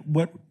so like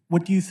what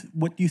do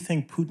you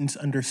think Putin's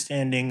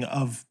understanding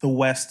of the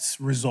West's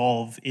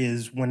resolve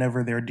is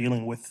whenever they're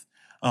dealing with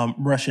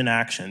Russian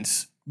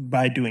actions?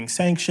 By doing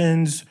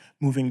sanctions,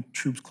 moving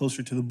troops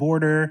closer to the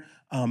border,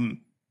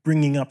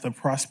 bringing up the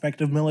prospect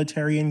of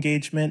military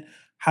engagement.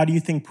 How do you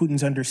think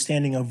Putin's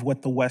understanding of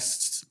what the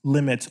West's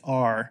limits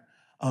are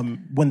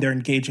when they're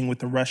engaging with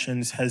the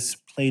Russians has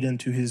played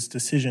into his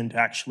decision to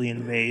actually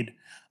invade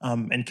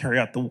and carry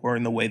out the war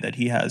in the way that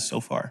he has so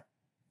far?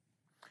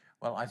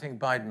 Well, I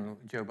think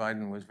Joe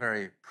Biden was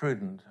very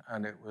prudent,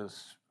 and it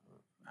was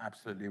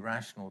absolutely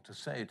rational to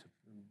say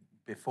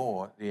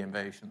before the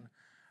invasion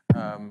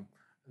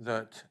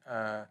that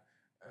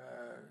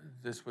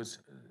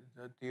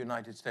that the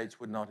United States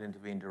would not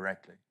intervene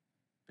directly.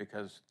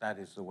 because that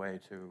is the way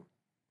to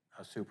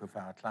a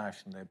superpower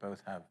clash, and they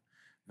both have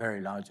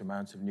very large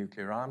amounts of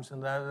nuclear arms.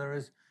 And there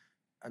is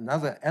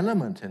another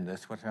element in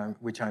this,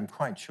 which I'm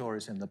quite sure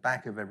is in the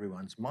back of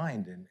everyone's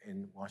mind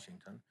in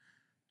Washington.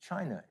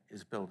 China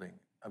is building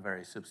a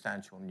very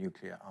substantial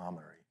nuclear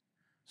armory.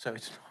 So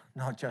it's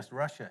not just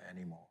Russia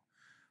anymore.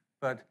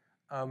 But,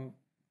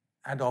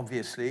 and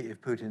obviously,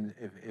 if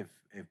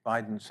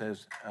Biden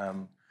says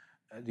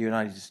the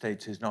United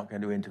States is not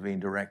going to intervene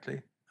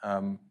directly,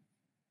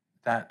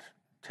 that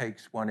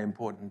takes one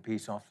important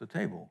piece off the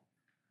table.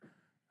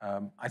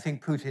 I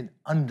think Putin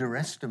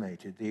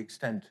underestimated the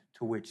extent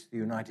to which the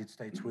United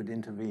States would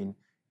intervene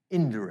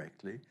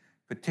indirectly,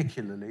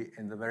 particularly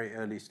in the very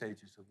early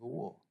stages of the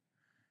war.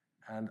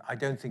 And I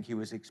don't think he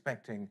was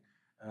expecting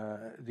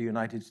the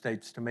United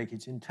States to make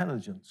its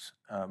intelligence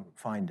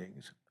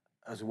findings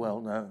as well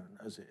known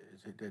as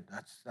it did.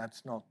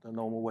 That's not the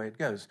normal way it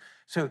goes.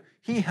 So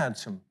he had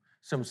some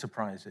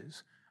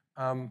surprises.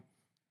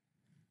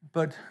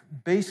 But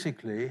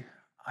basically,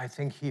 I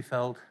think he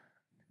felt,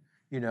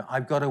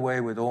 I've got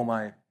away with all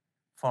my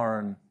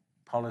foreign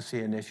policy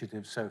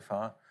initiatives so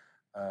far.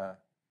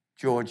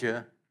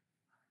 Georgia,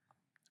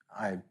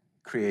 I haven't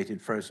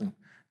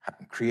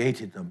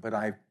created them, but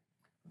I've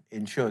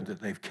ensured that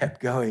they've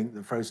kept going,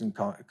 the frozen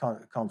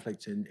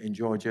conflicts in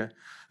Georgia.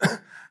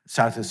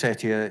 South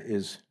Ossetia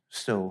is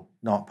still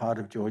not part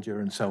of Georgia,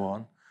 and so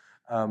on.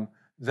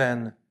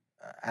 Then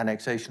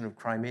annexation of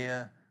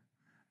Crimea,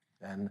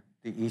 then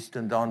the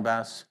eastern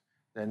Donbass,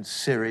 then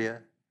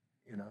Syria.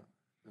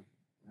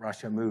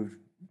 Russia moved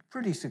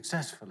pretty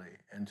successfully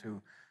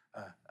into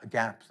a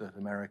gap that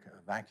a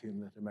vacuum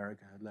that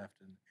America had left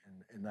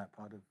in that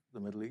part of the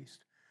Middle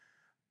East.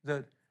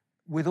 That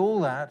with all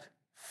that,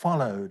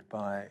 followed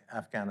by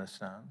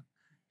Afghanistan,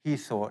 he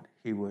thought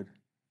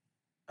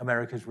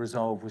America's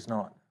resolve was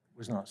not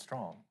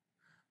strong,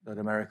 that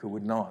America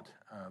would not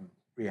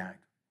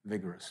react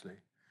vigorously.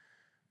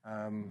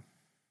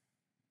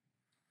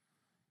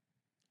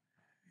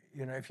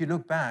 If you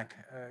look back,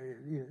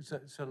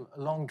 it's a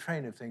long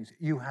train of things.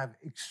 You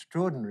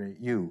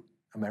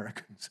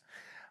Americans,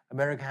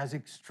 America has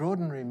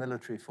extraordinary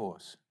military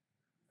force,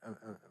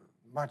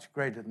 much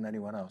greater than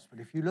anyone else. But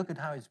if you look at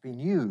how it's been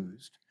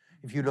used,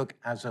 if you look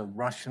as a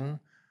Russian,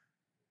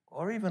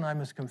 or even, I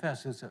must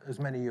confess, as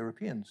many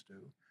Europeans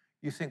do,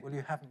 you think, well,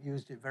 you haven't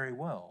used it very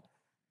well.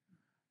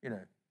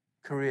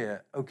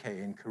 Korea, okay,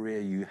 in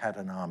Korea you had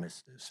an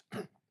armistice.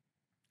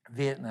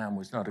 Vietnam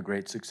was not a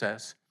great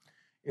success.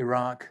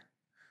 Iraq,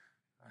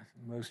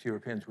 most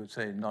Europeans would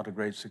say not a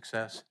great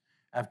success.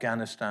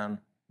 Afghanistan,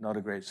 not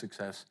a great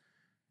success.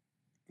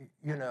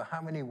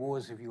 How many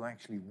wars have you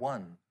actually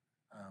won?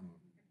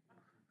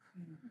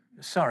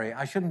 Sorry,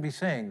 I shouldn't be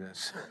saying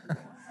this.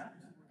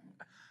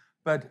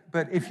 But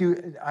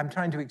I'm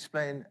trying to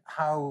explain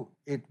how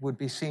it would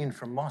be seen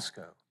from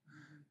Moscow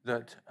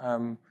that,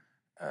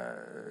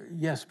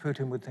 yes,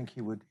 Putin would think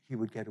he would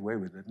get away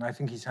with it. And I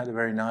think he's had a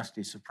very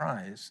nasty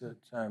surprise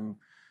that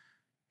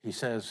he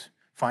says,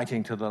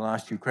 fighting to the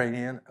last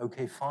Ukrainian,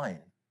 okay, fine.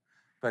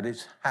 But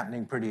it's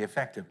happening pretty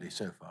effectively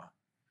so far.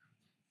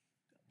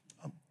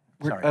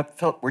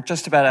 Philip, we're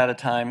just about out of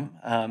time.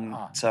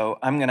 So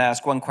I'm going to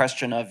ask one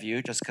question of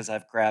you, just because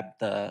I've grabbed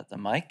the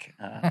mic,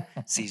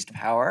 seized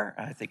power,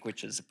 I think,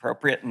 which is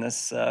appropriate in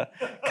this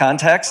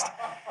context.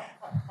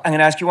 I'm going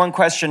to ask you one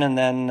question, and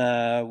then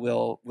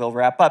we'll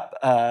wrap up.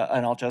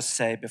 And I'll just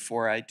say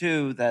before I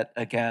do that,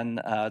 again,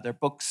 there are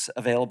books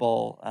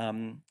available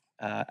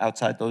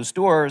outside those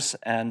doors,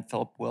 and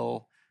Philip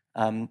will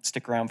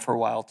stick around for a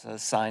while to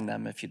sign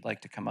them if you'd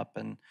like to come up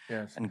and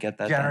get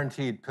that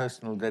Guaranteed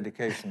personal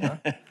dedication, huh?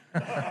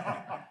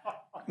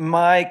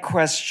 My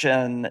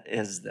question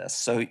is this.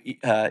 So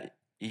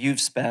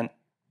you've spent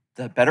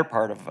the better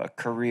part of a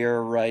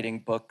career writing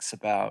books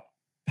about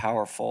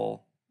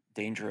powerful,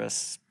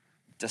 dangerous,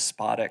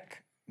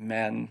 despotic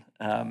men,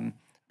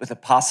 with a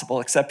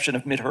possible exception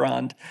of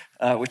Mitterrand,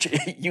 which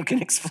you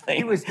can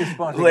explain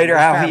later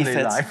how he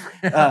fits.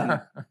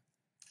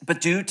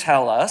 But do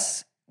tell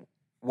us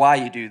why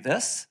you do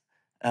this,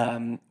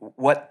 why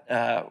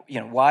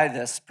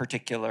this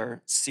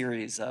particular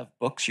series of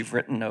books you've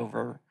written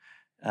over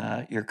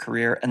your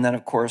career, and then,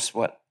 of course,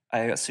 what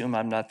I assume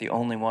I'm not the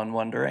only one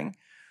wondering,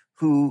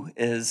 who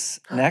is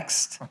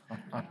next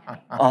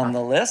on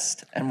the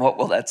list, and what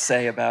will that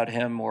say about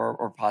him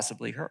or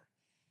possibly her?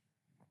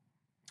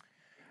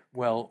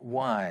 Well,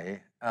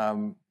 why?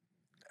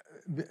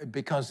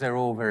 Because they're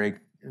all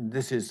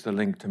this is the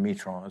link to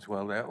Mitterrand as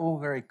well, they're all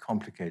very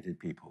complicated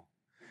people.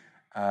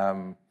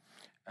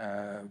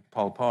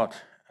 Pol Pot,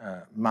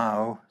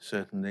 Mao,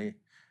 certainly,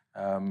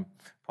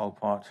 Pol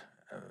Pot,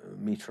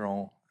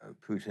 Mitterrand,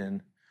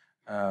 Putin,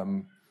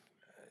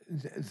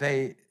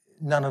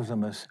 none of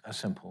them are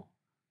simple.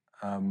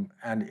 And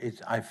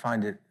I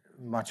find it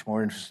much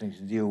more interesting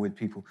to deal with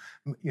people.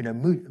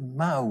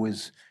 Mao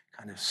was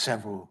kind of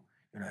several,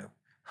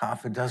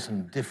 half a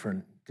dozen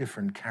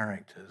different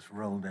characters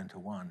rolled into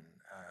one.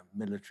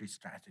 Military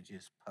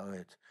strategist,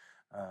 poet,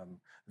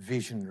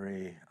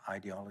 visionary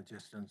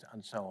ideologist,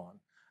 and so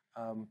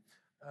on.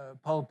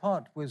 Pol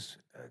Pot was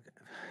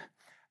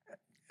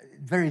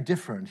very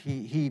different.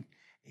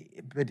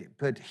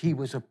 But he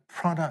was a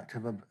product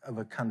of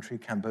a country,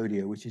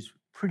 Cambodia, which is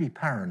pretty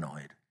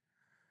paranoid,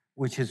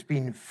 which has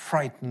been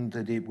frightened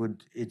that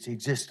its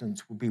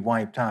existence would be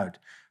wiped out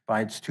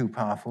by its two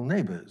powerful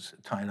neighbors,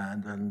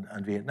 Thailand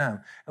and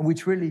Vietnam, and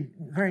which really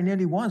very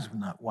nearly was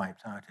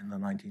wiped out in the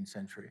 19th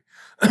century.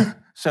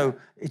 So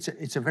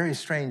it's a very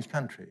strange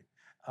country.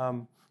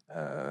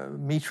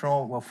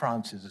 Mitterrand, well,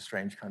 France is a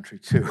strange country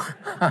too.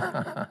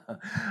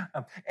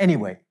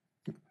 Anyway,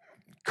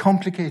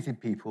 complicated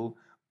people,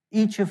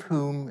 each of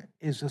whom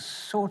is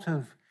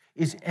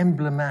is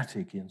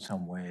emblematic in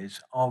some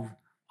ways of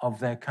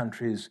their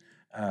country's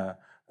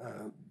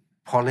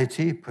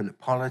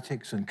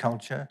politics and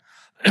culture.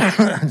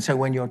 And so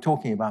when you're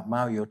talking about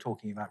Mao, you're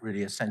talking about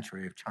really a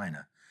century of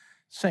China.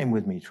 Same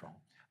with Mitterrand.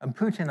 And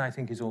Putin, I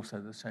think, is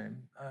also the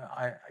same.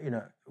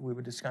 We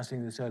were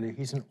discussing this earlier.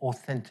 He's an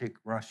authentic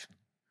Russian.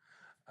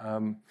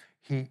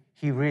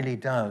 He really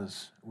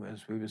does,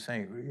 as we were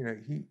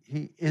saying,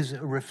 he is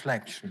a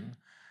reflection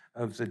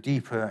of the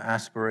deeper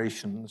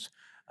aspirations,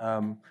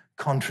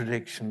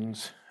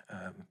 contradictions,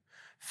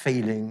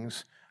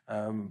 failings,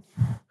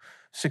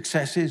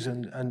 successes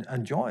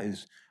and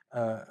joys,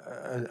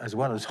 as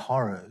well as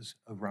horrors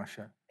of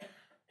Russia.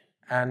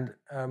 And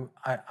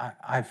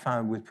I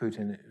found with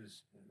Putin it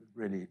was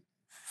really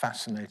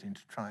fascinating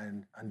to try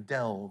and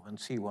delve and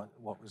see what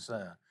was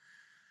there.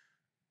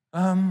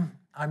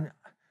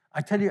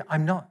 I tell you,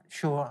 I'm not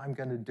sure I'm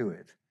going to do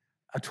it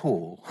at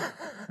all.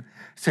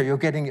 So you're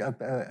getting a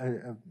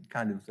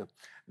kind of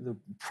the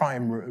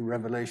prime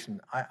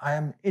revelation. I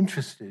am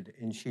interested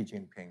in Xi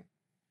Jinping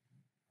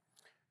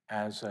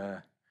as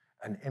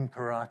an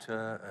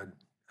imperator,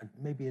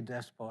 maybe a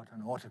despot,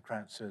 an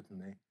autocrat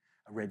certainly,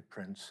 a red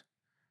prince.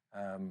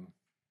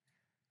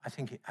 I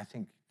think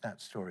that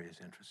story is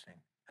interesting,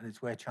 and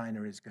it's where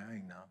China is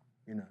going now.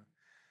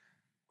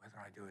 Whether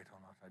I do it or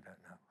not, I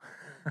don't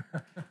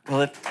know.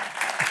 Well,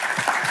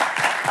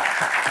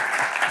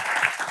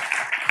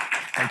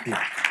 Thank you.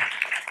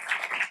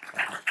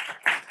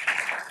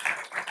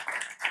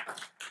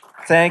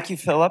 Thank you,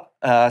 Philip.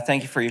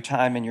 Thank you for your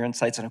time and your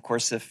insights. And of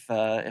course, if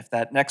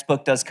that next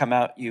book does come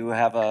out, you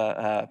have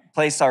a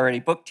place already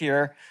booked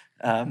here.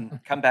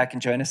 Come back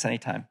and join us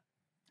anytime.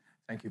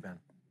 Thank you, Ben.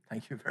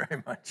 Thank you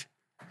very much.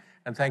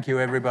 And thank you,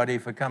 everybody,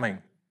 for coming.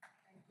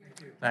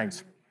 Thank you.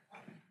 Thanks.